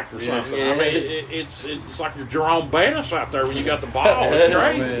power back or something. Yeah, I mean, it's like you're Jerome Bettis out there when you got the ball. It's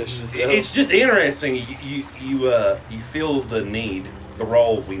great. It's just interesting. You feel the need, the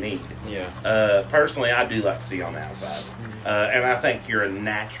role we need. Yeah. Personally, I do like to see on the outside, and I think you're a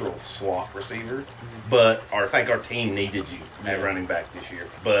natural slot receiver. But I think our team needed you at running back this year.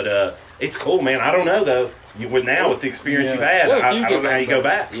 But it's cool, man. I don't know though. With the experience you've had, I don't know how you go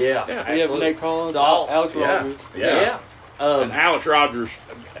back. Yeah. We have Nate Collins, So, Alex Rogers. Yeah. And Alex Rogers,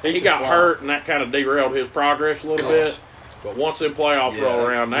 he got hurt, and that kind of derailed his progress a little bit. But once the playoffs roll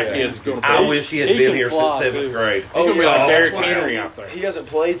around, that kid's going to I wish he had been here since 7th grade. He's going to be like Derrick Henry out there. He hasn't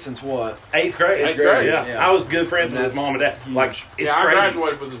played since what? 8th grade. 8th grade. Yeah. I was good friends with his mom and dad. Like, it's I crazy.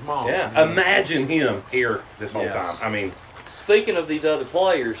 graduated with his mom. Yeah. Imagine him here this whole time. I mean, Speaking of these other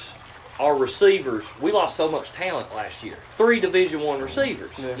players, our receivers, we lost so much talent last year. 3 Division I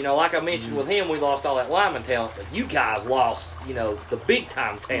receivers. Yeah. You know, like I mentioned with him, we lost all that lineman talent, but you guys lost, the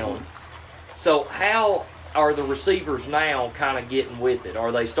big-time talent. So how are the receivers now kind of getting with it?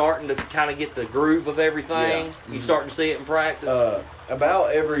 Are they starting to kind of get the groove of everything? Yeah. You starting to see it in practice?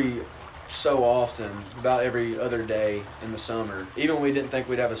 About every so often, about every other day in the summer, even when we didn't think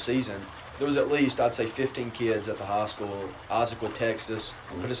we'd have a season, there was at least, I'd say, 15 kids at the high school. Isaac would text us,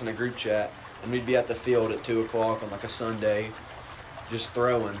 put us in a group chat, and we'd be at the field at 2 o'clock on like a Sunday, just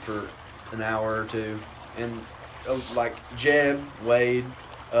throwing for an hour or two. And like Jeb, Wade,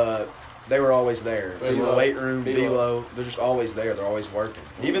 they were always there. In the weight room, Belo, they're just always there. They're always working.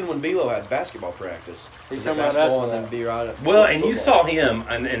 Even when Belo had basketball practice, he's at basketball and then be right at well, and football. you saw him,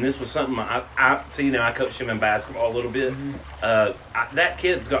 and this was something I see now. I coached him in basketball a little bit. That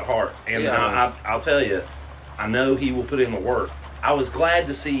kid's got heart, and I'll tell you, I know he will put in the work. I was glad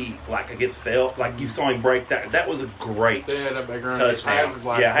to see, like, against Phelps, like, you saw him break that. That was a great They had a big run. touchdown.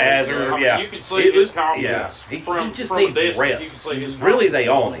 Hazard, Yeah, Hazard, I mean, yeah. you can see his confidence. He from just from needs a distance, reps. You can see his Really, they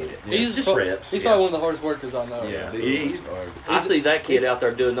all confidence. need it. He's just pro- reps. He's yeah. probably one of the hardest workers I know. Yeah, He's- I see that kid out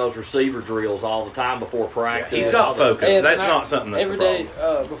there doing those receiver drills all the time before practice. He's got All that focus. And That's I- not something that's every a day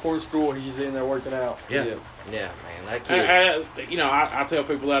problem. before school, he's in there working out. Yeah. stuff. Yeah, man, that kid. I tell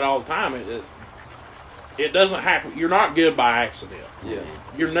people that all the time. It doesn't happen. You're not good by accident. Yeah.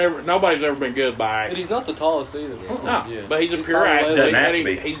 Nobody's ever been good by And accident. he's not the tallest either. No, Yeah. but he's a He's pure 5'11". athlete. Doesn't have and to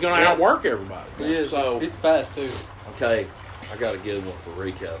be. He's going to Yeah. outwork everybody. He is. So, He's fast too. Okay, I got a good one for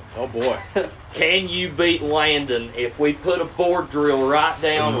Rico. oh boy, Can you beat Landon if we put a board drill right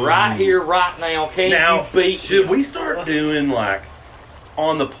down right here, right now? Can Now, you beat should him? we start doing, like,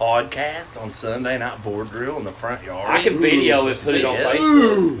 on the podcast on Sunday night board drill in the front yard? I can video it, put it on Yeah.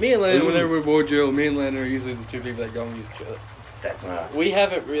 Facebook. Me and Landon, Ooh. whenever we board drill, me and Landon are usually the two people that go and use each other. That's nice. We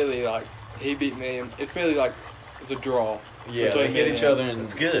haven't really, like, he beat me, and it's really like, it's a draw. Yeah, Between they get me each and other, him. and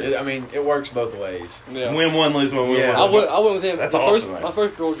That's good. it works both ways. Yeah. Win one, lose one, win Yeah. one. I lose went, one. I went with him. That's the awesome, man. My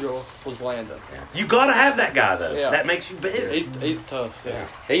first board drill was Landon. You got to have that guy, though. Yeah. That makes you better. He's tough. Yeah.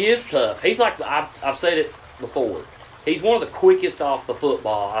 He is tough. He's like I've said it before. He's one of the quickest off the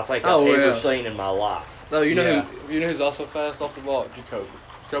football I think I've Oh, ever yeah. seen in my life. No, you know Yeah. you know who's also fast off the ball? Jacoby.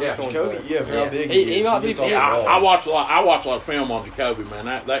 Yeah, Jacoby, yeah, for Yeah. how big He he is, might be gets off big. the ball. I watch a lot of film on Jacoby. Man,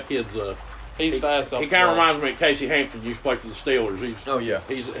 that kid's He's fast off he the kind ball. of reminds me of Casey Hampton. Used to play for the Steelers. Oh yeah,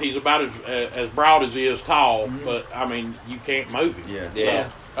 He's about as broad as he is tall, but I mean you can't move him. yeah. Yeah.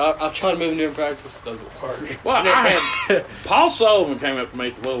 I've tried moving him in practice. It doesn't work. Well, I had Paul Sullivan came up to me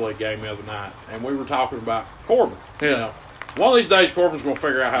at the Little League game the other night, and we were talking about Corbin. You Yeah. know, one of these days Corbin's going to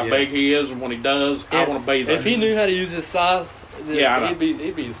figure out how Yeah. big he is, and when he does, I want to be there. If he knew how to use his size, then Yeah, I know.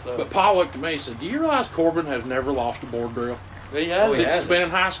 he'd be the stuff. But Paul looked at me and said, "Do you realize Corbin has never lost a board drill He has. Oh, he since he's hasn't. been in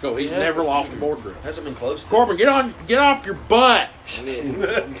high school? He's He never hasn't. lost a board drill." Hasn't been close to Corbin, get off your butt,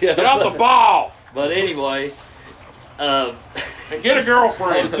 get off the but ball, anyway, and get a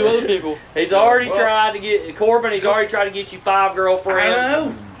girlfriend. Two other people. he's already tried to get Corbin. He's already tried to get you 5 girlfriends. I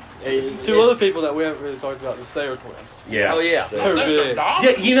know. Two other people that we haven't really talked about, the Sayer twins. Yeah. Oh yeah. They're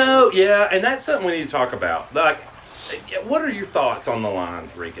big. Yeah, and that's something we need to talk about. Like, what are your thoughts on the line,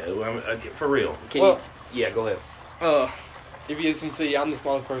 Rico? I mean, for real. Can Well- you? Yeah, go ahead. If you can see, I'm the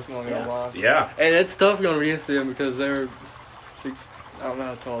smallest person on the Yeah. line. Yeah, And it's tough going against them because they're 6. I don't know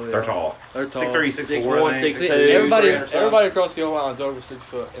how tall they they're are. tall. They're tall. 6'3", 6'4", 6'1", I think. 6'2". Everybody, 3 or something. everybody across the O-line is over 6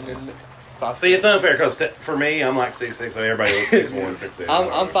 foot, and then 5. See, it's unfair because for me, I'm like 6'6", so everybody looks 6'1", 6'2".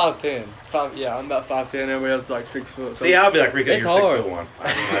 I'm 5'10". I'm about 5'10". Everybody else is like 6 foot. So, See, I'll be like, Rico, It's you're hard.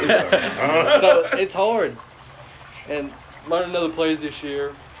 6'1". so it's hard. And learning another plays this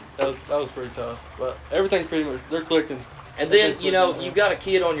year, that was pretty tough. But everything's pretty much they're clicking. And then you've got a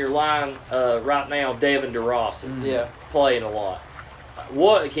kid on your line right now, Devin DeRossi, Yeah. playing a lot.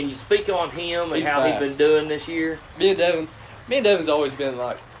 What can you speak on him and He's how fast. he's been doing this year? Me and Devin's always been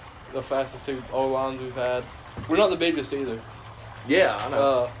like the fastest 2 O-lines we've had. We're not the biggest either. Yeah, I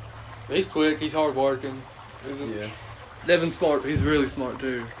know. He's quick. He's hard working. Yeah. Devin's smart. He's really smart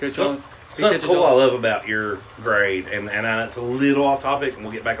too. Something cool I love about your grade, and I know it's a little off topic, and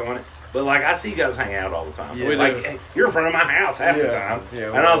we'll get back on it. But like I see you guys hang out all the time. Yeah. We Like do. hey, you're in front of my house half the Yeah. time. Yeah,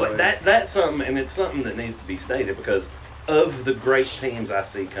 and I was like, always. that's something, and it's something that needs to be stated because of the great teams I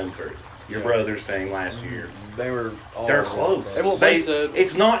see come through. Your Yeah. brothers thing last year. They were all They're close. And what They- Blake said-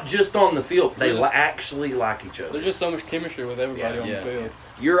 it's not just on the field. They They're just- actually like each other. There's just so much chemistry with everybody on Yeah. the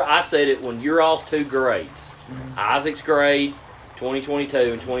field. I said it when your all's 2 grades, Isaac's grade,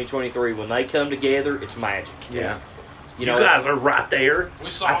 2022 and 2023, when they come together, it's magic. Yeah. You You know, guys are right there. We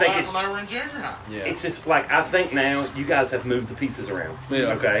saw I think that it's when they were in junior high. Yeah. It's just like I think now you guys have moved the pieces around. Yeah.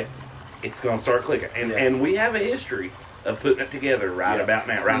 Okay, it's going to start clicking, and Yeah. and we have a history of putting it together right Yeah. about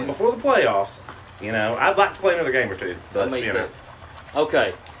now, right Yeah. before the playoffs. You know, I'd like to play another game or two, but me you too. know,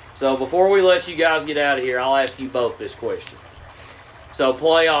 Okay, so before we let you guys get out of here, I'll ask you both this question. So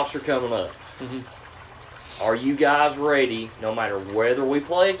playoffs are coming up. Mhm. Are you guys ready, no matter whether we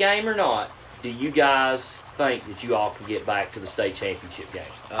play a game or not, do you guys think that you all can get back to the state championship game?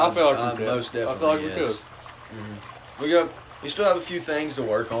 I feel like we could. Most definitely. I feel like we yes. could. We still have a few things to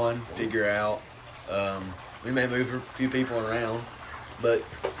work on, figure out. We may move a few people around, but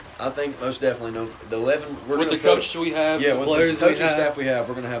I think most definitely the 11. We're With gonna the put- coaches we have, yeah, the with players the coaching we have. staff we have,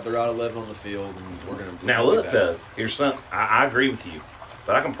 we're going to have the right 11 on the field, and we're going to. now look though, here's something I agree with you,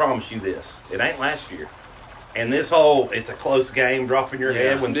 but I can promise you this: it ain't last year. And this whole it's a close game, drop in your Yeah.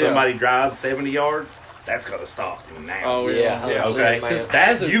 head when Yeah. somebody drives 70 yards. That's got to stop now. Oh, Yeah, yeah. 100%, Okay, man.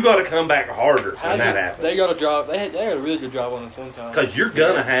 that's you got to come back harder when How's that it- happens. They got a job. They had a really good job on this one time. Because you're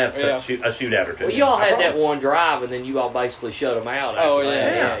gonna have to Yeah. shoot a shootout or two. Well, y'all I had that promise. one drive, and then you all basically shut them out. Oh, after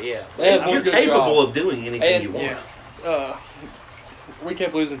that. yeah. yeah. They had one You're good capable job. of doing anything And- you want. We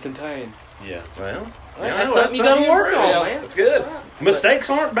kept losing contained. Yeah. Well, That's something you got to work on, Yeah. man. That's good. Mistakes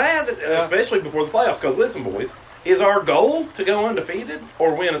aren't bad, especially before the playoffs. Because listen, boys, is our goal to go undefeated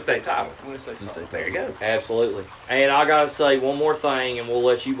or win a state title? There you go. Absolutely. And I got to say one more thing, and we'll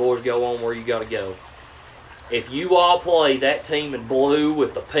let you boys go on where you got to go. If you all play that team in blue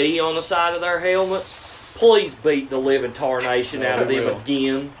with the P on the side of their helmet, please beat the living tarnation out of them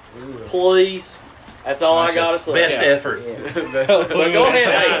again. Please. That's all I got to say. Best effort. But go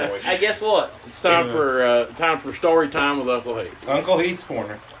ahead. Hey, guess what? It's time for story time with Uncle Heath. Uncle Heath's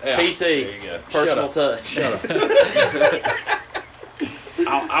corner. Yeah. PT. There you go. Personal touch. Shut up.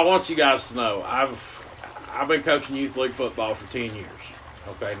 I want you guys to know I've been coaching youth league football for 10 years.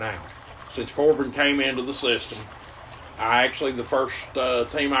 Okay, now since Corbin came into the system, the first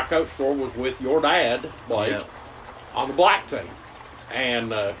team I coached for was with your dad, Blake, on the black team,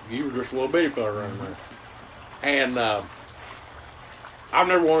 and you were just a little bitty fella around there, and I've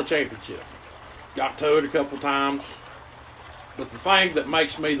never won a championship. Got to it a couple times. But the thing that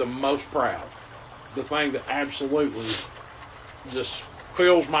makes me the most proud, the thing that absolutely just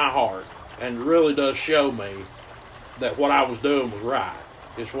fills my heart and really does show me that what I was doing was right,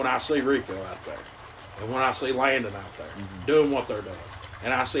 is when I see Rico out there and when I see Landon out there doing what they're doing.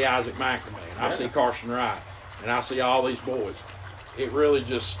 And I see Isaac McNamee and I see Carson Wright and I see all these boys. It really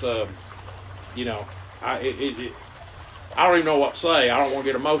just, I don't even know what to say. I don't want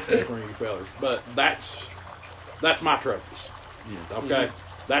to get emotional in front of you fellas, but that's my trophies. Yeah. Okay,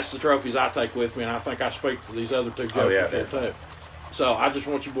 that's the trophies I take with me, and I think I speak for these other two jokers here too. So I just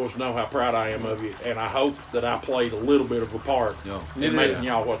want you boys to know how proud I am of you, and I hope that I played a little bit of a part in making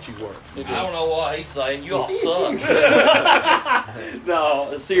y'all what you were. I don't know what he's saying. You all suck.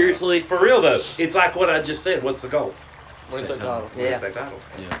 No, seriously. For real though, it's like what I just said. What's the goal? Win state title. Win a state title.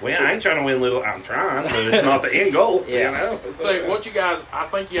 Yeah. Well, I ain't trying to win little. I'm trying, but it's not the end goal. Yeah. You know? See, what you guys, I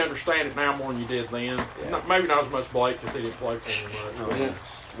think you understand it now more than you did then. Maybe not as much Blake because he didn't play for me much.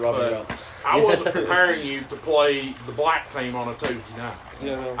 But I wasn't preparing you to play the black team on a Tuesday night.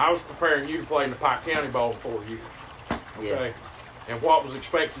 Yeah. I was preparing you to play in the Pike County Bowl 4 years. Okay? And what was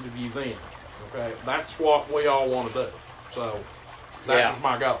expected of you then. Okay? That's what we all want to do. So that was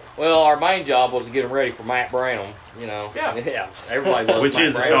my goal. Well, our main job was to get them ready for Matt Brown. You know. Yeah. Everybody loves Which Matt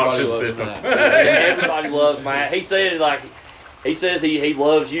is a Brown. shock to the system. Everybody loves Matt. He said he says he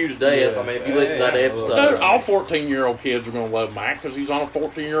loves you to death. I mean, if you listen to that episode, Dude, all 14-year-old kids are going to love Mac because he's on a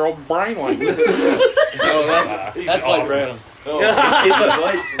 14-year-old brain language. That's Blake awesome. Brown.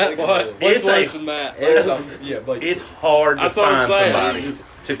 It's worse than Matt. It's hard to That's what I'm find saying. somebody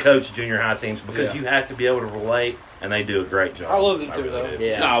to coach junior high teams because you have to be able to relate, and they do a great job. I love them too, really though. do.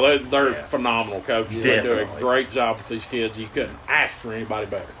 Yeah. No, they're phenomenal coaches. They do a Definitely. great job with these kids. You couldn't ask for anybody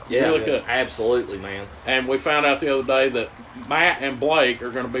better. You Yeah, really could. absolutely, man. And we found out the other day that Matt and Blake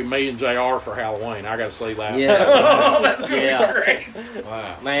are going to be me and JR for Halloween. I got to see that. Yeah, Oh, that's gonna be great.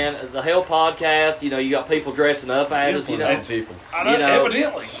 Wow. man. The Hell Podcast. You got people dressing up at us. People.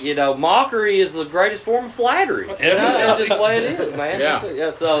 Evidently. Mockery is the greatest form of flattery. That's just the way it is, man.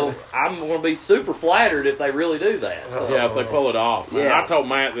 Yeah. So I'm going to be super flattered if they really do that. So. Yeah, if they pull it off. Man. Yeah. I told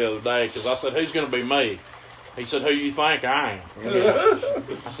Matt the other day because I said, "Who's going to be me?" He said, "Who you think I am?"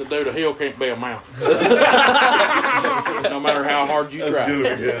 I said, "Dude, a hill can't be a mountain. No matter how hard you try."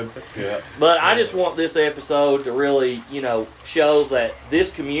 Good. Yeah. But I just want this episode to really, show that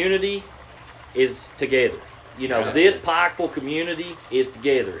this community is together. This Pikeville community is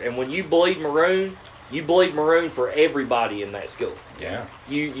together. And when you bleed maroon for everybody in that school. Yeah.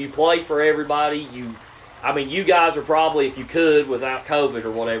 You play for everybody. You guys are probably, if you could, without COVID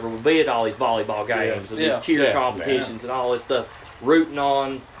or whatever, would be at all these volleyball games and these cheer competitions and all this stuff, rooting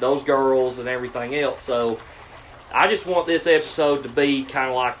on those girls and everything else. So I just want this episode to be kind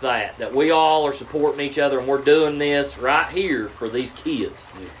of like that we all are supporting each other and we're doing this right here for these kids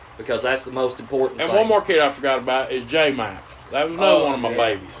because that's the most important And thing. one more kid I forgot about is J Mac. That was another one of my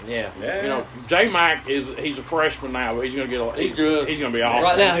babies. Yeah. J Mac he's a freshman now, but he's going to get He's good. He's going to be awesome.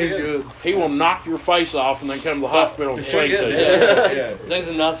 Right now, he's good. He will knock your face off and then come to the hospital and sing to you. Yeah. He's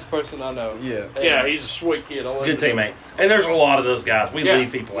the nicest person I know. Yeah. Yeah, he's a sweet kid. I love Good him. teammate. And there's a lot of those guys. We Yeah.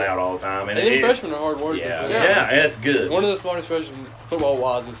 leave people out all the time. And then freshmen are hard workers. Yeah, too. yeah, that's good. One of the smartest freshmen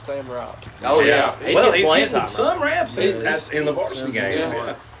football-wise is Sam Wright. Oh, yeah. He's Well, getting he's playing getting time. some reps in the varsity games. Yeah.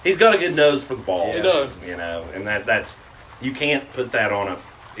 Yeah. He's got a good nose for the ball. He does. And that's you can't put that on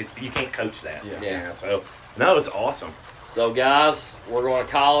you can't coach that. Yeah. So no, it's awesome. So, guys, we're going to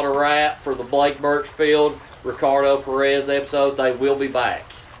call it a wrap for the Blake Birchfield, Ricardo Perez episode. They will be back.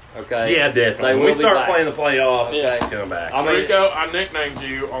 Okay? Yeah, definitely. They When will we be start back. playing the playoffs, Yeah. come back. I mean, Rico, I nicknamed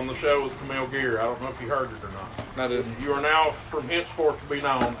you on the show with Camille Gear. I don't know if you heard it or not. I didn't. You are now, from henceforth, to be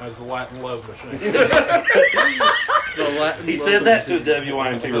known as the Latin Love Machine. He said that to a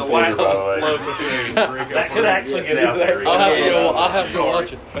WYMT The reporter, Latin by the way. Love Machine. Rico That could actually get out there. I'll have to go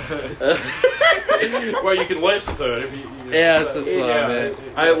watch it. Well, you can listen to it if you. Yeah, it's man.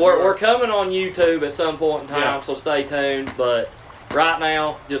 Hey, we're coming on YouTube at some point in time, Yeah. so stay tuned. But right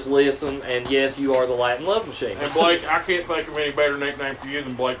now, just listen. And yes, you are the Latin Love Machine. And Blake, I can't think of any better nickname for you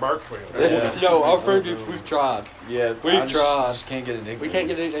than Blake Birchfield. Yeah. No, our friend group, we've tried. Yeah, We've I tried. Just can't get a nickname. We can't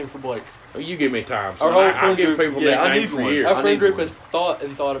get a nickname for Blake. Well, you give me time. Our whole I friend give group- people yeah, I nicknames need for one. years. Our I friend need group one. has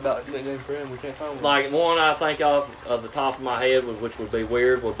thought about a nickname for him. We can't find one. Like one I think of the top of my head, which would be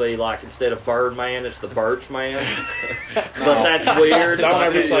weird, would be like instead of Birdman, it's the Birch Man. But that's weird. Don't So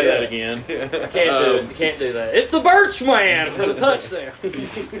ever say that again. can't do it. You can't do that. It's the Birch Man for the touchdown.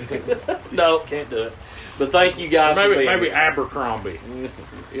 No, can't do it. But thank you guys for being Maybe here. Abercrombie.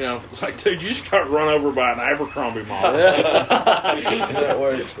 You know, it's like, dude, you just got run over by an Abercrombie mall. That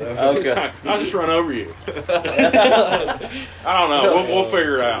works though. Okay. I'll just run over you. I don't know. We'll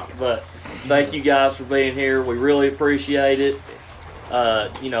figure it out. But thank you guys for being here. We really appreciate it.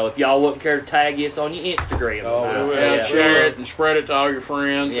 If y'all wouldn't care to tag us on your Instagram, And share it and spread it to all your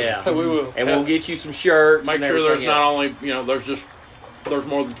friends. Yeah, we will. and we'll get you some shirts. Make and sure there's everything not else. only, there's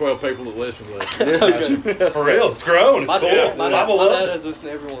more than 12 people that listen to this. For real, it's grown. It's My, cool. dad, my, dad, Bible my loves dad it. has listened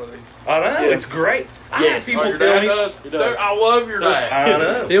to every one of them. I know, it's great. I Yes. have Oh, people your tell dad me. does? He does. Dude, I love your dad. I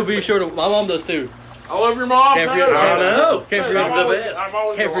know. He'll be sure to. My mom does too. I love your mom. Can't too. forget- I know. Can't She's forget the best. I've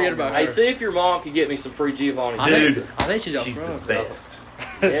always Can't been forget along about with Hey, her. see if your mom could get me some free Giovanni. Dude, I think she's out she's the front. best.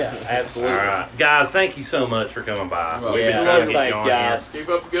 Yeah, All absolutely. right, guys, thank you so much for coming by. Well, We've been Yeah, trying to get thanks, you on guys. Keep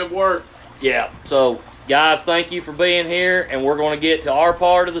up the good work. Yeah, so guys, thank you for being here, and we're going to get to our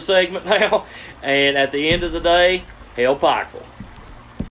part of the segment now. And at the end of the day, Hail Pikeville.